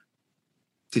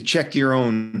check your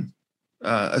own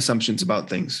assumptions about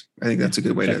things. I think that's a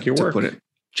good way to put it.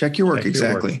 Check your work.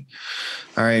 Exactly.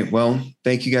 All right. Well,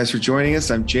 thank you guys for joining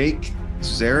us. I'm Jake.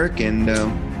 This is Eric, and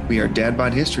we are Dad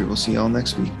Bod History. We'll see you all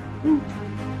next week.